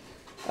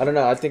 I don't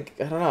know. I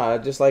don't know. I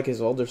just like his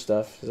older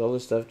stuff. His older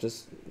stuff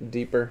just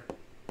deeper,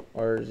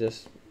 or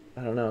just,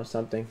 I don't know,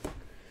 something.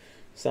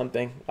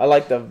 I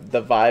like the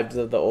vibes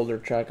of the older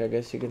track, I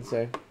guess you can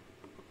say.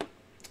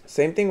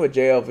 Same thing with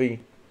JLV.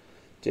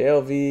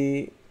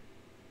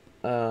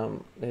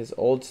 His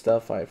old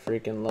stuff I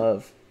freaking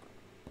love.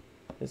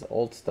 His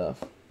old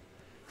stuff,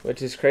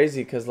 which is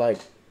crazy because, like,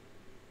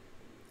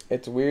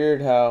 it's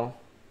weird how,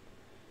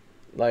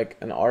 like,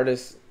 an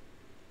artist,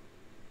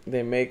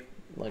 they make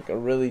like a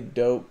really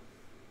dope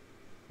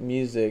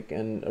music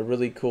and a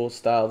really cool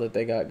style that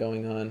they got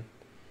going on,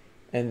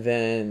 and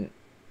then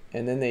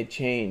they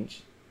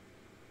change.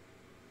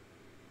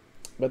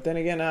 But then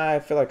again, I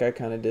feel like I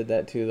kind of did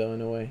that too, though, in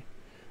a way.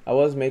 I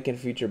was making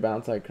Future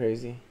bounce like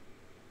crazy,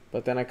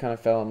 but then I kind of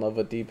fell in love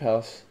with Deep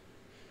House,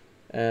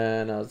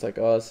 and I was like,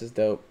 oh, this is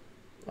dope.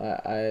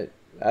 I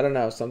don't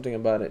know, something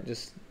about it,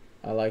 just,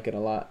 I like it a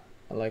lot.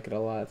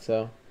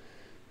 So,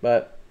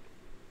 but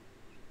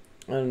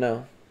I don't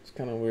know. It's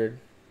kind of weird.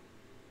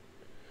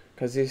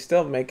 Because he's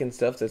still making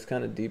stuff that's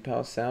kind of deep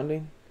house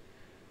sounding.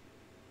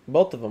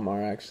 Both of them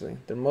are, actually.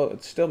 They're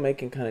still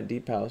making kind of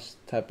deep house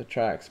type of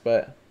tracks,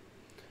 but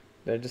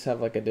they just have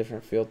like a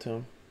different feel to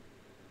them.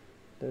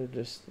 They're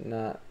just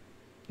not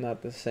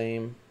the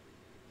same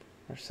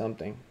or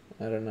something.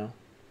 I don't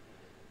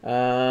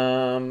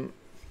know.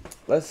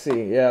 Let's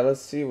see. Yeah,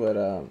 let's see what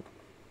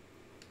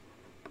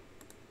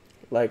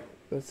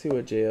let's see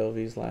what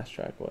JLV's last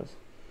track was.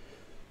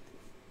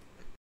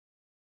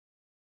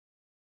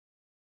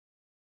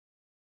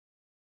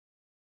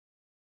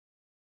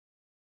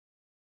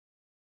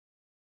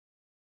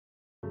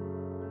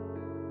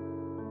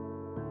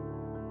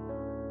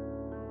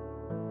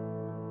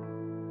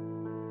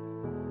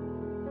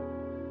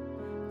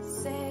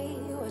 Say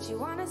what you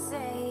wanna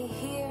say,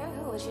 hear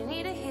what you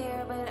need to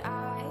hear, but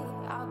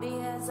I'll be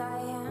as I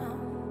am.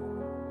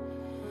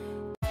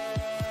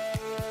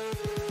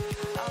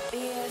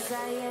 yes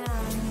I am.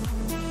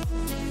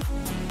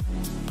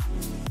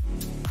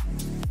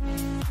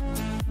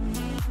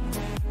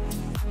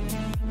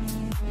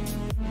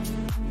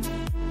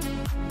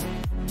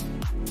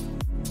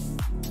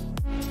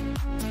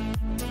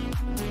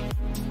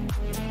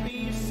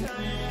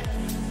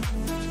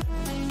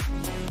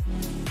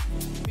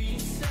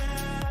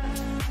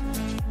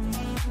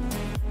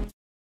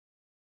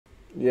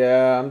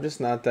 Yeah, I'm just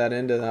not that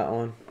into that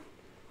one.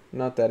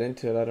 Not that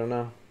into it, I don't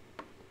know.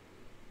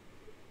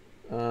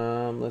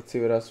 Let's see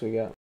what else we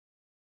got.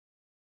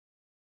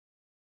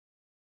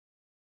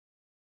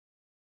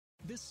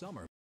 This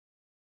summer,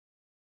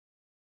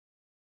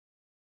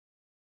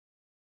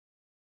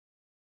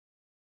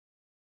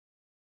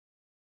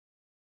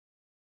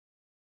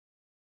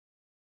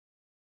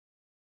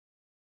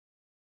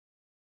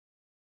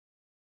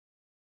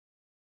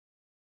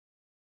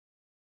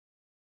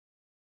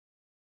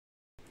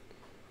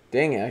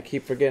 Dang it, I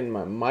keep forgetting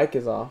my mic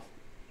is off.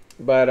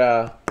 But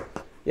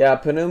yeah,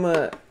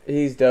 Panuma,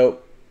 he's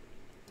dope.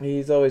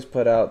 He's always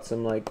put out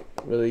some like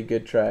really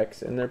good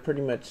tracks, and they're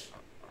pretty much,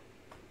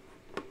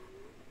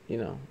 you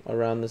know,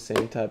 around the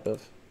same type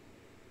of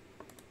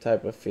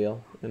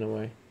feel in a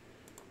way.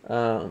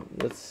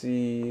 Let's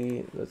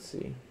see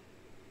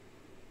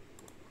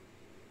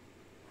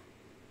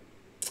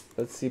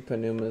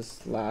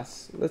Panuma's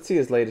last. Let's see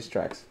his latest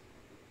tracks.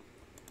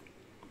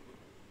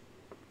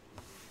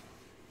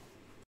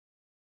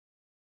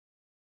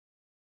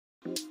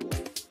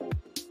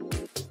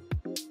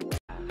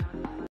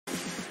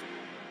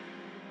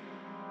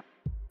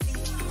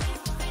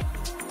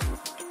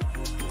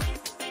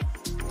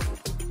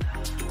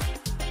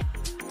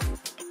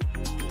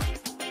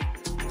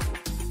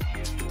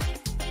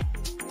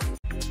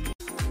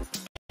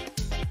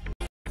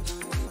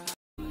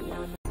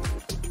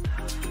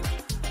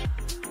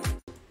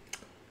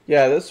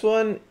 Yeah, this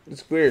one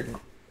is weird.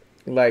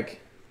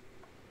 Like,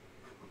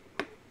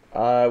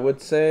 I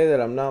would say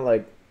that I'm not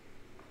like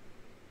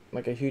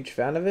a huge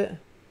fan of it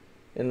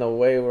in the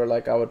way where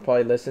like I would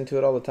probably listen to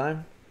it all the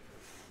time.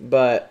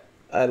 But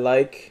I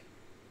like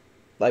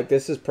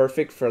this is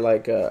perfect for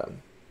like a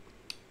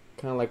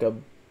kind of like a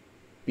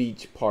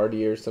beach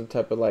party or some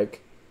type of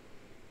like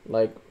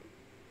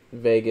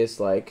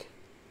Vegas, like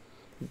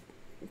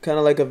kind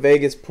of like a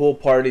Vegas pool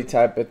party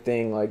type of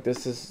thing. Like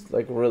this is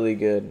like really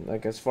good.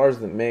 Like as far as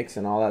the mix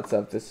and all that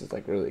stuff, this is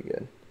like really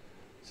good.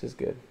 This is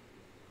good.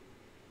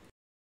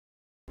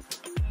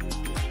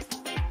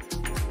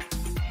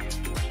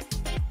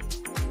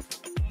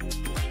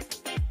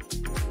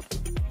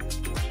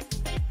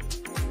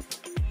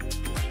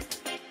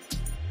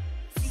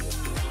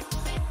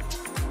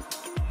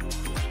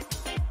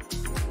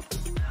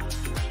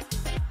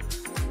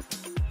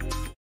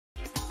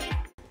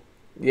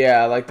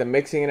 Yeah, like the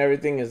mixing and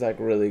everything is like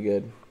really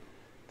good.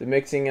 The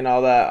mixing and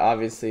all that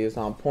obviously is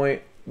on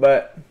point,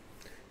 but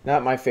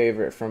not my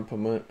favorite from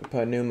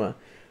Panuma.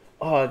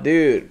 Oh,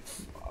 dude,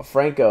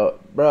 Franco,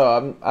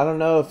 bro, I don't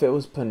know if it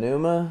was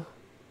Panuma,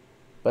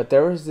 but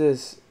there was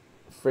this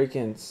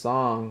freaking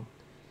song.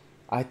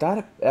 I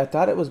thought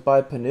it was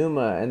by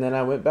Panuma, and then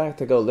I went back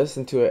to go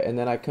listen to it, and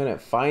then I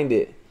couldn't find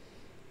it.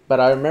 But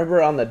I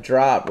remember on the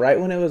drop, right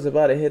when it was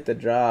about to hit the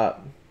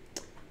drop,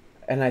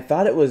 and I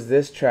thought it was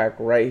this track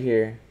right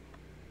here,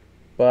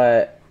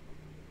 but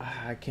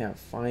I can't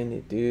find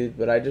it, dude.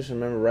 But I just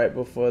remember right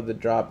before the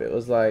drop, it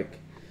was like,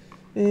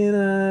 and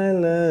I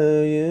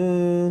love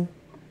you,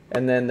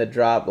 and then the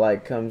drop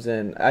like comes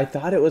in. I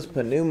thought it was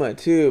Panuma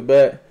too,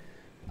 but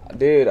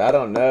dude, I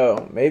don't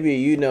know. Maybe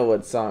you know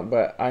what song,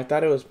 but I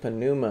thought it was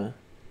Panuma,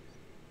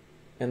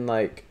 and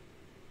like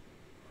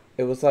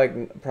it was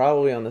like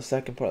probably on the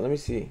second part. Let me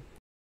see.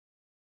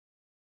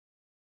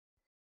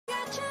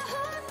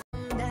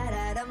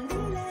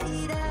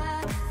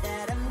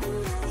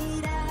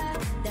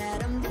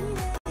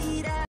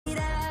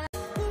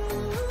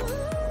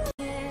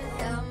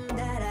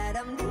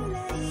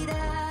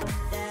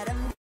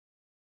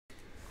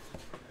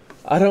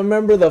 I don't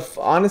remember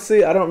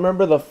honestly, I don't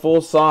remember the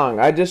full song.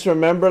 I just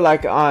remember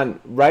like on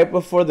right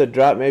before the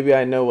drop, maybe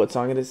I know what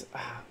song it is.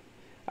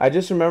 I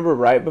just remember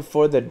right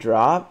before the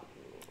drop,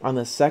 on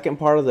the second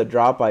part of the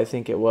drop, I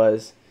think it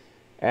was.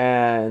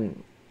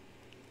 And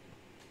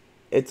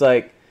it's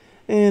like,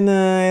 and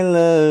I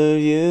love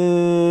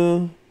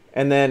you.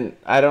 And then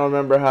I don't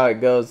remember how it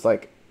goes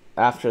like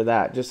after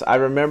that. Just I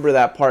remember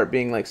that part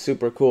being like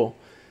super cool,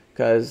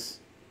 cuz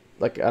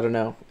like, I don't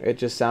know, it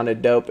just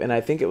sounded dope. And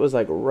I think it was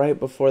like right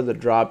before the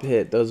drop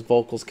hit, those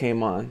vocals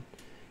came on.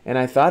 And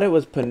I thought it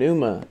was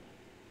Panuma.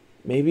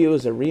 Maybe it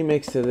was a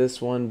remix to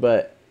this one,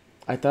 but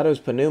I thought it was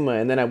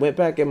Panuma. And then I went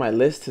back in my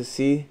list to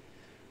see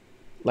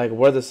like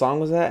where the song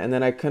was at, and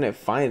then I couldn't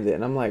find it.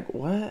 And I'm like,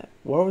 what?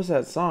 Where was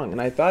that song?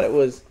 And I thought it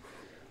was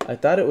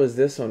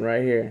this one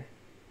right here.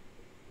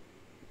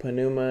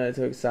 Panuma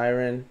took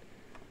Siren.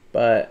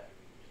 But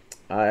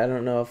I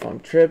don't know if I'm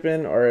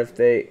tripping or if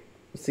they...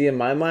 See, in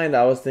my mind,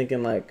 I was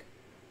thinking like,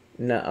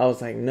 no, I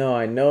was like, no,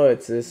 I know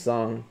it's this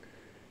song.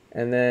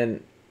 And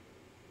then,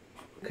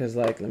 cause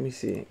like, let me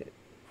see.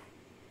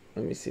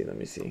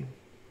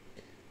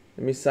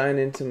 Let me sign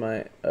into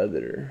my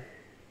other.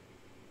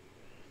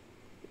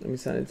 Let me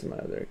sign into my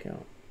other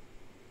account.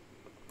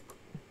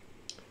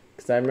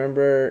 Because I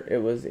remember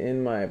it was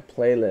in my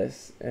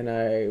playlist and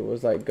I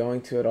was like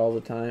going to it all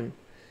the time.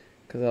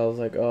 Because I was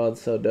like, oh,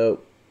 it's so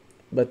dope.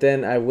 But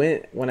then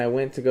when I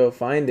went to go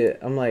find it,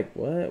 I'm like,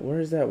 what?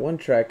 Where's that one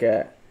track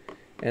at?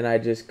 And I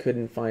just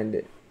couldn't find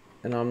it.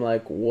 And I'm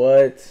like,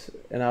 what?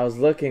 And I was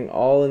looking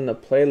all in the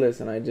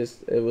playlist and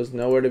it was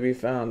nowhere to be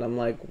found. I'm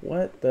like,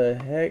 what the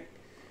heck?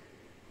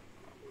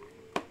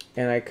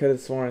 And I could have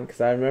sworn,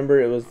 because I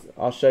remember it was,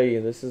 I'll show you.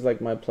 This is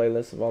like my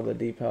playlist of all the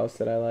deep house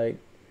that I like.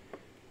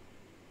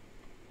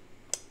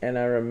 And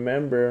I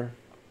remember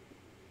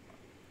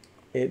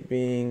it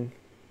being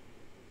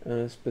in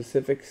a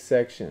specific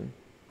section.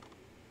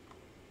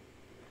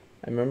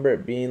 I remember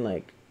it being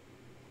like,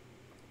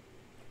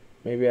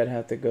 maybe I'd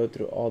have to go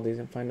through all these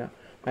and find out.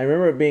 I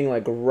remember it being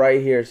like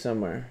right here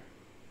somewhere.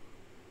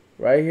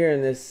 Right here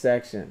in this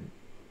section.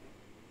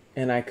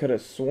 And I could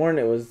have sworn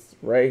it was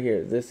right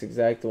here, this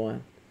exact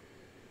one.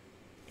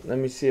 Let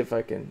me see if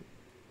I can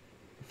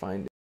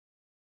find it.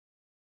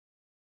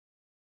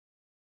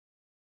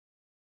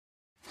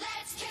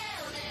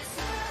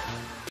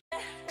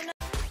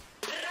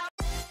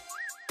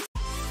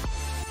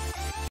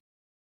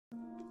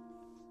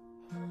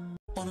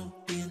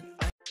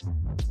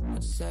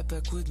 Sat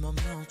back with my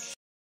mouth.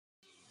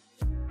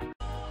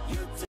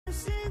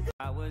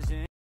 I was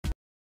in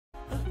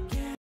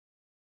again.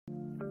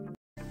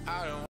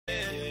 I don't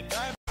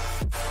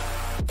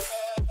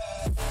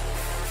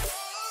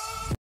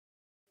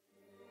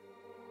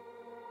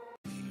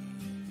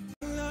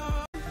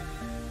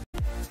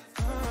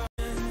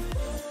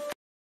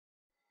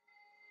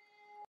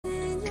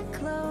In your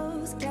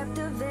clothes,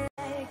 captivate.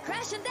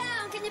 Crashing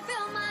down, can you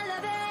feel my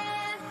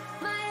loving?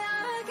 My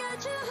heart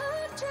got your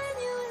hook, train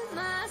you in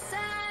my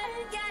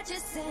side. Got you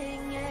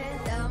singing.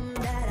 Dum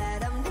da da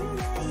dum dum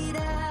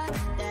da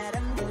da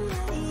dum dum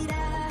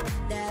da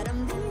da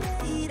dum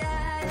dum da.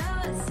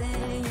 You're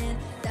singing.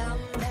 Dum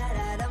da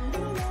da dum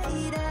dum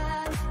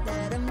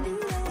da dum dum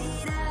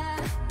da.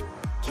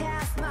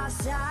 Cast my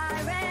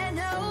siren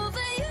over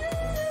you.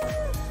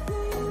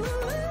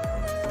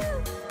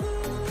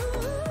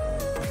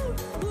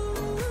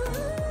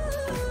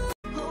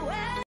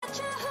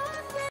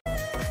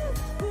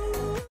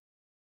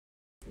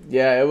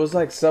 Yeah, it was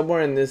like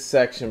somewhere in this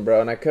section, bro,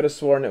 and I could have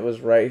sworn it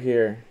was right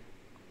here.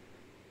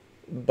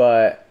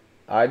 But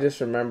I just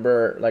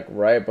remember like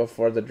right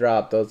before the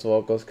drop, those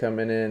vocals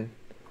coming in.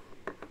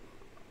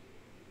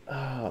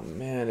 Oh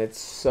man,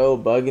 it's so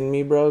bugging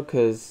me, bro,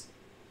 because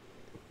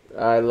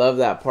I love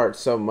that part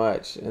so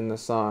much in the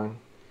song.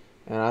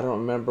 And I don't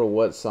remember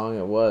what song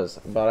it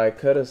was, but I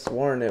could have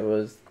sworn it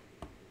was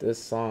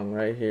this song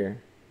right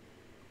here.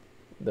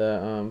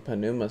 The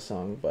Panuma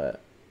song,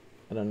 but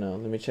I don't know.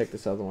 Let me check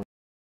this other one.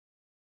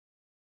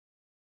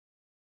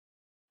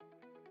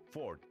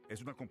 Ford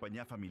es una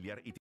compañía familiar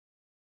y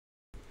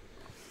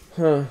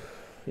Huh.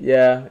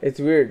 Yeah,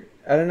 it's weird.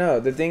 I don't know.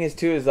 The thing is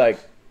too is like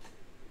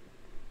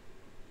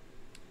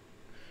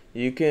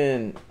you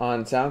can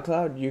on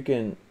SoundCloud you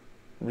can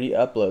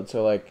re-upload.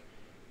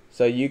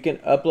 So you can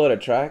upload a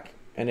track,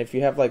 and if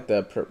you have like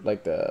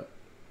the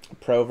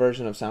pro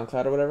version of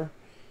SoundCloud or whatever,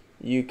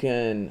 you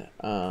can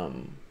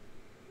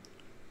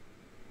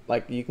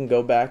like you can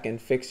go back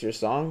and fix your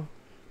song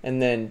and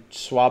then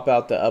swap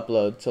out the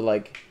upload to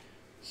like.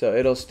 So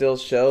it'll still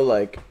show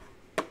like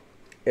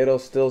the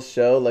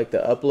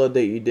upload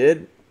that you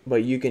did,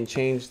 but you can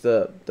change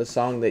the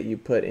song that you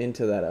put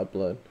into that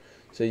upload.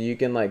 So you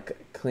can like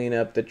clean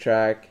up the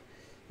track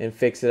and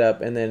fix it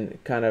up and then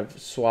kind of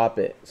swap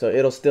it. So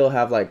it'll still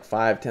have like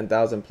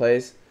 5,000-10,000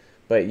 plays,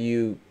 but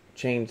you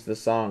change the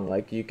song.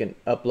 Like you can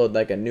upload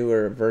like a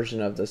newer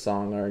version of the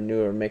song or a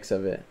newer mix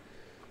of it.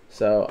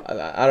 So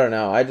I don't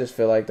know. I just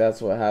feel like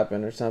that's what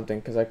happened or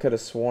something, because I could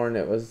have sworn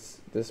it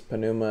was this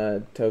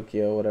Panuma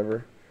Tokyo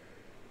whatever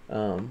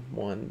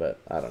one, but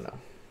I don't know.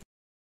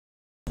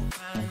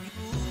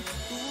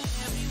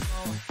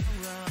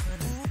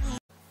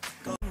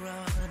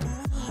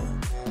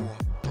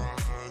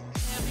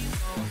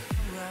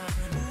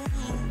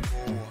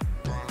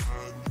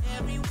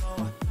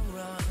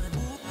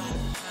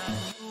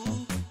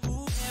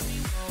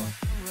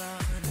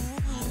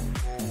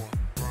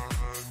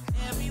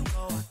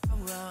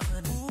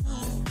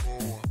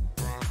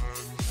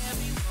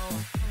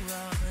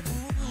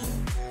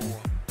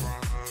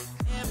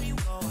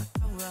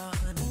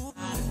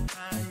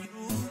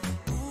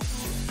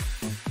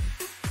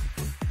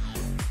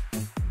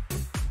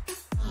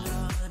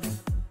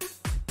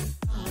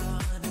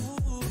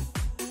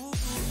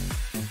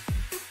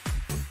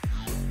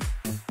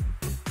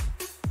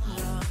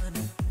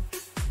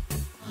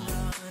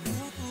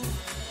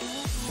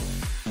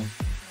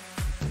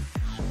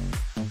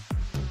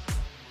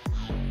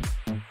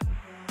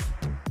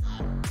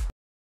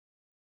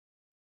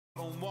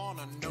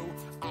 Wanna know,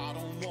 I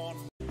don't want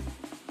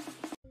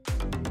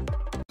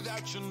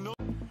that you know.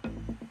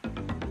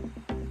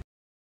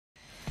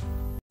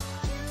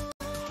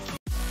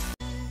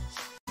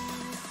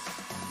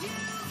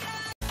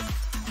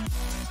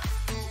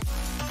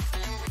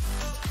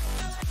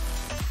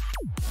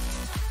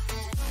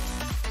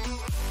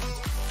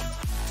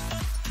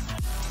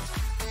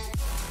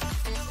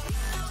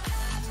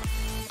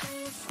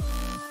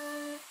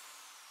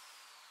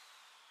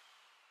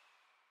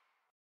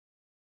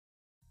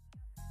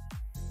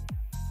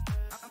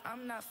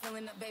 I'm not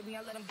feeling it, baby,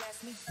 I let him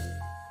gas me.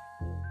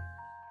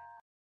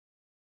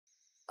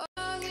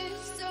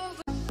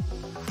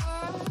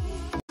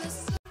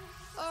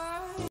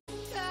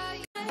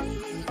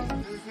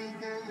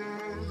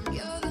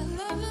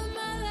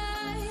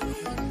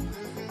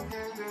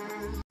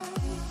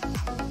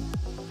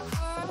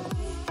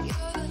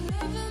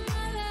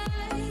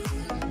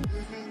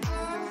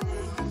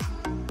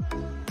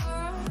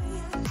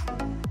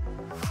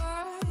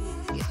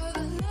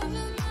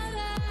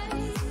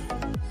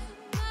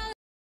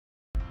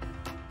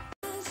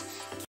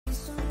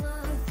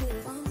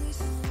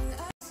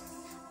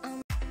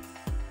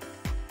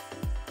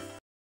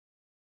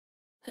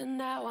 And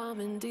now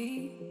I'm in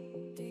deep.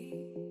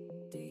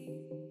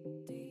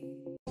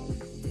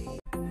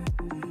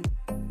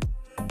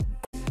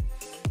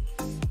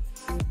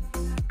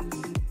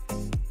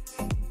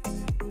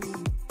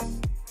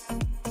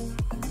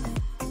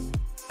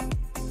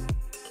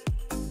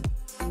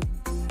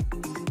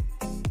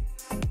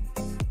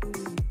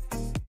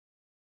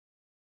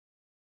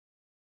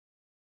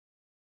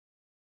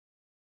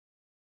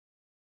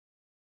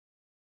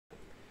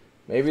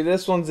 Maybe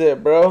this one's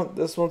it, bro.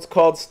 This one's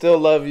called Still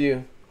Love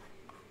You.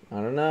 I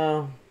don't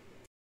know.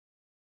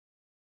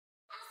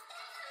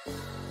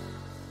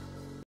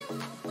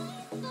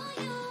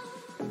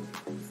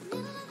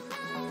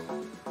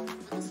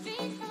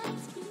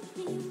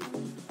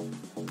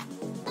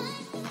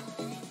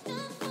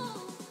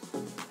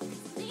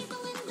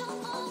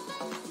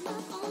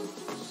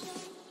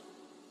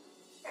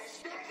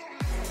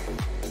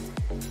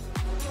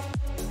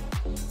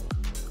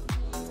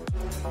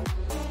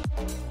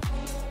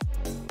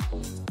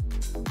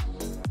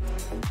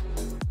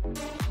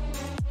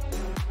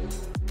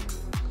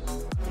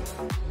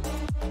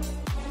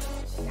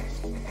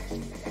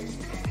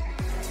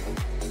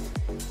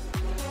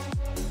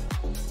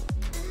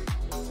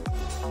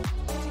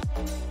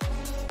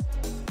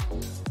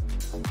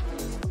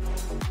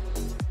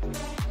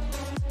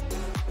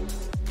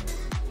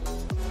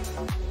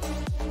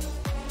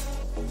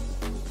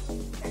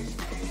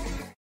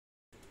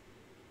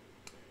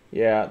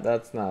 Yeah,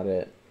 that's not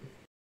it.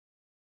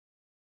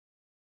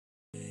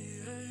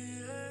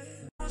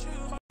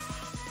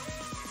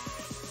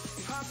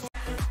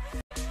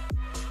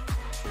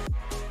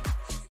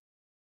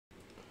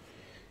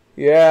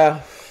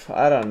 Yeah,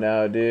 I don't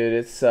know, dude.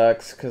 It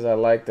sucks because I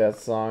like that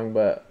song,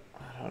 but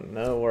I don't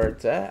know where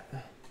it's at.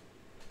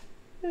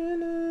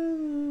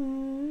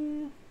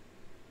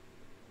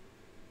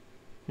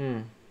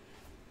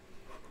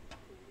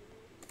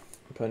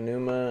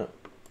 Panuma.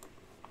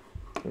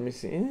 Let me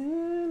see.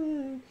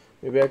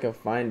 Maybe I can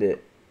find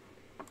it.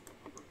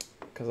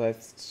 Because I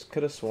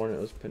could have sworn it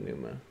was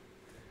Panuma.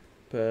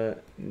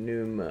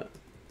 Panuma.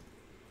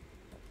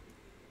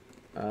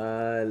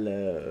 I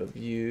love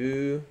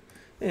you.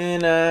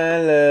 And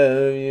I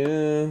love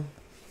you.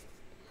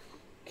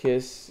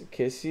 Kiss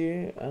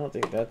you? I don't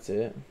think that's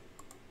it.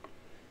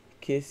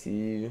 Kiss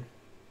you.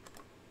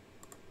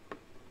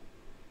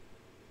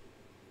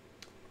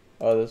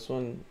 Oh, this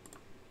one.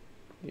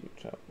 Deep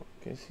trap.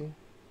 Kiss you.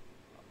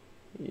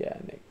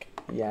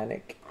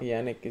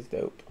 Yannick is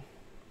dope.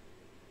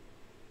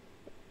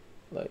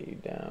 Let you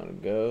down,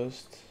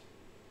 ghost.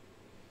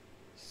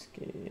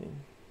 Skin.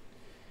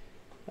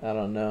 I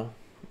don't know.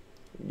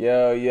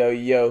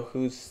 Yo,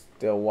 who's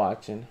still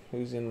watching?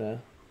 Who's in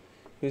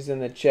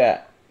the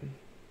chat?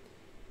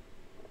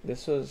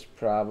 This was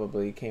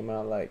probably came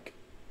out like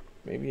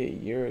maybe a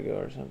year ago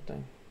or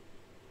something.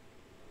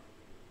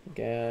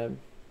 Gab.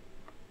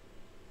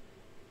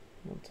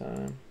 What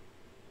time?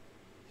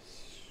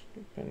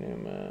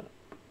 Panuma.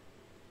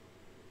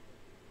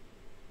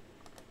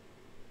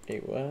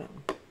 Wait, what?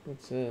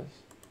 What's this?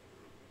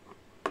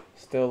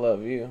 Still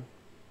Love You.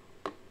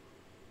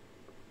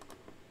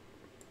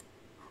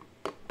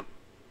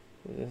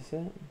 Is this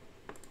it?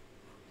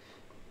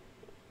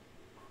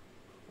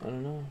 I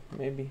don't know.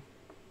 Maybe.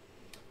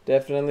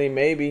 Definitely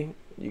maybe.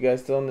 You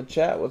guys still in the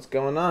chat? What's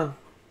going on?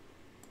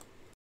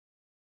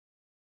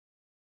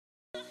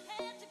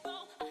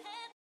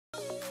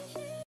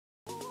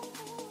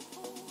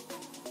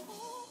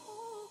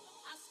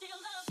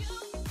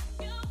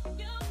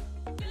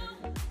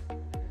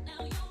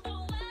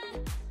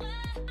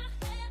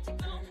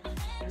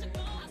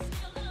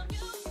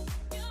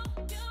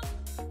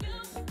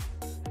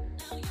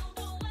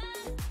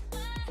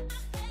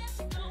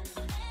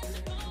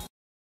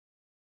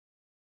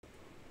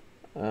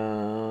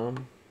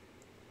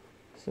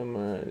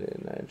 Somewhere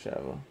did I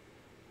travel?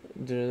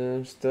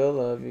 Do still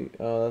love you?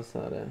 Oh, that's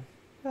not it.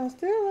 I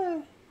still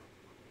love.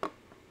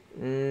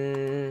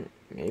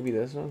 Maybe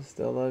this one.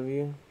 Still love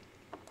you.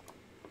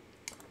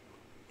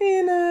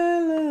 And I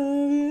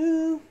love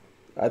you.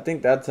 I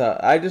think that's how.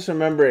 I just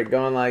remember it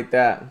going like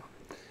that.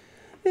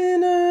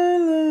 And I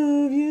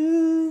love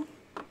you.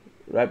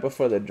 Right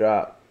before the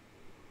drop.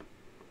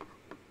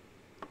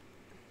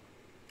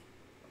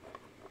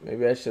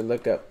 Maybe I should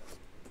look up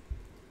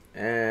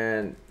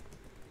and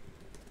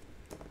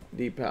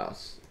Deep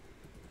House.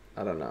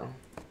 I don't know.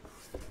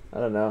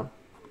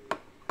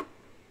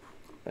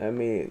 Let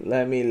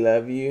me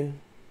love you.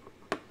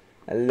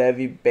 I love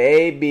you,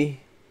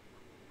 baby.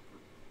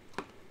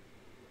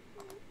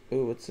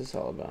 Ooh, what's this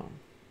all about?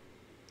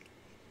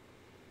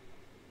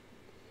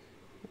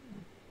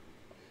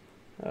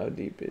 How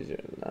deep is your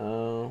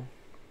love?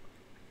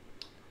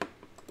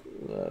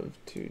 Love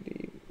too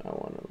deep. I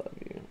want to love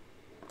you.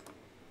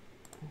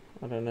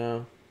 I don't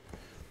know.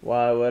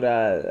 Why would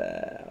I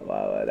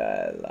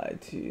lie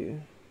to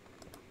you?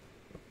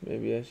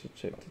 Maybe I should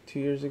check the 2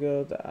 years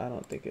ago. I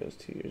don't think it was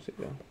 2 years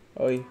ago.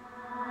 Oh,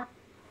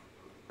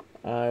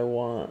 I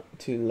want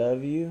to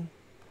love you.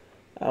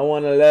 I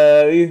want to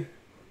love you.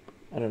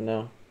 I don't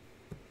know.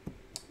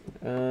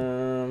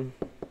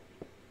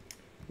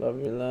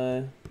 Love your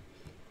lie.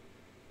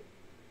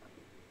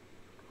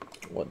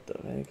 What the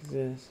heck is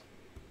this?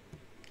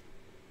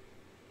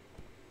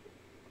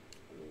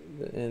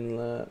 The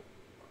inlet.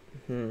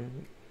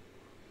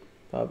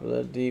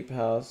 Popular deep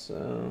house.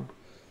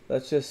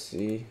 Let's just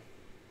see.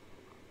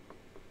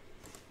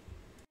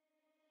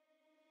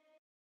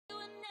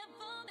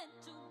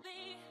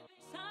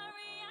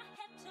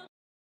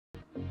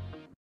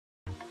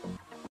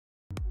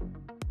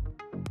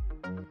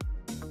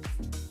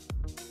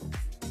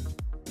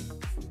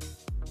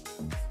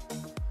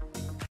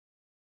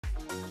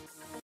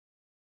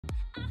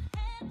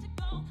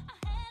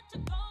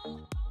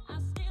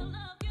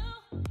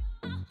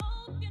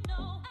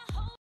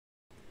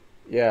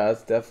 Yeah,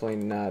 that's definitely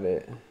not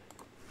it.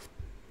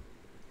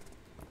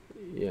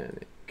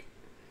 Yannick.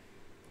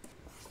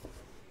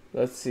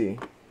 Let's see.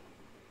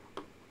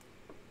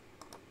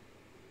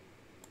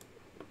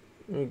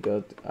 Let me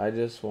go. I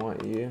just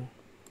want you.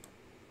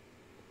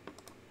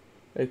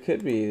 It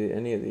could be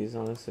any of these,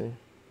 honestly.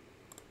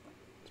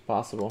 It's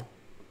possible.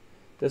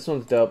 This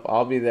one's dope.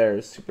 I'll be there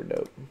is super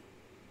dope.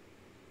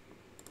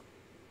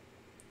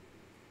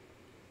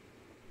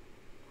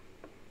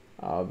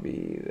 I'll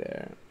be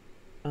there.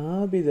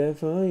 I'll be there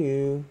for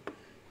you.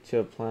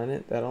 Chill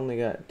Planet. That only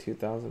got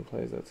 2,000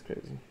 plays. That's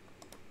crazy.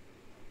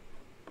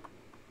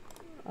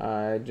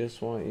 I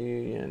just want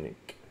you,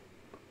 Yannick.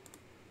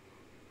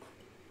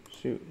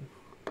 Shoot.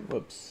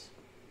 Whoops.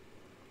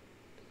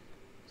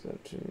 It's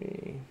up to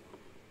me.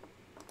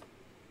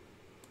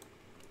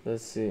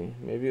 Let's see.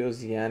 Maybe it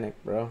was Yannick,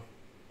 bro.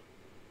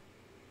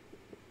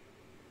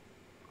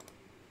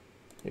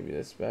 Maybe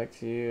that's back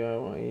to you. I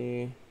want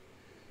you.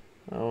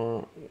 I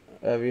want.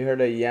 Have you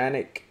heard of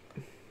Yannick?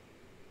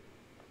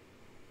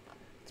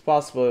 It's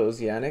possible it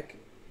was Yannick.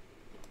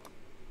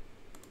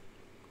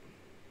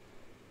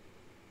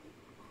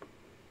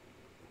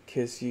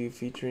 Kiss You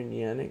featuring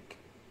Yannick.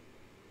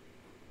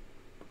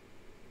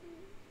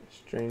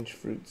 Strange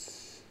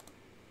Fruits.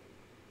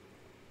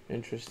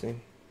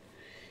 Interesting.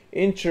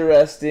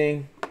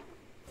 Interesting.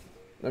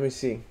 Let me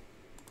see.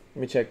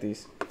 Let me check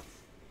these.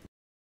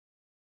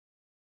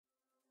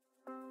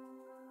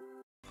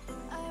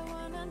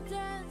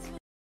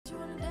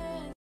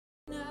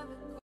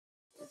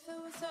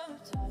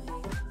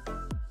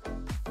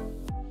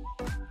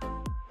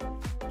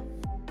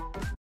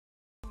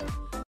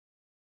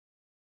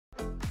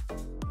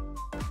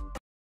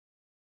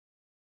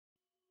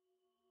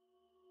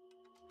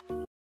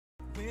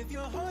 With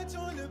your heart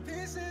torn to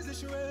pieces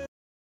of shred,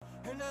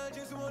 and I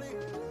just want it.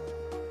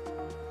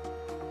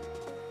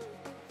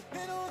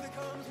 And all that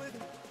comes with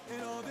it,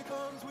 and all that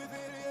comes with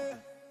it, yeah.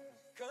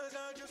 'Cause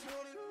I just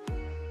want it.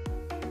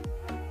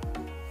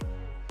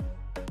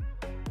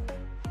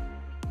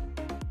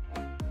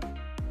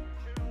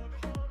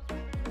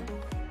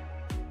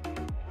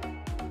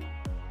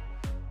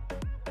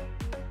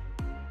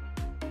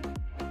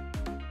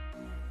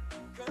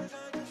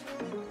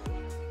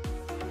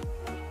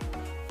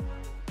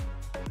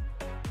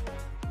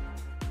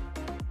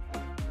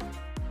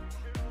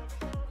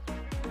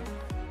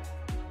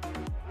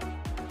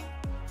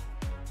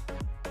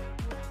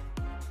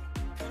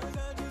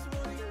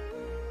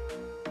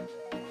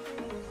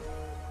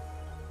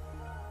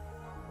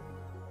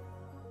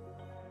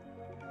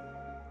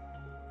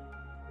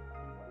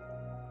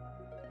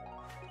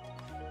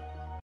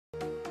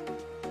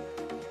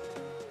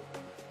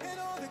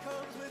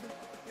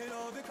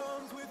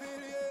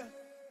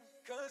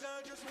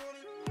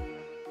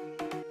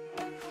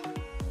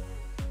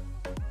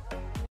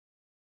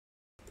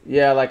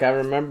 Yeah, like I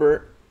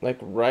remember, like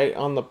right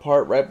on the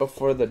part right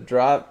before the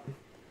drop,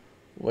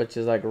 which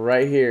is like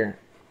right here.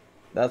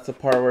 That's the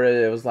part where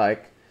it was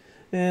like,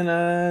 and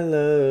I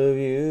love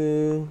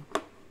you.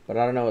 But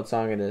I don't know what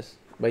song it is.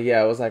 But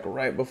yeah, it was like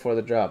right before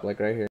the drop, like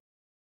right here.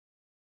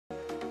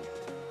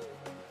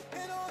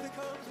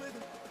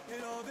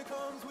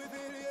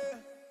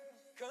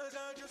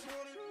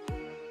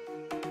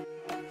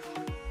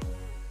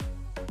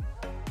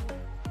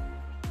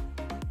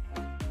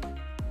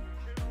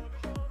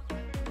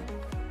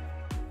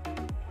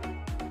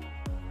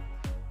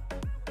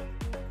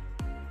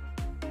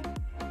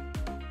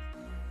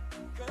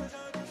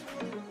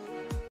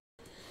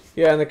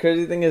 Yeah, and the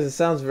crazy thing is it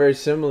sounds very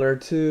similar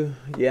to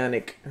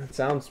Yannick. It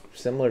sounds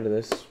similar to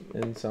this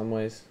in some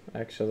ways,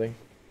 actually.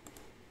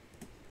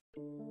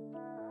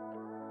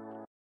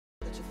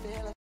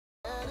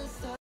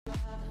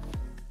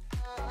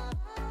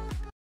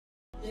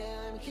 Yeah.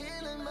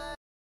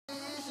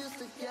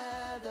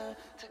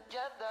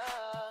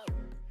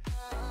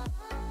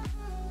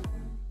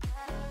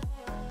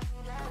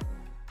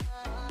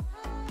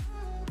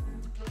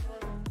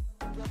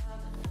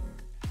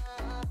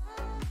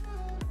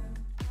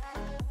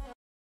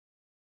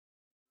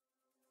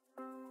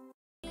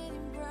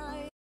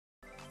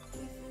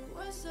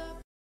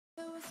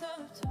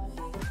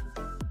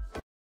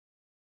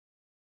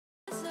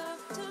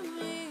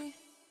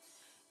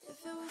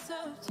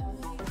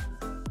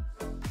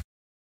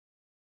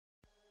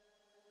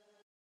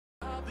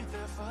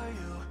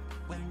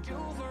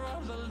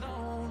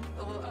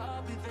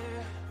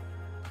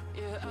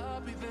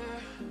 I'll be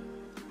there.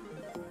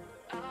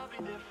 I'll be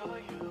there for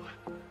you.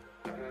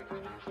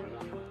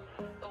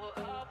 Oh,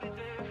 I'll be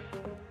there.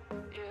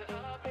 Yeah,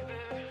 I'll be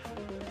there.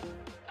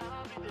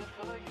 I'll be there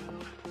for you.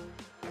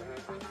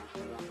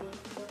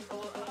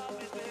 Oh, I'll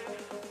be there.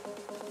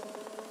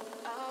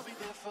 I'll be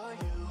there for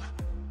you.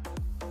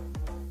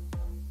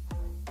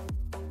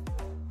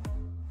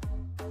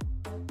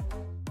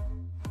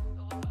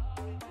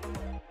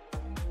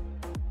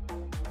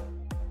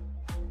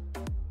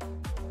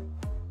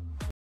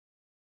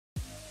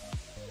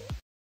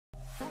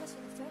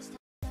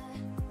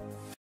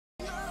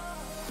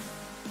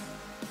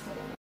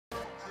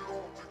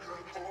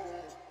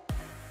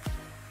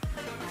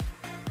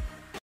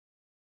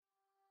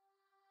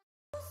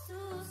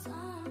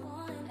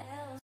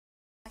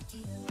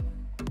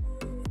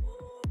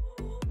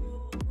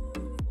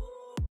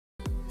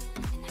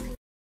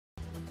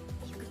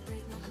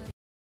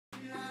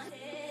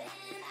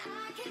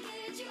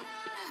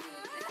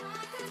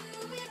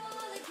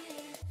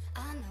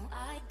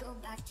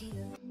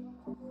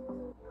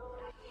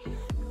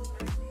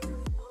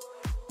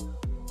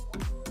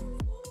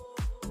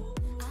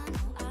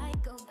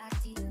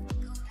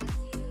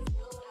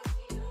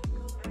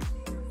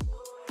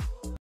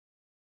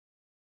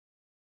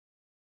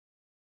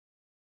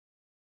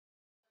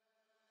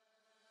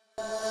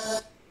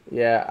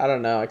 Yeah, I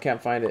don't know. I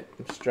can't find it.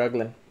 I'm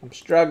struggling. I'm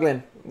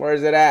struggling. Where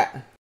is it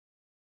at?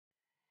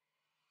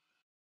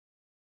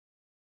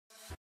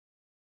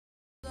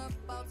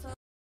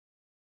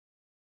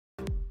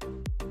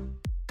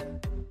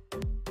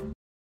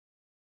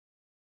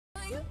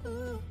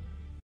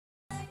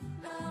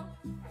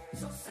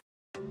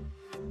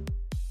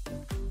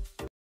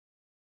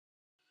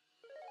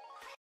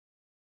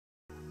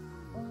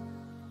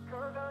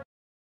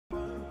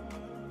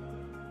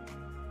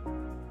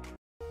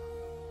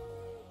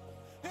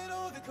 And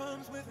all that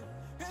comes with it.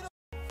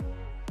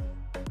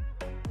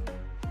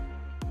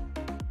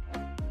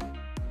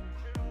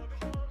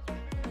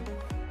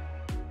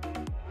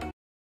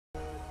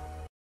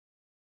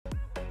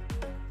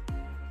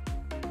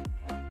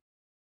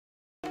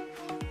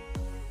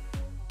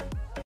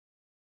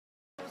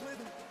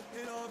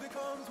 And all that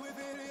comes with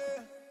it,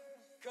 yeah.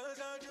 'Cause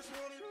I just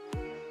want it.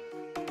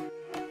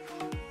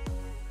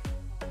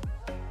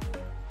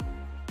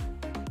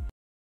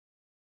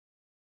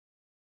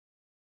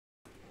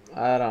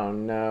 I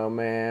don't know,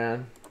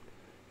 man.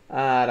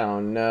 I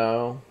don't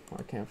know.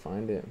 I can't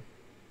find it.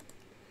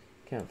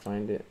 Can't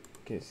find it.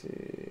 Okay,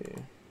 see.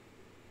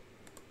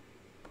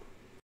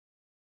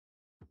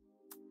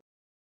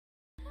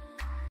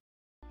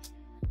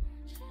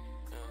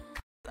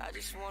 I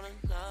just wanna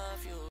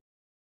love you.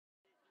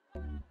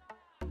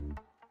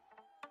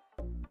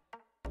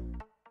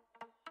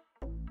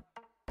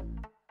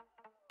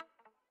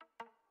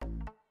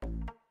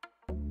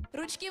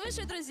 Ручки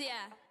выше,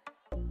 друзья!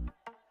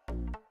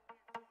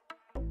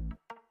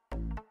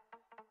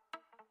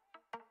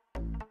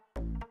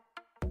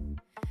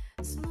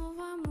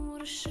 Снова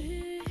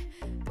мураши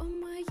по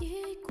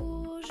моей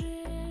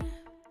коже,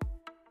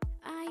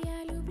 а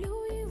я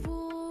люблю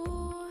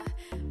его.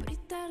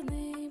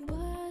 Притарный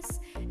бас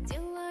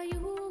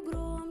делаю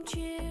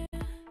громче.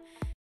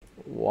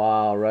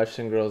 Wow,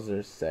 Russian girls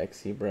are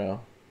sexy, bro.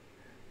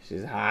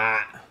 She's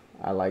hot.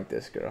 I like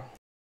this girl.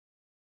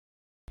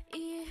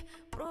 И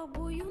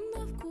пробую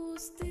на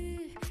вкус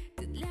ты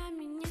для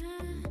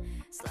меня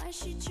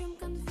слаще, чем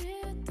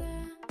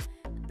конфета.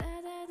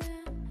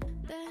 Да-да-да,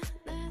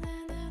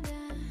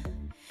 да-да-да-да-да.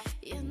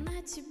 Я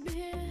на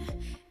тебе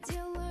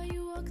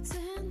делаю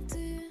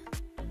акценты.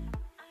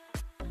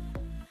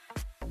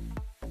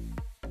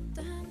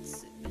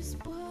 Танцы без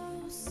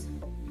пауз,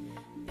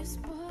 без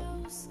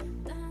пауз,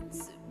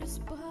 танцы без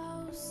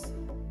пауз.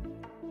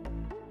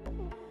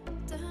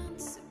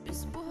 Танцы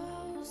без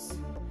пауз,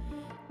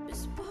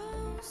 без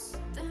пауз,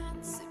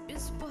 танцы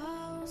без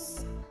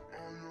пауз.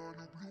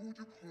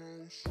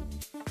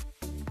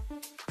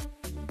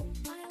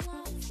 I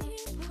love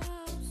deep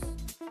house.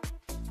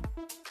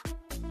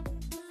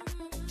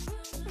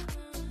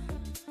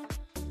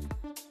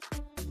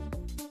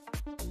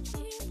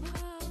 Deep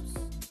house.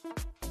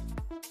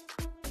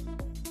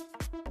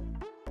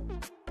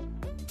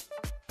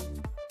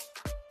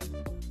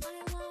 I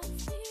love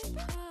deep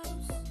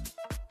house.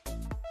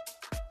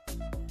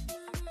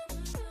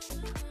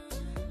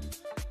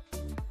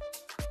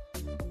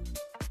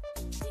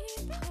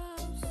 Deep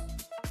house.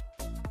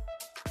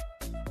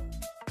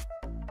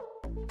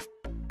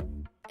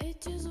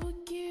 Эти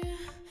звуки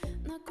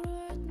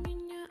накроют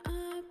меня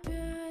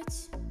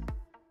опять.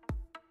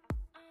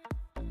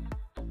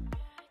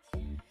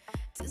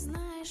 Ты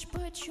знаешь,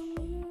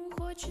 почему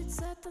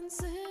хочется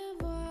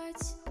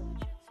танцевать?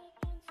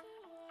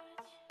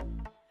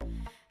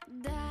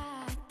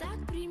 Да,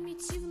 так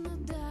примитивно,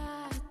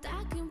 да,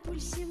 так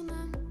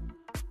импульсивно.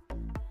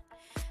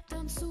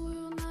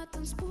 Танцую на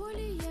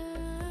танцполе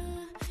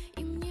я,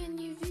 и мне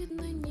не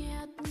видно,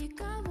 нет,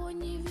 никого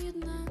не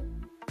видно.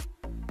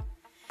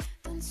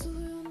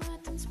 Танцую на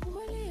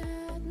танцполе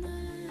одна.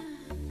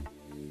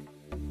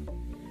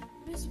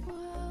 Без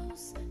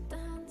пауз,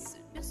 танцы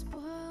без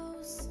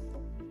пауз.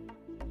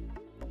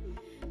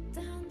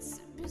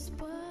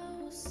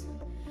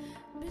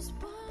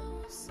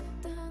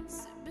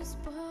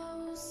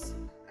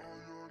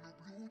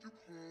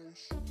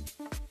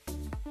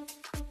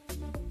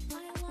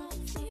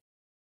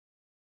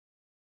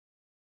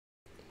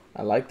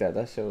 I like that.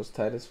 That shit was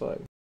tight as fuck.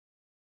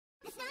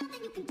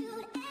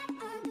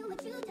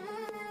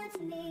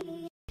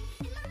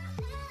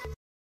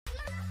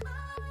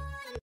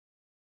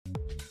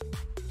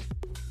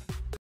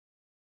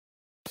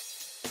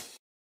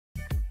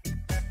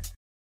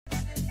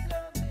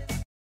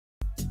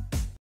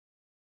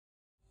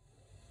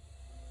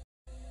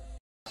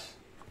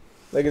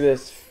 Look at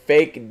this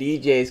fake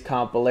DJs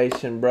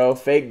compilation, bro.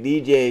 Fake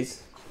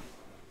DJs.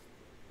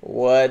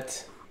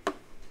 What?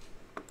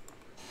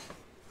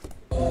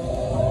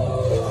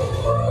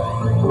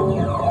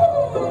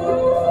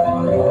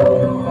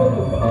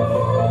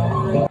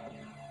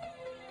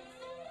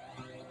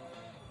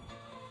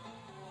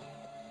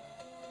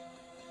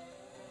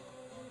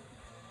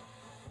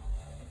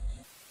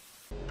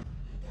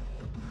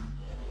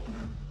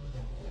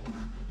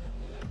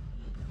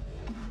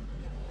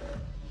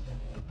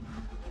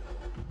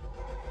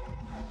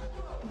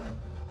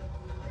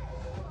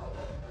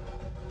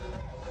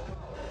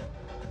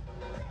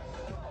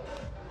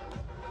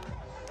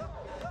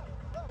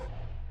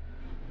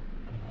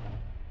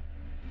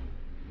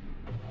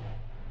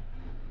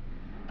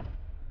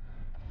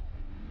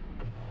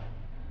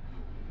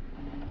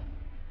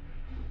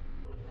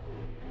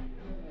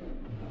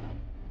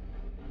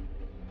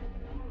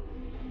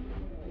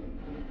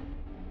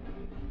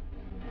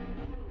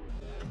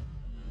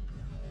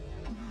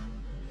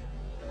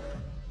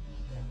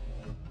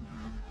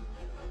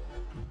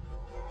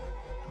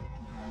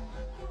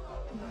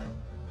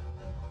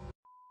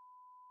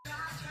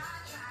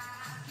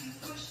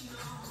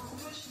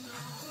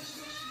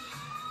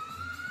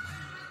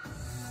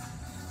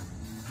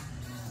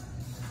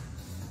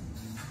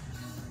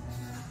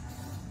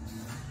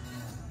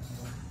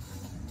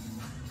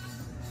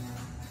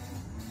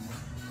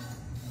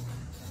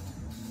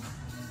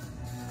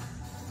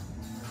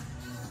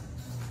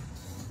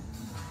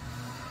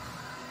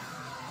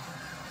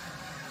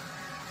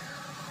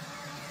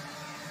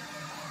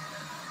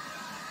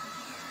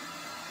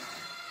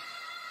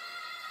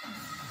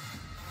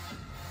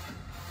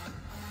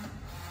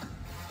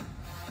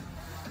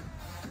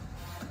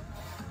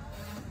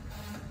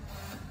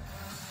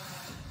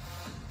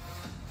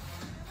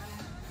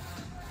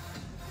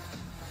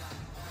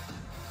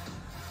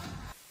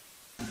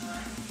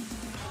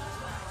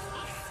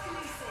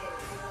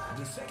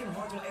 The second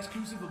Hardwell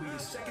exclusive will be the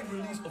second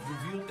release of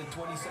Revealed in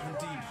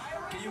 2017.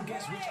 Can you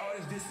guess which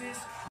artist this is?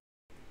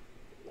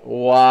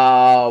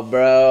 Wow,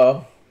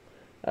 bro.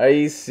 Are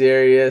you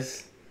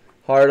serious?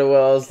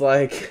 Hardwell's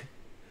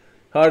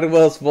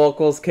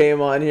vocals came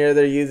on here.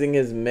 They're using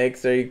his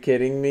mix. Are you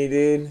kidding me,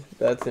 dude?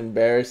 That's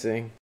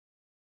embarrassing.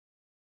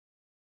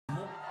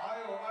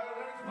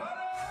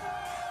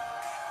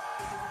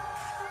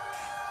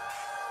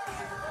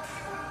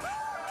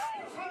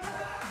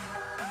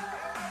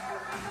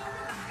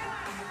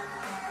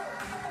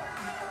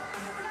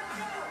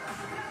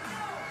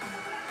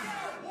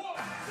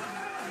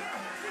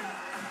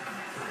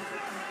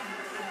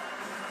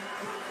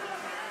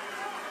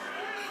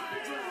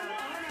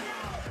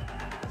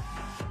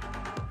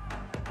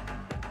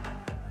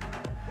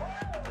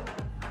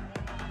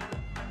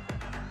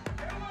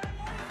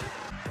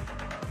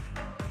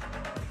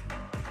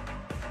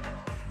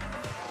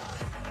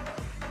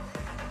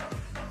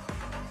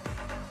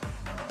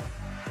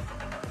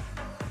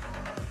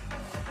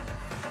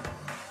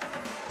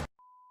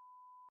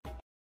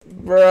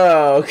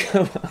 Bro,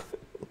 come on.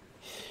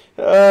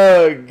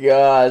 Oh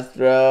gosh,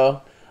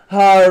 bro.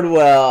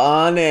 Hardwell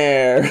on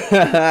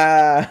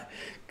air.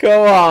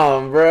 Come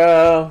on,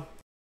 bro.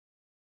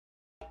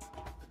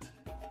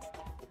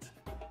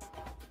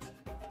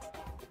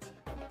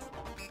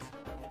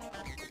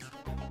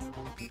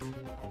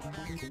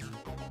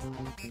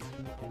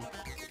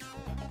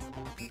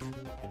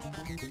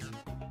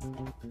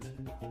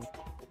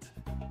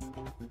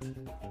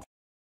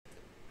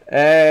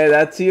 Hey,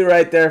 that's you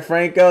right there,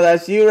 Franco.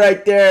 That's you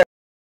right there.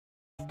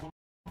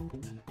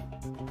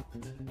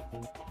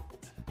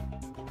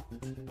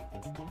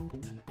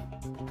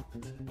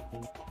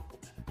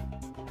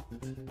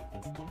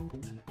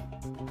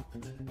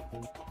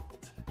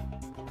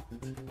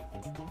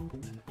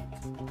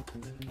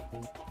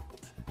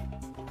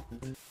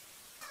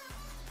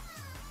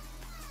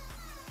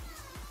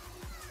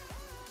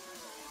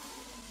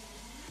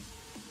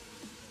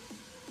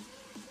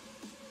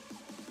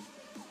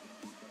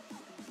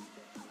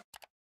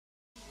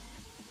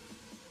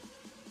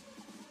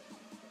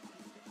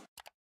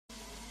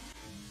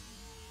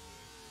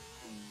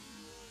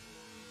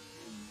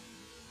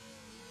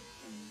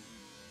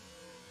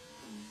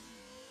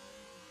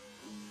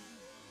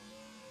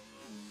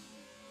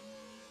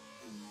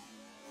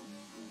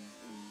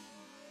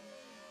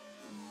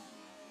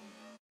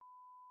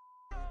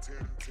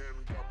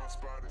 Got my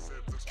spotty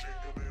senses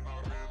jingling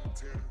our in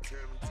 10,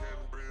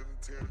 brin,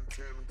 10,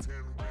 brin,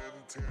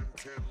 10,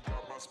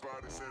 got my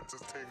spotty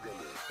senses tingling.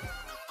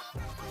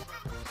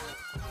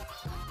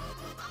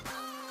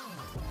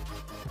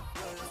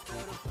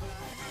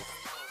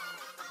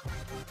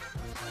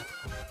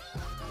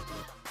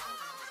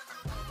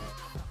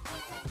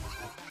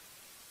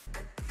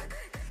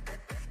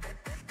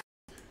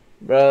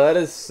 Bro, that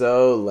is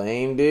so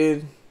lame,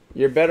 dude.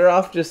 You're better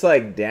off just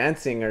like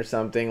dancing or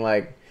something.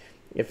 Like,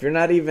 if you're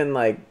not even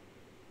like,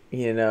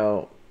 you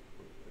know,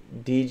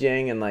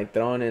 DJing and like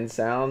throwing in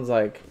sounds,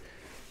 like,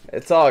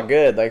 it's all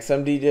good. Like,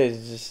 some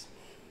DJs just,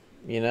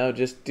 you know,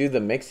 just do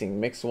the mixing.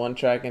 Mix one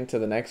track into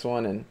the next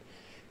one,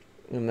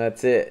 and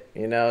that's it.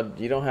 You know,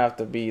 you don't have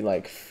to be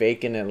like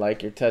faking it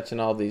like you're touching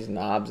all these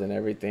knobs and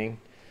everything.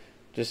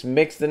 Just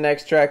mix the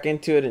next track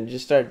into it and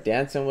just start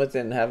dancing with it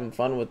and having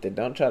fun with it.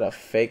 Don't try to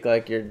fake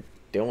like you're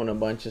doing a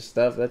bunch of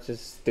stuff. That's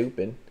just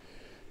stupid.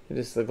 You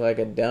just look like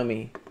a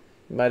dummy.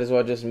 You might as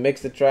well just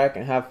mix the track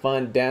and have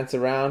fun, dance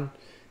around,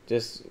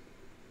 just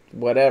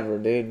whatever,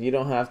 dude. You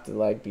don't have to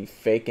like be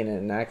faking it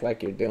and act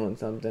like you're doing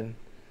something.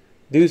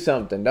 Do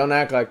something. Don't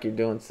act like you're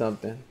doing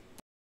something.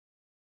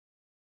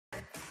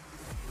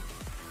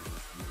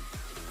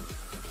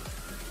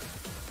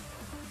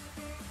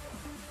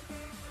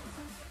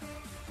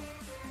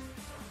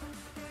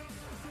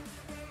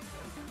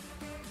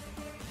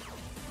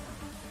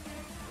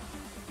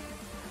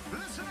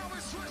 Listen how we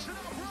switch it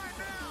up right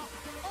now.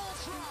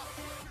 Ultra.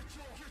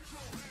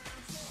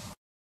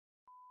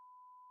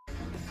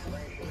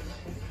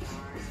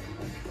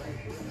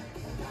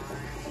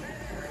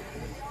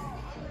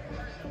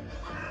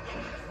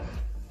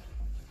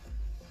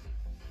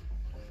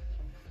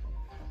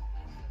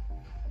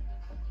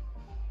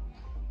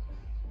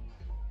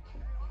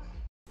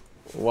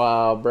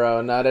 Wow,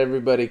 bro. Not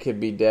everybody could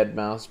be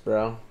deadmau5,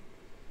 bro.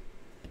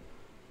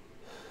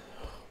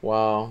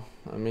 Wow.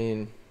 I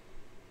mean,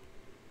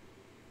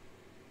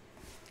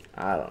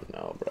 I don't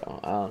know, bro.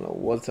 I don't know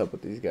what's up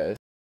with these guys.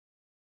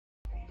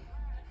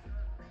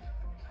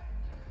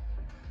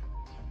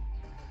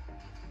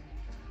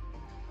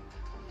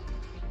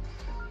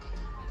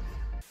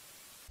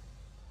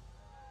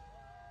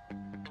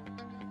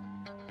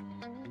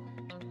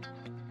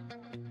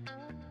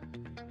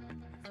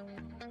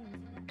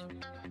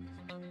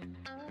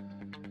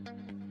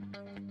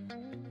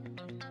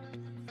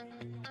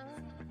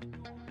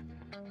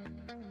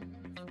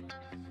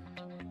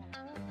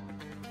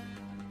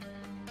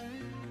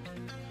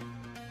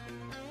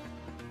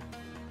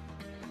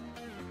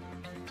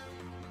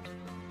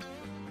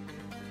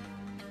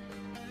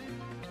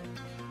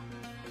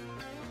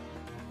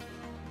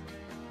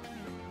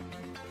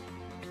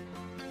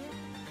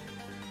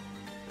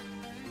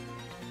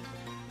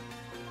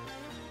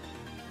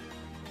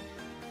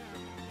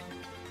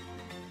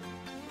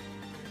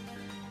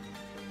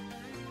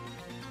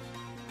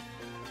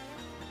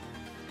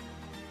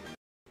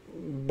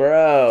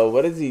 Bro,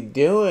 what is he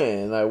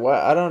doing? Like, what?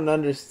 I don't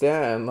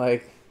understand.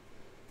 Like,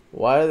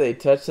 why are they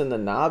touching the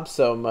knob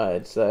so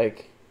much?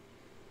 Like,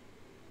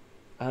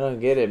 I don't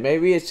get it.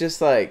 Maybe it's just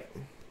like,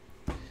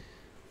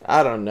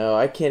 I don't know.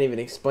 I can't even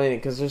explain it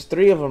because there's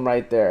 3 of them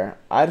right there.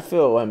 I'd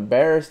feel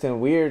embarrassed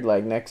and weird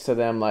like next to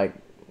them, like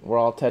we're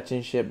all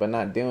touching shit but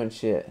not doing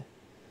shit.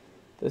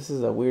 This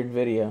is a weird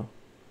video.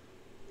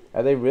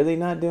 Are they really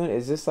not doing it?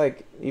 Is this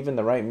like even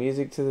the right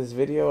music to this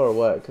video or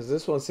what? Because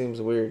this one seems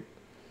weird.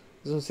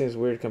 This one seems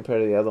weird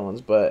compared to the other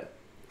ones, but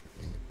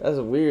that's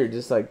weird.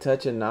 Just like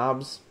touching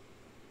knobs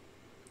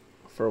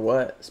for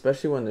what?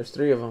 Especially when there's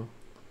 3 of them.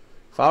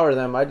 If I were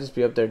them, I'd just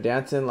be up there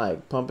dancing,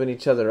 like pumping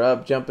each other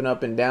up, jumping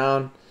up and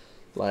down,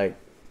 like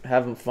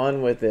having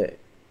fun with it.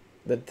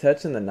 The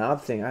touching the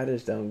knob thing, I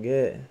just don't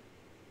get.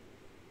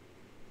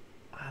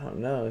 I don't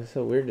know. It's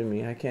so weird to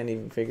me. I can't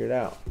even figure it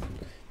out.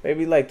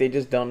 Maybe like they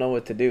just don't know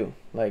what to do.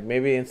 Like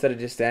maybe instead of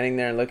just standing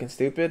there and looking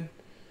stupid,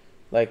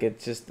 like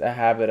it's just a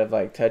habit of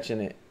like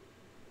touching it.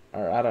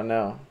 Or I don't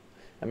know.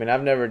 I mean,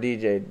 I've never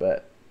DJ'd,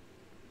 but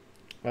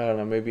I don't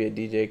know. Maybe a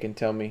DJ can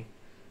tell me.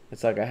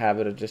 It's like a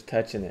habit of just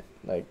touching it.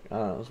 Like, I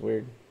don't know. It's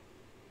weird.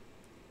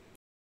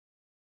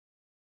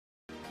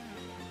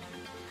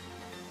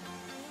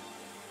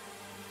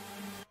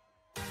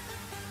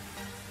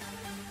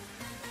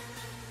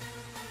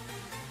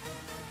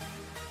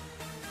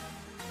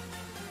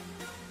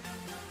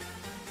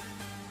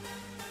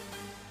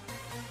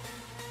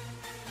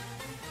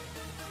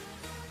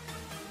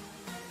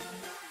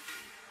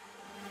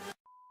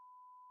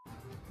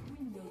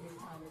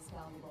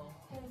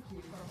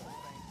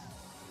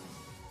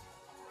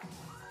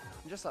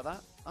 And just like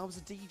that, I was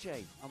a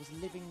DJ. I was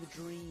living the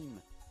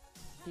dream.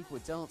 People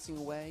were dancing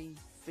away,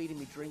 feeding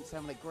me drinks,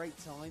 having a great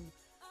time,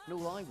 and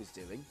all I was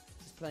doing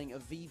was playing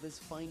Aviva's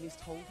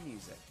finest hold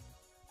music.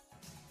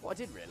 What I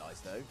didn't realise,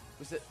 though,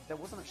 was that there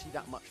wasn't actually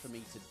that much for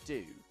me to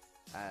do,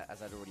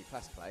 as I'd already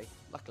pressed play.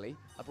 Luckily,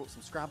 I brought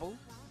some Scrabble,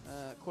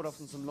 caught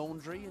off on some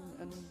laundry,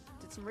 and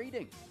did some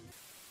reading.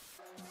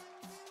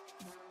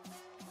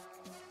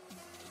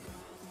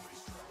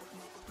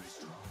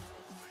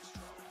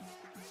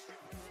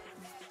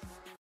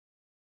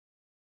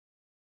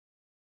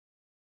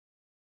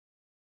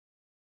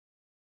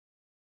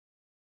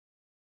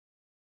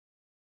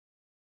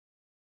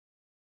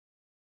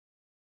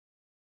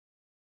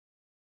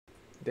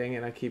 Dang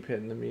it, I keep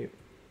hitting the mute.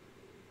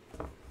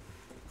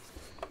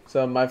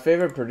 So my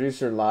favorite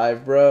producer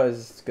live, bro,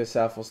 is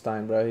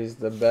Gesaffelstein, bro. He's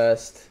the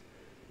best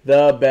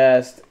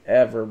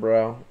ever,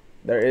 bro.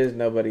 There is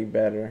nobody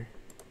better.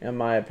 in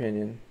my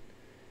opinion,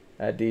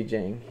 at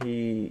DJing.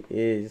 He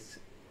is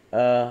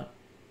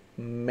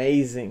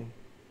amazing.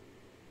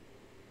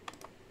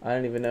 I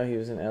didn't even know he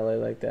was in LA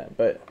like that.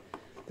 But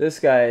this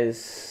guy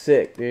is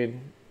sick, dude.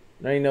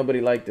 There ain't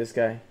nobody like this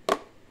guy.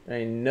 There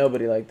ain't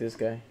nobody like this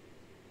guy.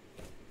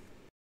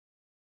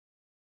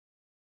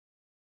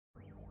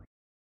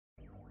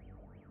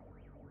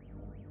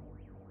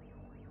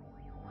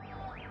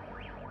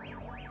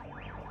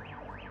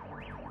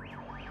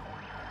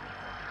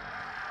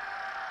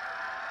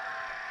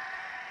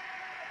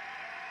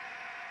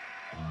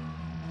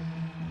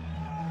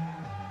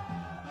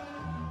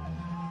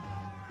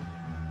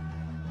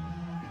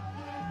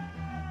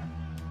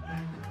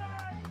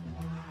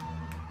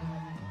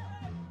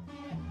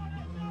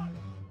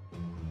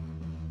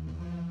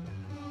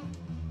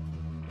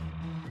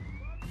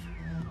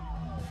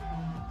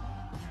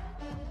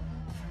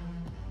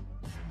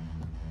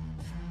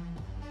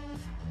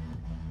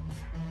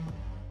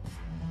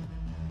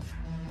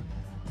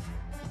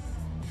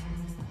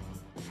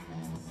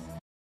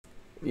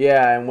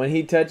 Yeah, and when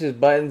he touches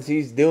buttons,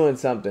 he's doing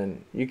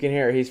something. You can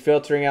hear it. He's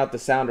filtering out the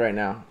sound right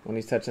now when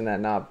he's touching that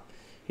knob.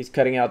 He's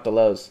cutting out the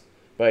lows.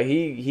 But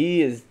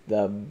he is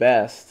the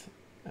best,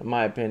 in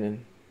my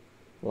opinion.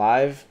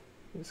 Live,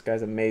 this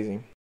guy's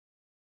amazing.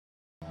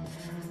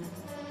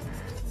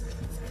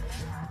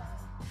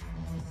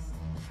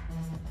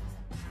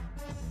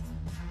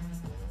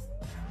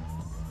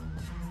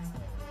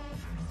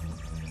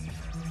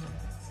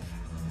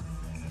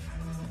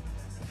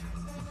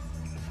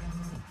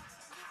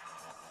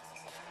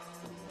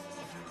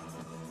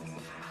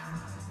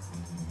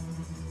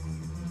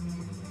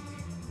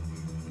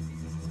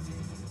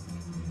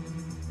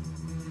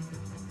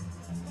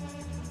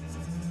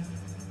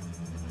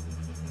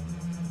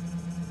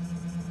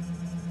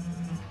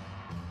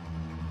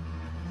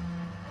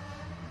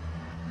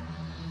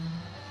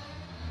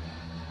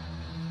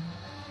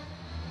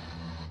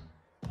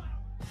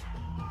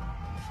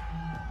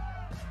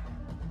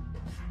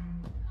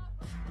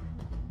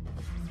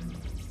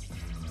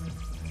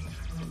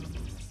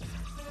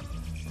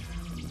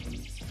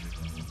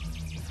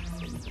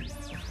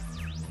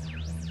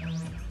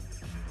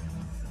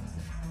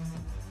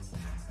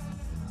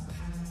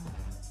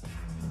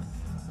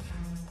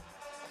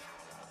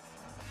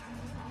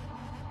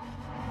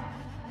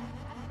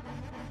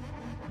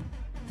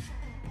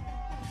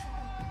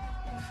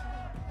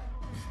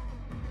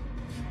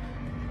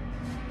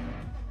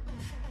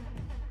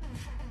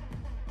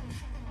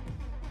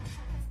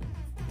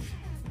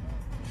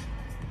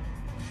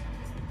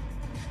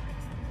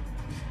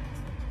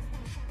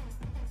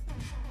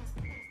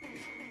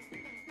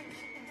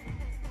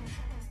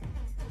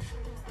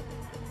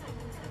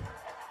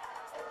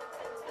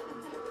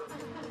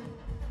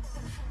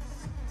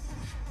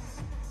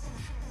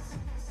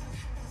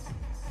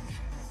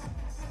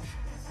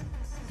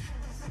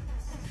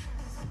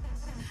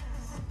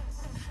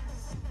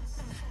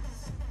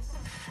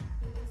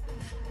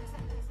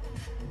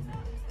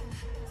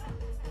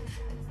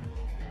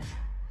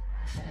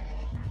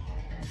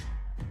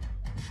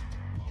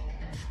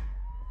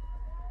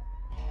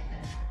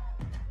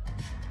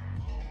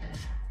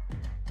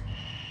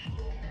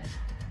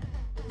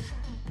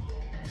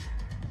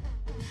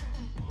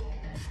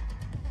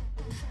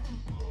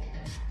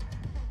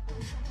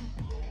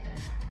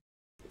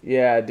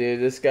 Yeah,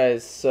 dude, this guy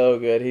is so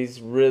good. He's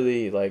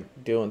really,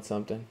 like, doing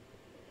something.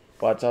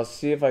 Watch, I'll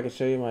see if I can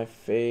show you my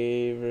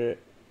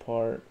favorite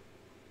part,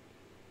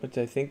 which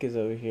I think is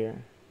over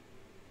here.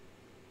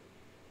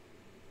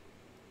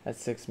 At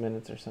 6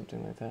 minutes or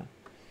something like that.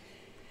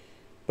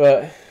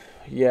 But,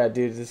 yeah,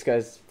 dude, this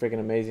guy's freaking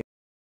amazing.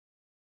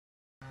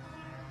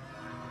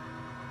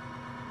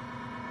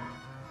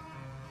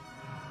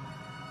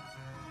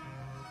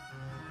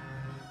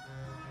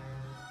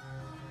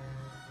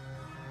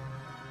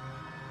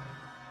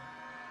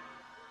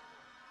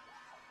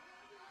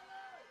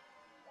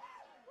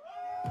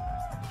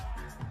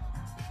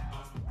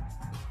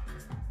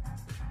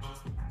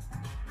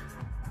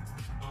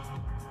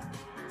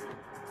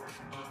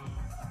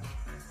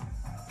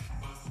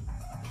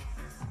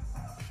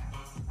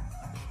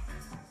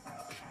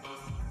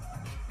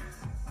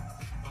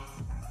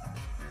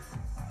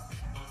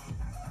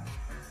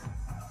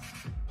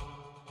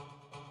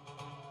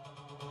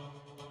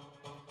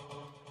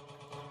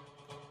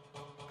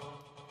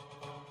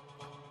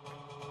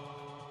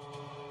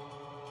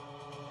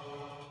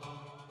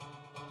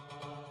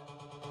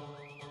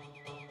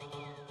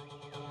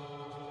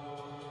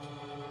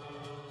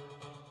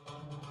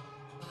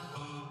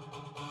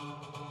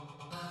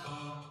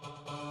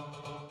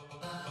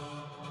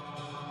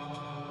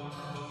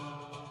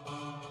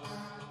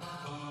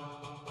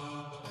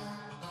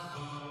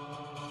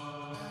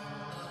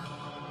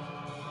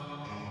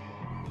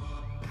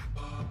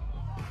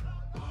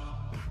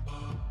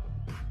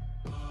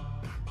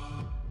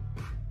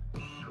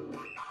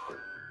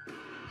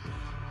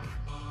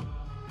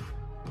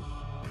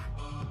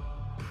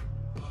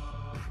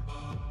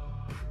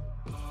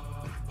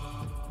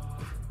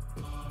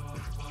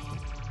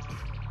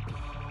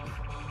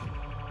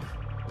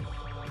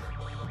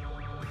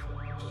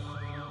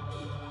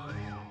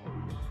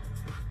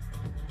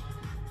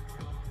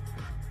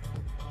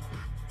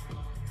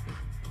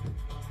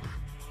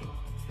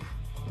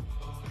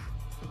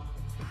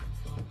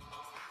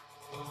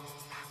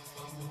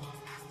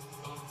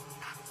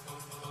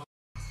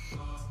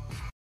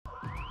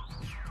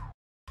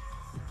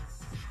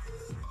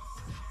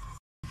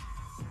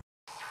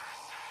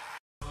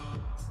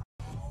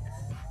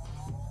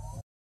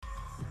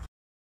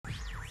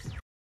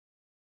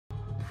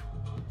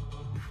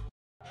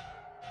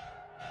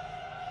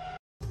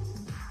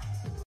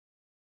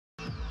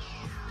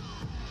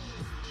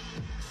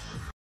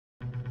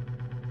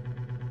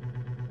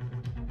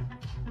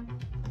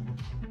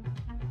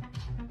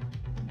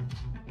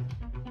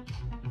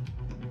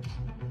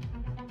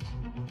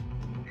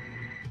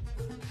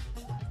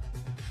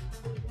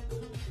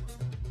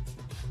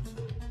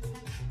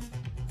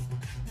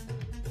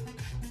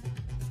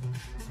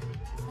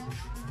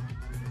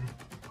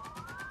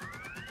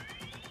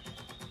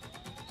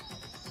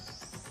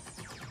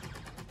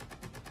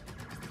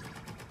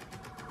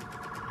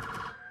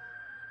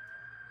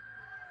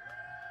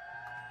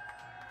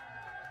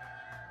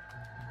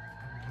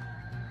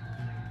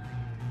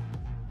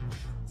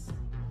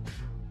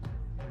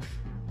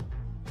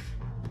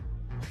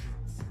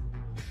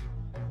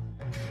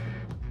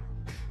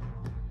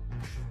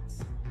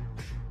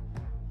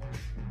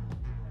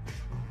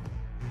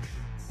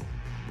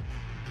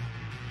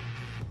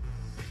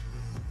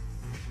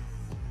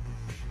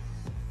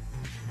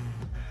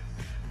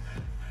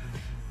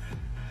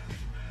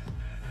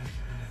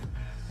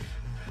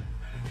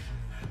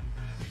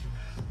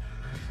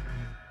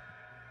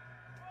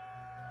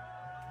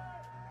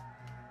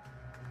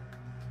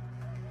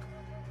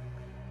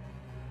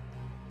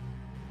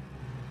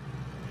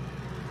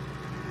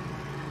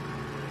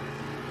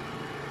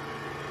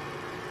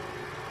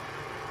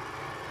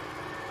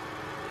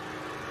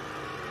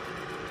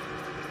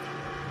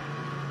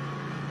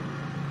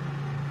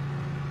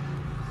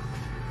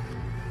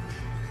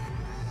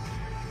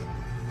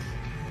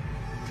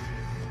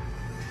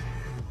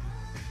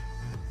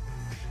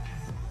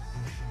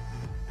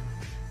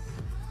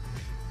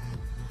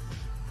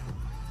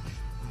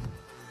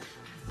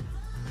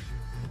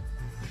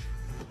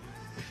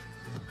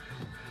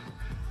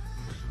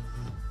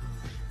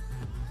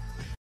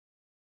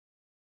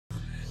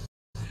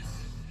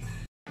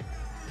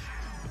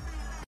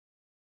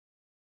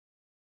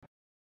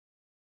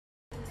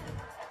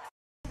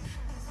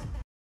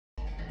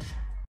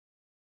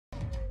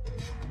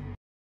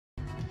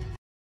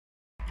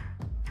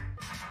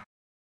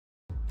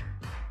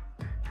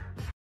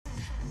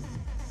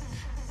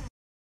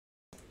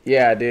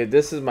 Yeah, dude,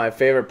 this is my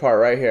favorite part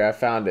right here. I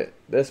found it.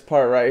 This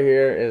part right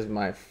here is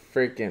my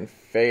freaking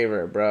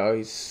favorite, bro.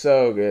 He's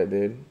so good,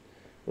 dude.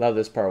 Love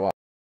this part. Wow.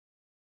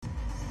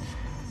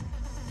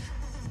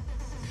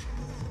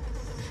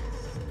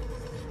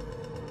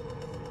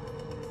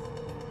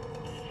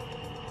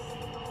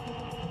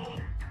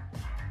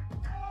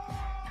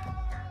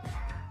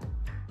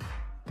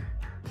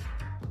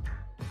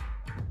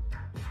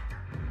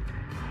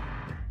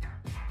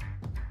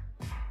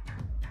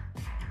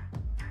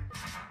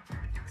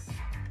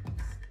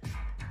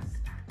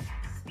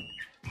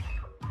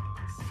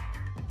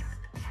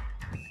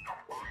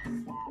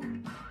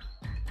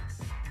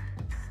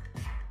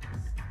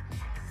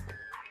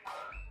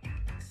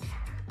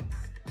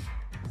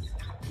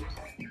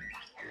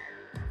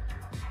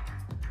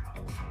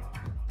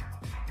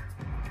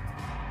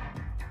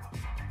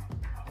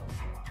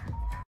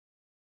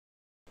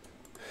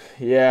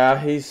 Yeah,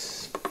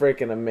 he's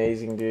freaking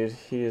amazing, dude.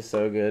 He is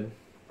so good.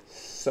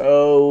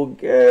 So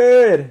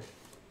good.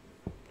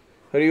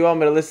 Who do you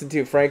want me to listen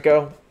to,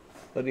 Franco?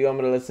 What do you want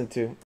me to listen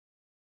to?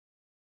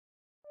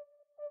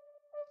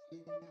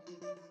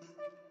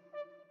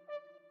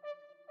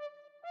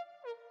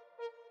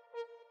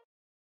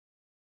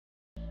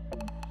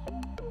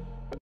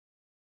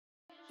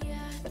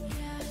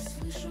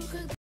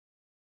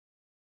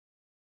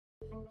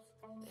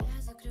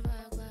 Я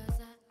закрываю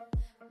глаза,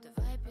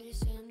 давай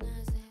пересеем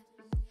назад.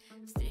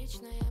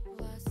 Встречная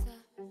полоса,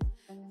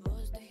 в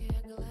воздухе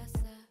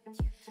голоса.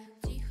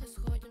 Тихо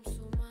сходим с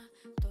ума,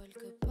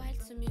 только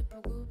пальцами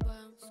по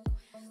губам.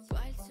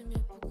 Пальцами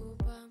по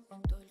губам,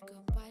 только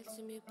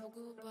пальцами по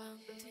губам.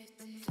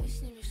 Ты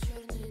снимешь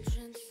черные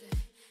джинсы,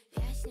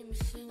 я сниму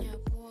синее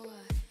поло.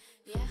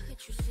 Я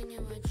хочу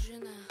синего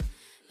джина,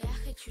 я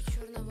хочу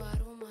черного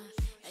рума.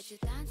 Эти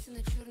танцы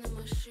на черной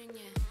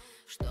машине,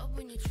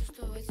 чтобы не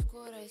чувствовать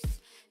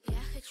скорость.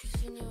 Я хочу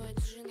синего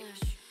джина,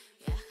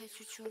 я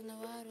хочу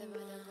черного рума. Давай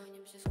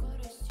догонимся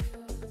скоростью.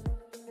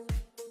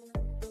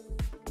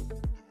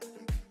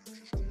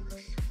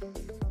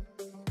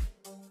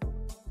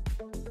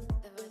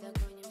 Давай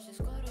догонимся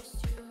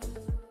скоростью.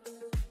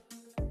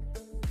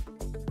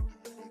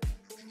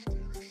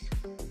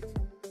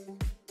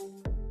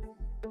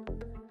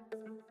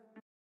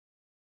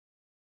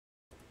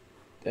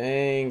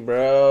 Dang,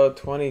 bro.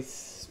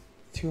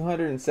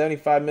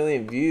 275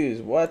 million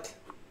views. What?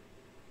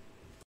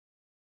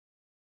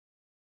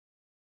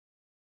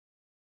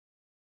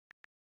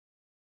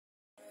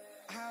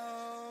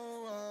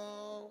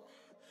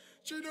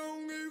 She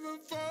don't give a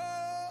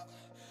fuck.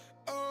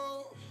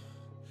 Oh,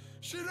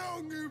 she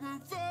don't give a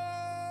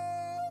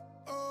fuck.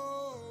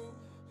 Oh,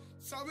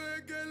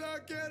 sabe que la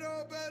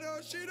quiero,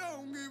 pero she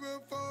don't give a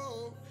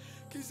fuck.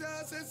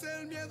 Quizás es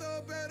el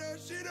miedo, pero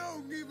she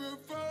don't give a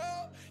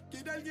fuck.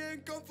 Quiere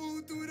alguien con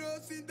futuro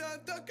sin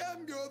tanto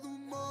cambio de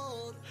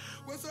humor.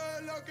 O eso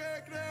es lo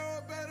que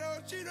creo,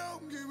 pero she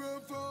don't give a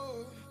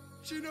fuck.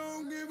 She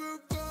don't give a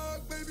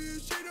fuck,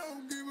 baby, she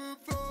don't give a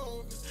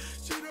fuck.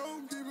 She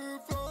don't give a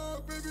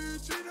fuck, baby,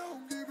 she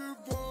don't give a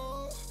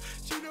fuck.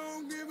 She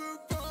don't give a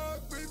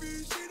fuck,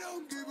 baby, she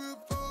don't give a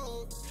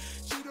fuck.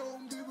 She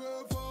don't give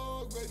a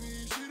fuck,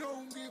 baby, she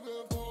don't give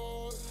a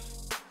fuck.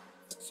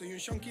 Soy un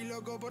yonki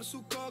loco por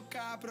su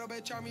coca,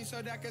 aprovecha mis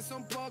horas que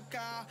son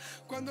pocas.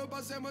 Cuando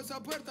pasemos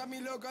esa puerta, mi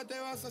loca, te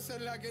vas a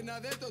hacer la que nada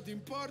de esto te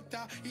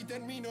importa. Y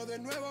termino de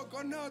nuevo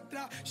con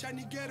otra, ya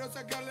ni quiero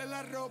sacarle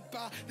la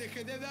ropa.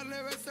 Dejé de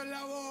darle besos en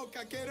la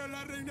boca, quiero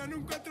la reina en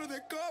un 4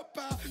 de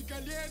copa. Y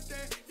caliente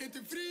y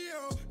estoy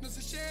frío, no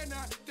se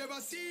llena, te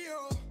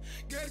vacío.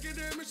 Girl,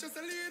 queremos ya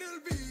salir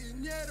el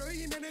viñero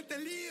y en este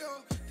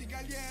lío. Estoy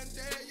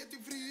caliente y estoy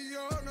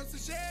frío, no se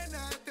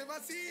llena, este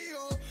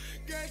vacío.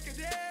 Girl,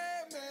 queremos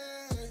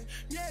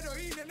mi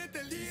heroína en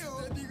este lío.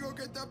 Te digo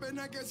que esta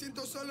pena que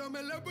siento solo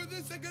me la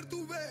puedes sacar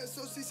tus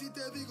besos. Y si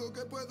te digo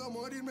que puedo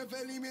morirme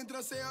feliz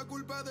mientras sea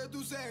culpa de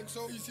tu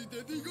sexo. Y si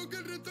te digo que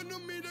el resto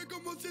nos mira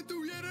como si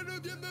estuvieran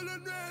odiando lo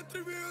nuestro.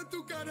 Y veo en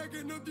tu cara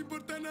que no te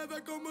importa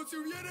nada, como si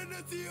hubiera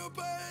nacido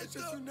pa' esto.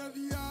 Es una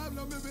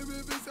diabla, me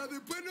bebe, besa,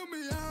 después no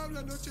me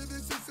habla. Noche de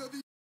sexo.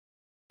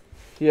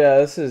 Yeah,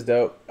 this is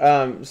dope.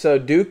 So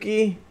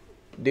Dookie,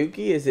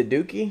 is it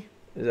Dookie?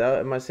 Is that,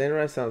 am I saying it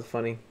right? Sounds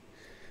funny.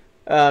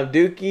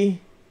 Dookie,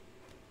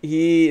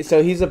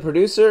 he's a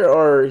producer,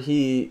 or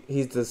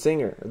he's the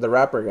singer, the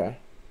rapper guy.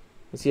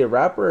 Is he a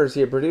rapper, or is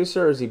he a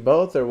producer, or is he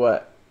both, or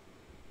what?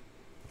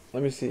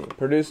 Let me see.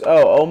 Produce.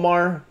 Oh,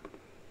 Omar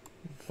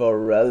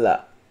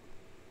Varela.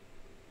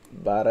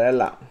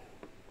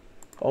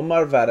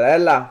 Omar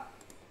Varela.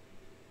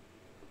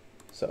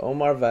 So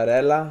Omar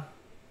Varela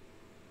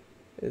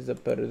is a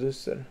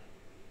producer.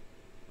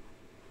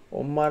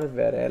 Omar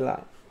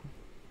Varela.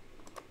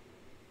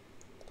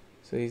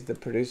 So he's the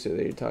producer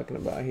that you're talking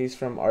about. He's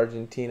from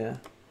Argentina.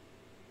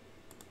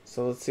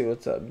 So let's see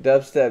what's up.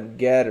 Dubstep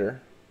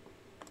Gutter.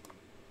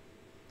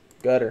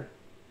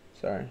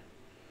 Sorry.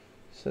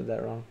 Said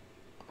that wrong.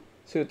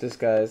 See what this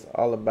guy is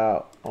all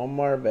about.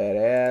 Omar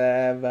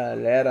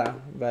Varela.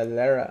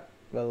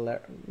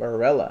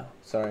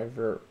 Sorry,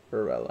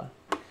 Varela.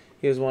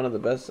 He was one of the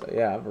best.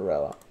 Yeah,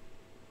 Varela.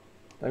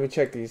 Let me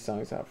check these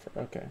songs out for.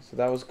 Okay, so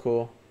that was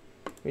cool.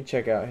 Let me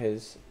check out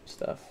his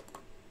stuff.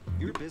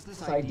 Your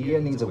business idea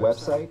needs a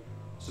website?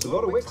 So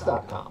go to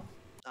wix.com.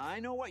 I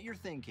know what you're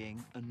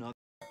thinking. Another.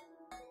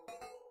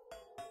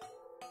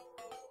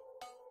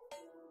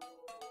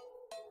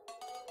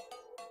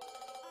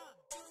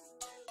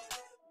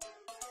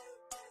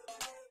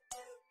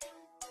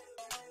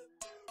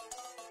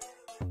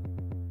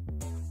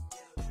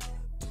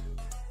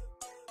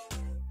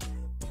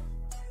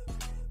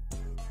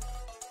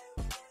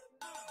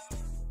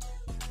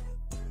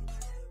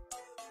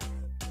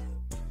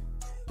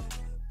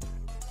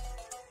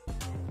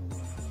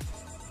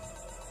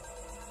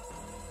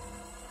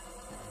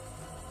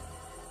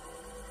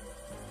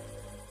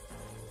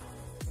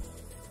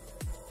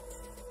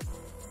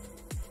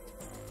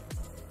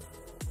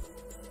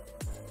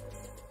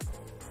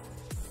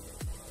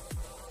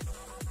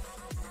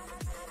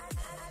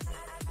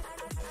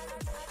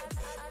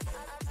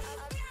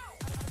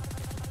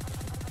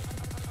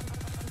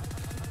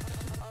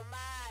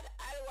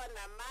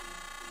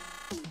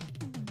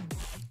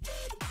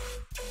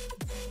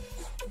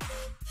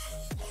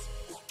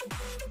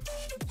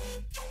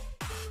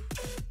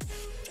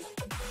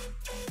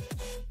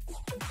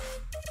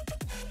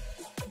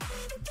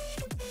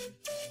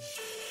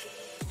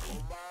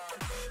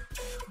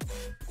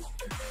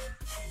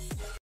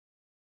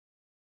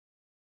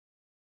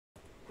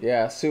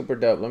 Yeah, super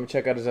dope. Let me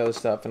check out his other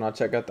stuff, and I'll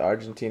check out the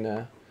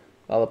Argentina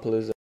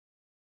Lollapalooza.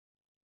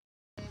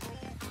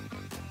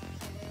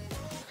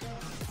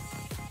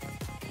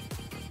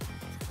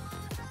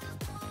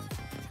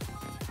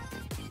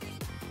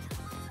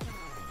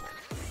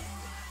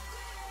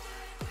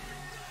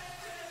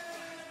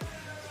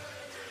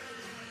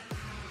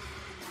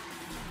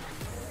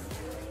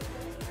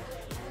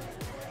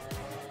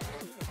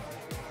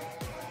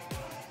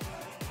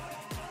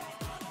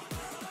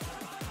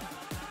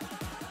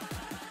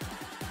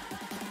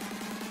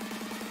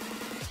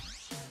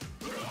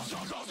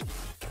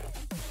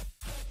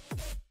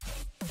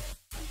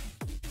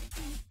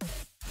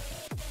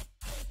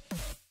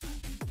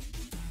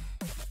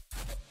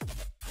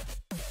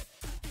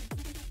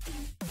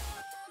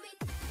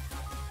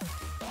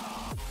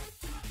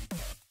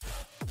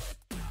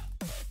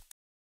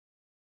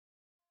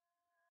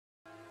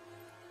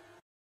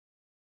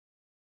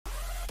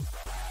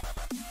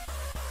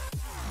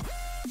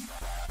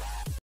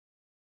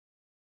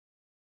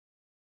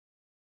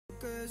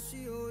 Que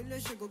si hoy le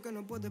llego que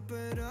no puede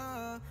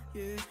esperar,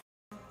 yeah.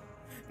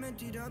 Me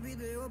tira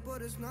video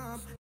por Snap.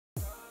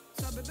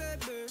 Sabe,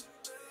 bebé,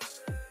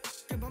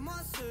 ¿qué vamos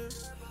a hacer?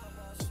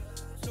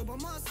 Lo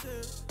vamos a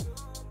hacer.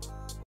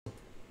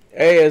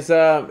 Hey, is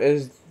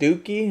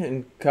Dookie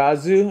and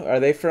Kazu, are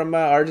they from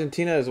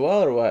Argentina as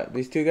well, or what?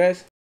 These two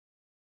guys?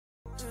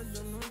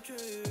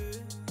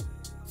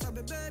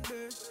 Sabe,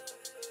 bebé,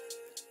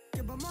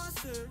 ¿qué vamos a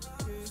hacer?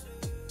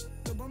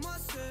 Lo vamos a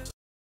hacer.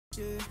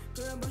 Yeah,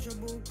 que le vaya a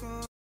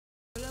buscar,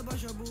 que le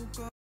vaya a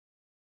buscar.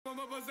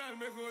 Vamos a pasar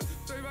mejor,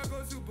 estoy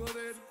bajo su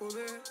poder,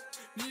 poder.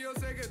 Ni yo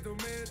sé que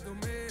tomé,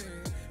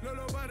 no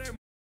lo paremos.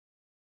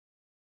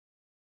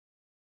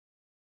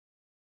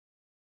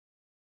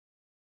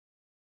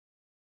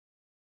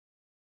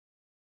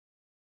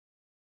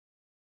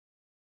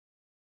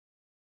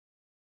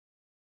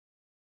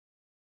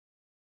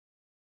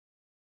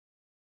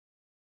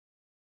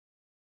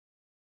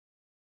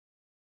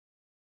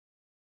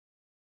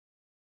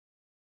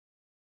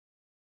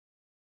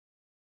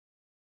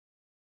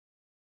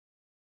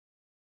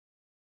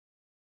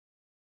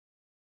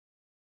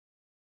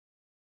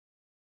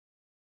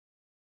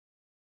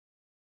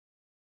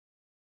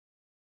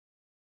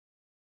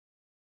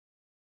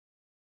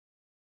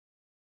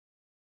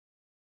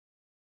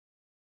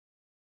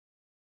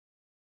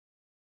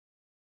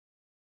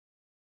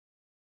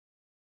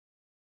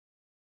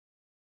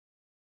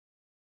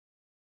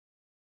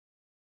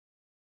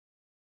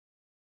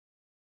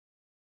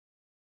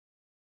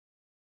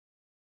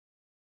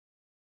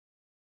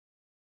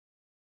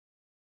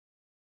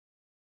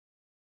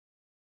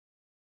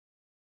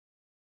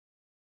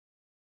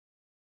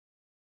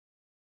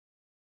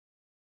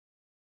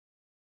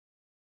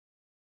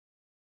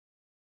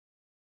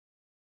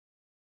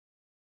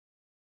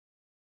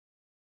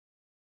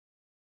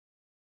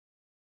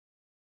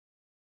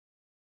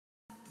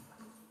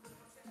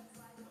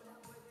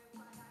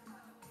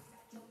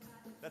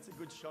 That's a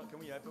good shot. Can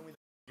we open with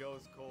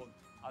girls called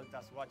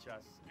Altas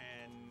Huachas,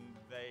 and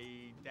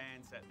they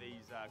dance at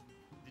these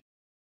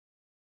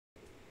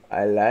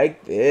I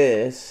like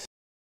this.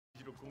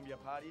 digital cumbia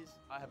parties?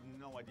 I have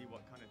no idea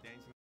what kind of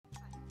dancing.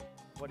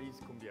 What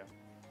is cumbia?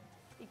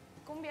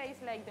 Cumbia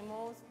is like the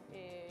most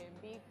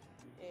big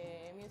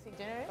music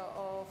genre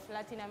of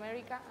Latin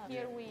America.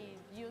 Here we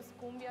use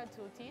cumbia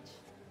to teach.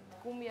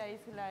 Cumbia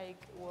is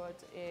like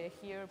what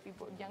here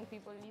young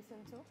people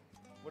listen to.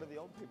 What do the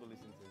old people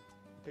listen to?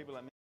 People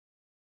like me.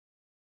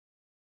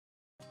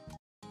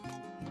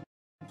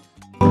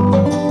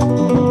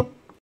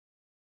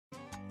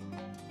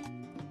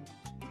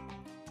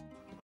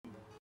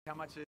 How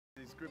much is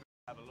this group?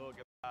 Have a look.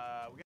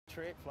 We're going to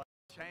trick.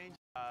 Change.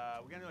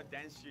 We're gonna do a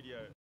dance studio.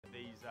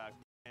 These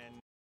and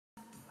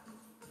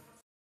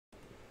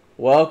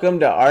Welcome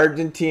to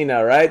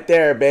Argentina, right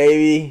there,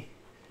 baby.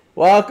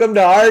 Welcome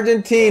to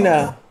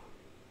Argentina.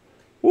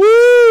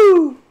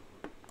 Woo!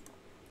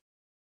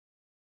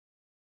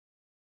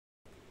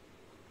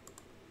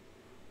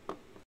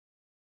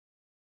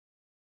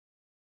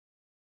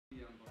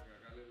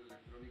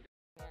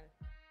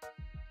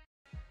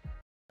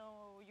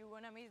 So you're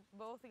gonna meet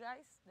both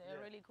guys. They're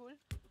really cool.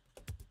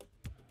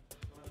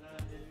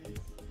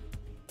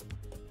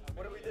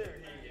 what do we do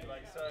here?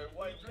 Like, so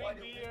why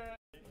do we?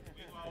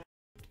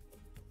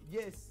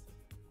 Yes,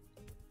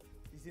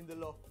 it's in the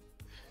law.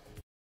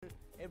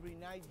 Every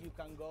night you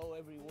can go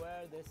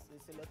everywhere. There's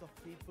a lot of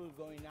people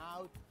going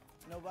out.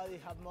 Nobody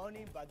have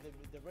money, but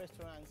the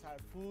restaurants are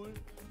full.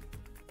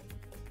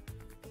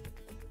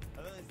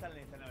 ¿A dónde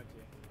salen esta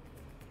noche?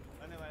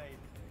 ¿Dónde van a ir?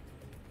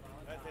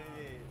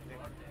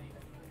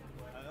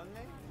 ¿A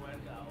dónde?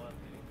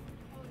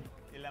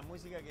 ¿Y la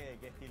música qué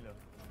estilo?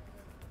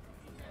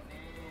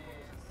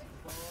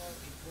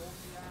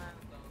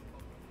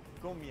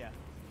 Cumbia.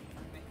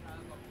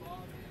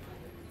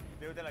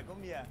 ¿Te gusta la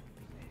cumbia?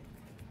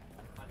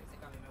 Parece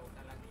que a mí me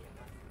gustan las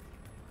viejas.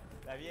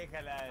 La vieja,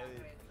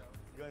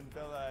 con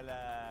toda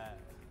la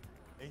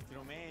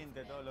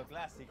instrumento, todo lo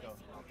clásico.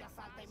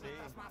 Sí.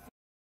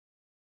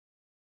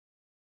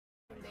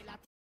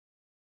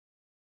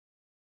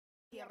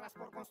 Tierras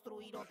por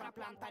construir otra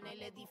planta en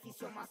el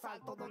edificio más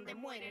alto donde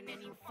mueren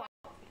en infarto.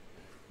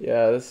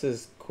 Yeah, this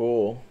is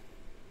cool.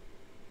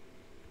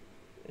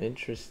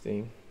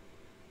 Interesting.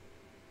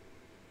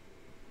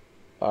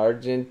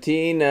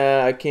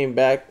 Argentina. I came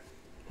back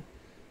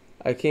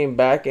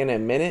in a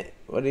minute.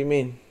 What do you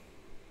mean?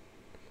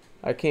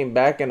 I came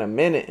back in a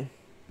minute.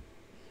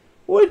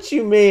 What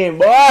you mean,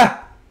 boy?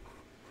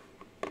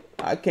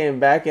 I came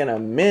back in a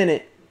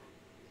minute.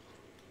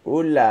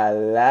 Ooh la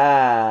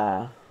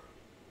la.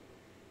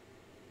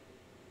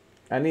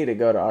 I need to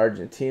go to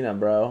Argentina,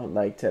 bro.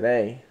 Like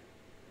today.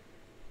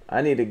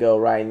 I need to go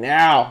right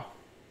now.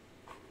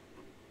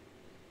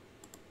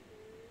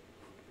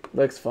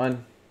 Looks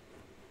fun.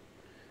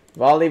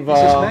 Volleyball.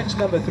 This is match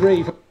number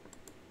 3.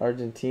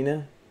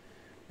 Argentina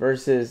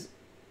versus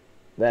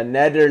the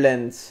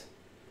Netherlands.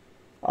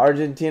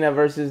 Argentina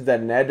versus the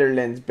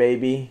Netherlands,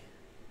 baby.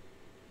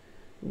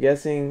 I'm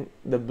guessing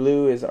the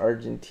blue is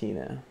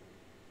Argentina.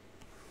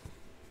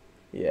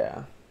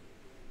 Yeah.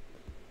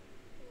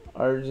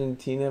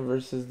 Argentina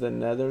versus the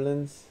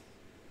Netherlands.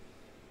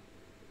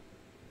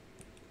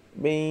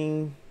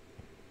 Bing.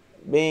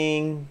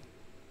 Bing.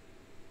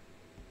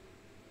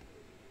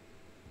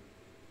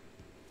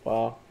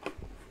 Wow.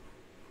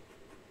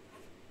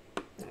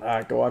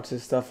 I could watch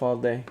this stuff all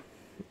day.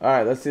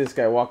 Alright, let's see this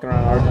guy walking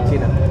around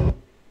Argentina.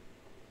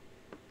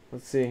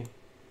 Let's see.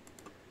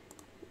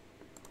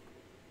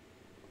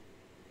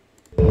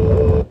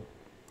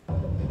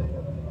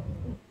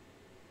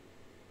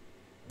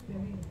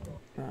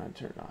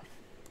 Turn off.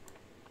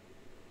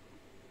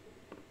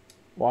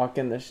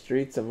 Walking the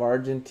streets of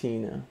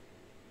Argentina.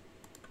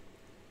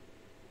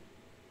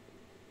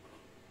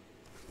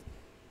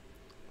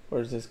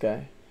 Where's this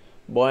guy?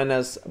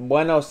 Buenos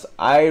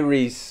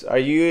Aires. Are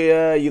you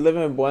you live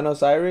in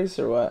Buenos Aires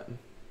or what?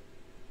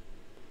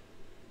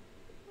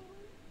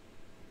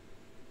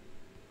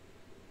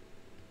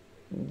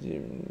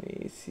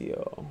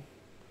 Gimnasio.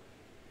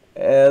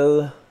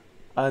 El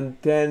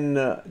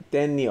Antenio.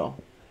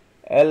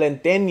 El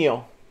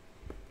Antenio.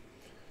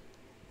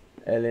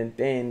 El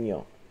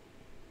Antenio.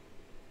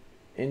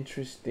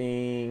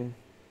 Interesting.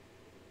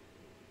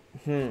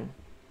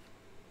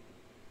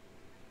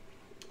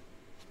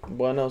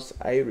 Buenos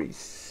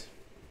Aires.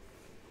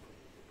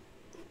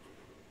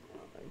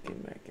 I came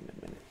back in a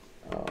minute.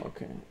 Oh,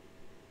 okay.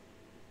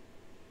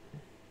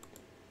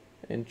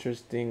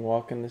 Interesting.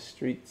 Walking the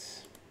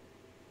streets.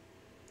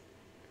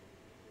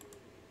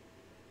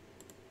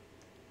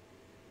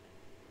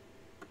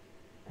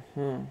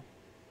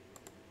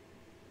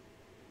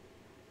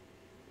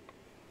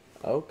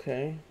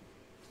 Okay.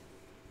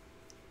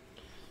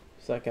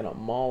 It's like in a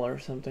mall or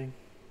something.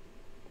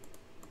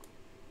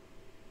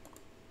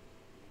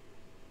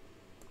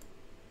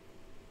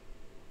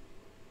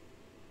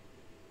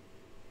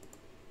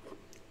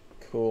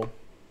 Cool.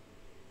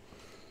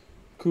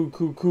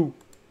 Cool.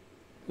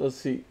 Let's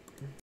see.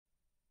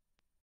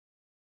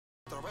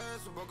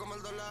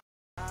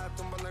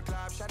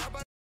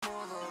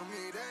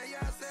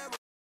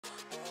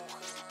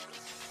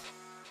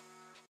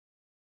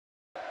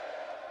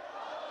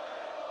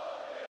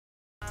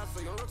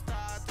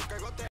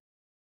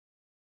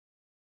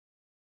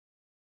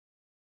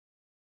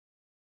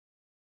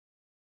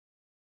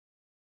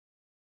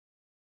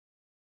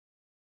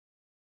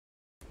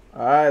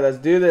 All right, let's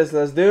do this.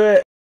 Let's do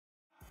it.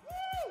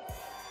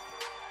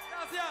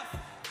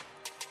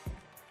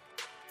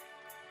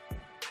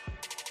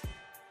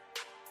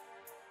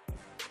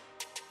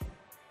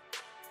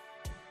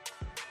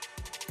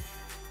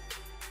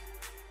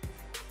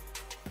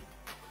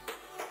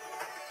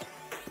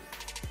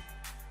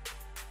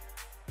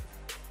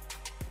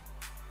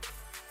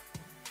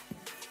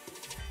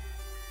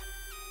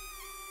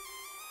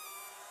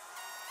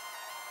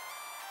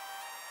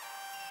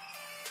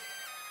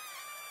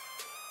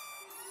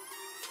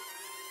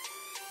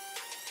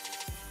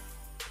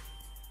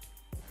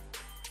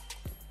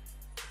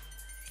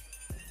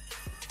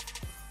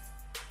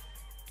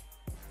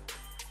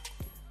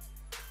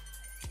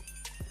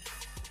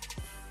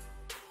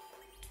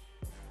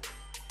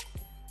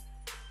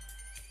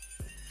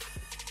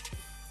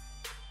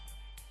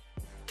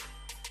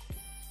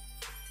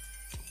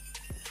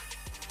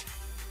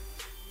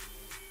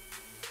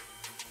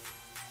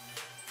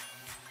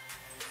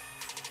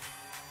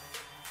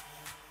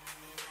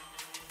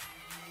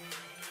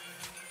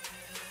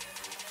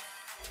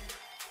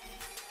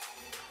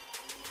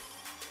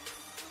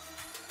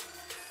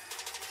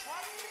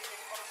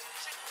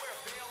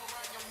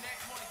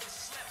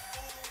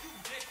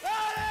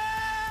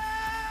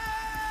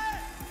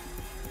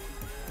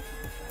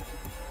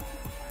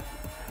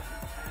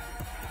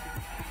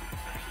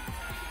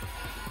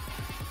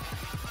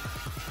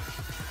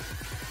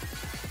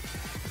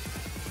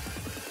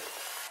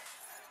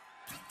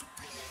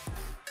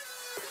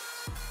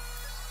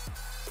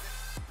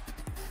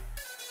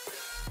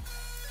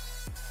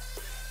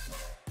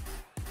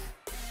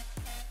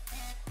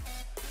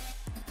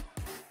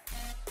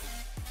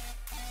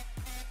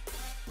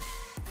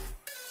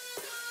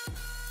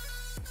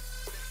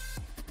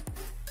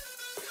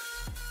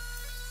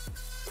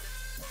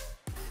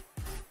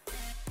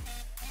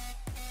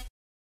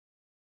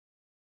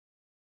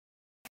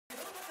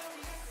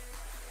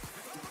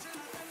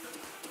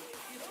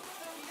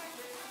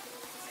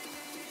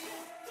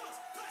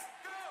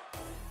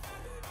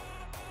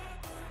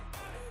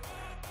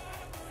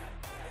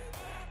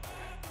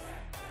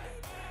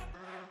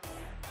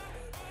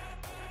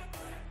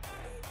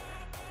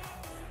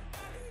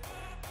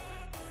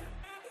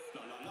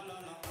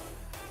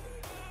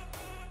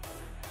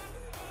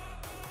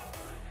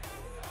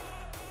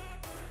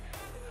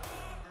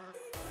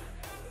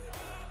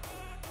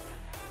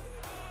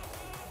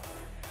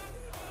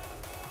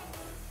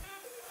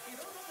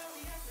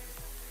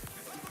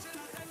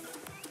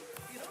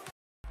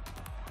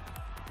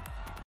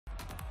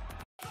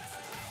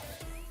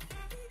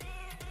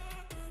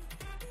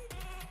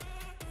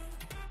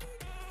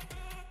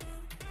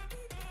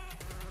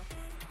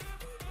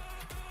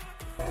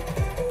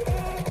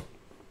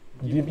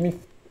 Give me.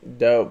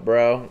 Dope,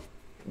 bro.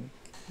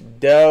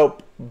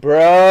 Dope,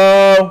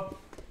 bro.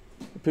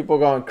 People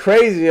going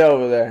crazy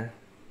over there.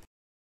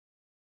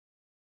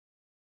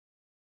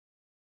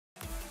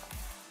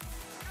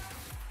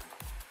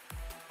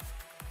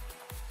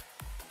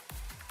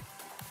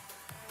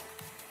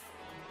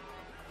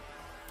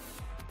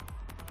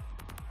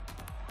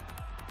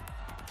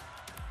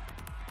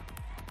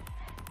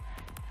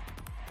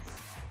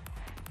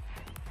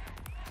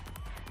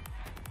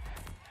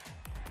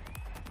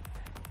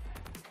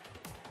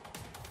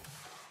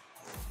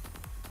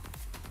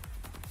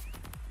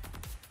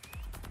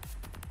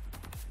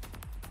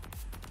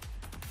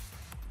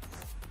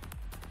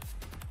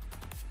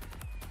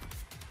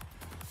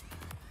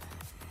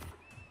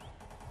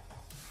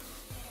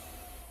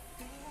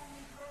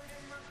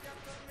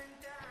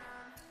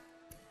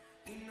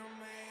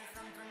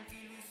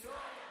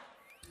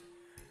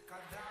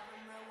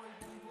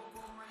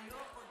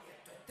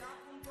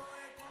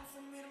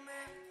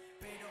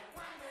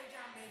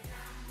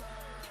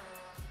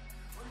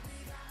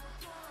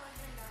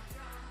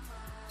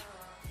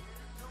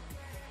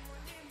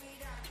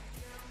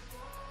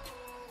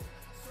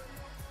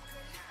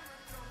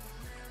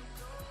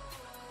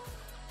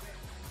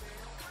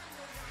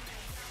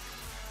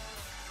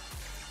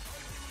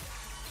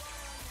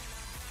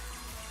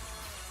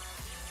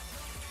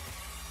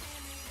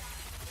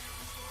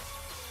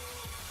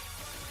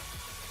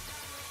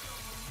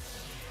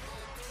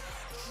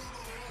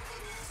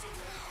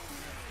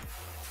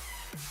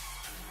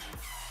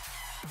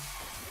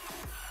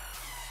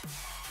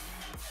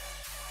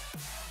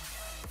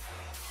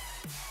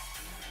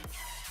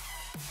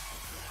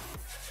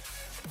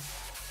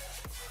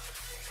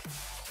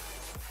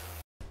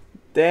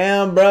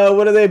 Damn, bro,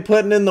 what are they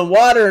putting in the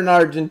water in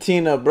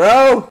Argentina,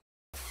 bro?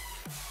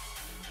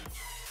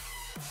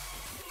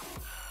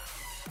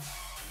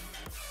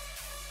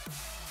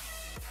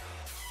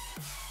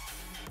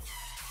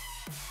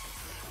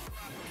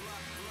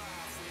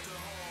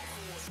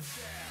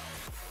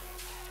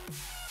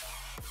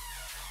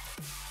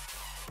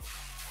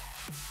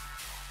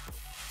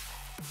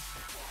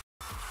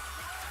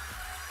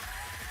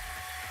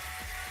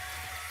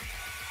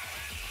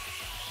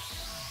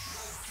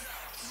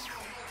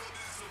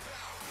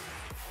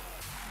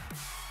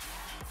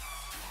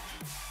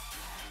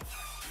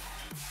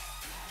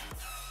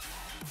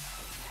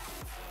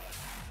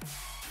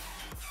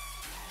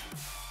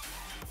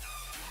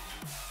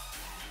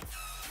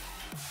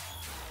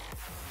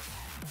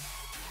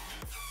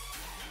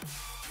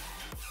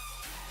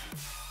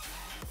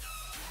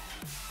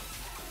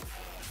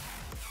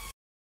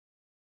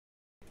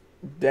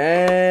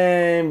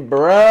 Dang,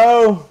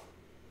 bro.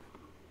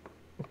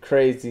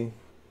 Crazy.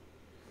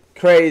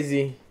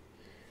 Crazy.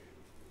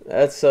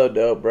 That's so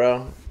dope,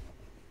 bro.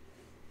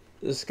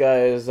 This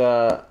guy is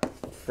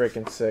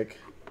freaking sick.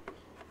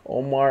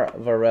 Omar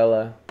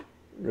Varela.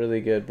 Really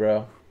good,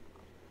 bro.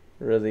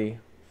 Really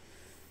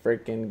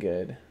freaking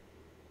good.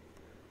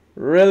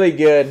 Really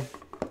good.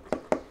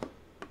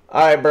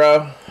 Alright,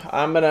 bro.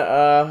 I'm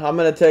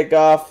gonna take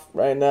off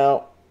right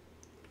now.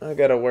 I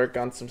gotta work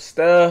on some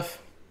stuff.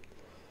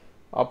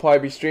 I'll probably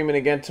be streaming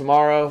again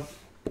tomorrow.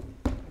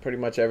 Pretty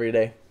much every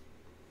day.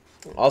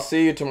 I'll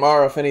see you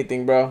tomorrow if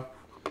anything, bro.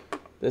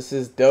 This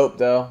is dope,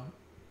 though.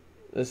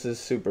 This is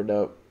super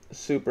dope.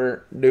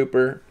 Super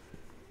duper.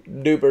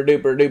 Duper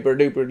duper duper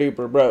duper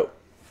duper, bro.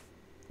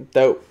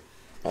 Dope.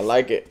 I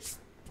like it.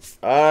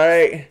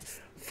 Alright.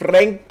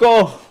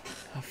 Franco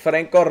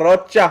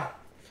Rocha.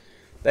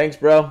 Thanks,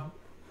 bro.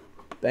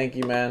 Thank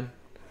you, man.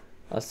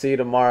 I'll see you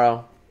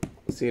tomorrow.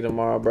 See you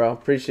tomorrow, bro.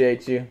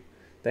 Appreciate you.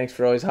 Thanks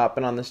for always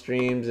hopping on the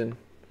streams and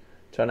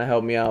trying to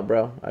help me out,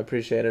 bro. I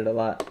appreciate it a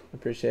lot.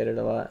 Appreciate it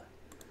a lot.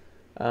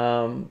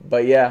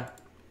 But yeah,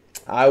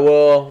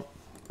 I'll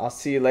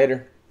see you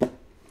later.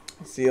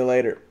 See you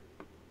later.